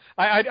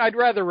 I'd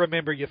rather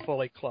remember you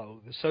fully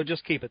clothed. So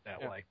just keep it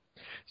that way.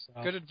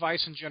 So. Good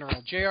advice in general.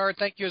 JR,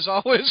 thank you as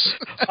always.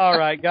 All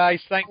right,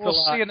 guys. Thanks a lot.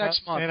 We'll see you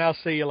next month. And I'll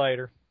see you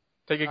later.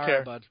 Take good care.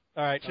 Right, bud.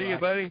 All right. See you,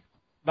 buddy.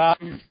 Bye.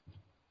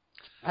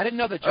 I didn't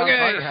know that John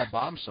Carter had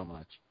bombs so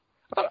much.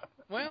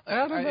 Well,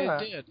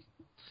 it did.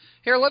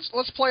 Here,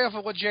 let's play off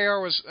of what JR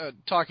was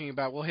talking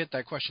about. We'll hit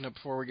that question up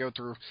before we go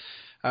through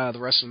the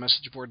rest of the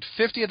message board.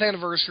 50th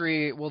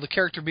anniversary, will the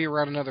character be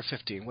around another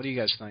 50? What do you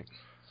guys think?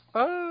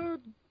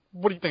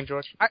 What do you think,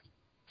 George?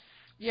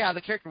 Yeah,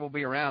 the character will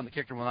be around. The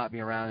character will not be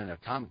around in a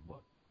comic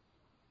book.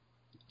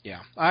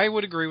 Yeah, I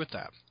would agree with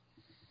that.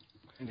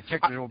 And the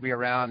character will be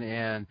around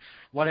in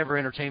whatever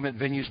entertainment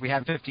venues we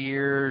have in 50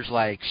 years,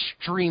 like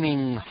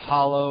streaming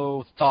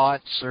hollow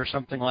thoughts or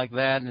something like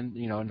that, and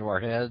into our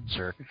heads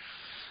or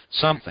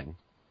something.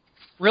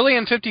 Really,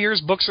 in 50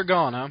 years, books are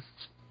gone,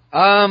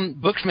 huh?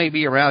 Books may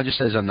be around just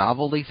as a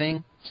novelty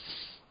thing.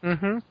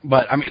 Mm-hmm.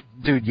 But, I mean,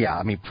 dude, yeah,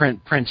 I mean,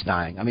 print's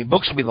dying. I mean,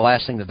 books will be the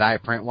last thing to die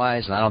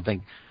print-wise, and I don't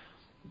think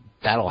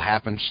that'll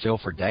happen still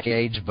for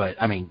decades, but,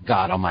 I mean,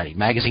 God almighty.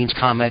 Magazines,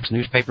 comics,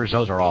 newspapers,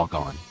 those are all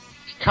gone.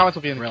 Comics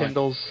will be in Really?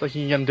 Kindles. Like,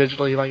 you can get them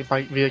digitally, like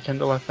via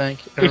Kindle, I think.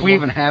 If we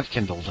even have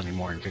Kindles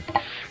anymore.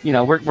 You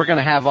know, we're going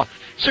to have...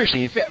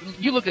 seriously, if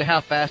you look at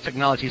how fast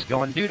technology's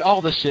going, dude,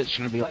 all this shit's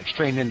going to be, like,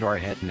 strained into our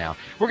head now.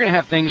 We're going to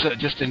have things that are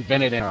just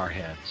invented in our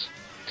heads.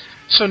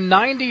 So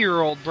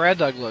 90-year-old Brad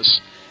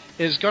Douglas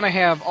is going to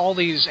have all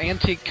these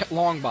antique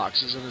long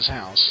boxes in his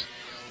house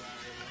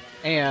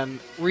and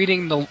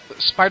reading the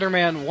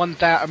Spider-Man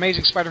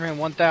Amazing Spider-Man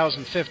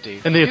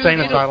 1050. In the insane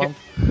asylum.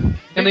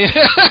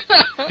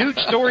 Dude,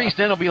 stories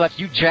then will be like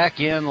you jack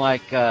in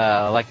like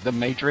the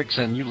Matrix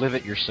and you live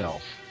it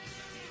yourself.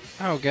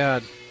 Oh,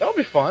 God. That would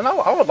be fun.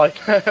 I would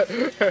like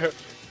that.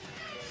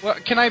 Well,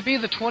 can I be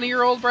the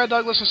 20-year-old Brad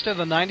Douglas instead of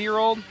the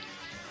 90-year-old?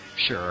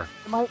 Sure.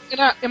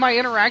 Am I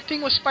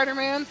interacting with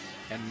Spider-Man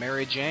and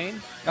Mary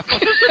Jane?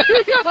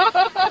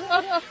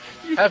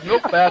 Have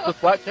milk baths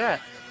with Black Cat.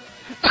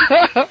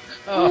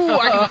 Ooh,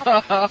 I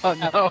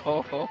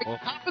no. can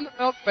hop in the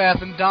milk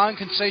bath and Don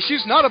can say,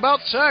 she's not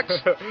about sex.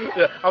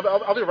 Yeah,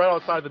 I'll be right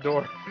outside the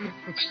door. You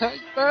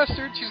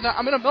bastard, she's not.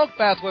 I'm in a milk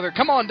bath with her.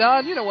 Come on,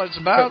 Don, you know what it's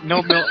about.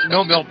 No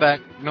milk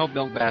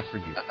bath for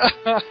you.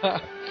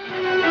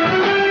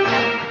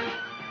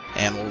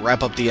 And we'll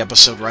wrap up the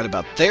episode right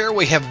about there.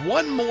 We have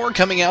one more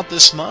coming out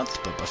this month,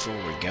 but before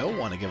we go, I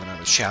want to give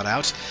another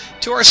shout-out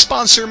to our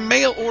sponsor,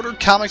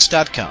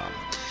 MailOrderComics.com.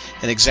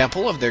 An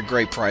example of their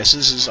great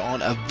prices is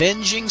on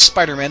Avenging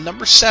Spider-Man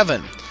number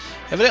 7.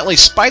 Evidently,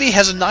 Spidey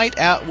has a night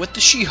out with the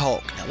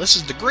She-Hulk. Now, this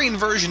is the green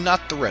version,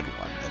 not the red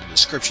one. And the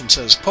description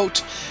says,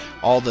 quote,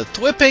 all the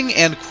thwipping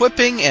and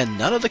quipping and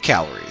none of the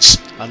calories,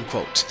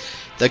 unquote.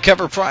 The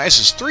cover price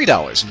is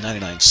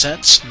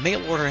 $3.99.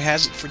 Mail order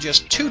has it for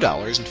just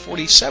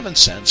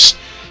 $2.47,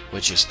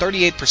 which is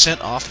 38%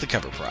 off the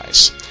cover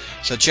price.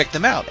 So check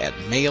them out at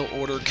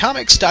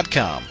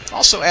mailordercomics.com.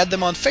 Also add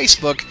them on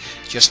Facebook.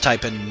 Just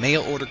type in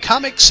Mail Order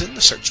Comics in the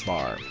search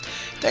bar.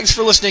 Thanks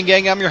for listening,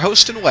 gang. I'm your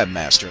host and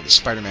webmaster of the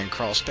Spider-Man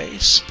Crawl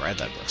Space, Brad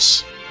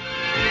Douglas.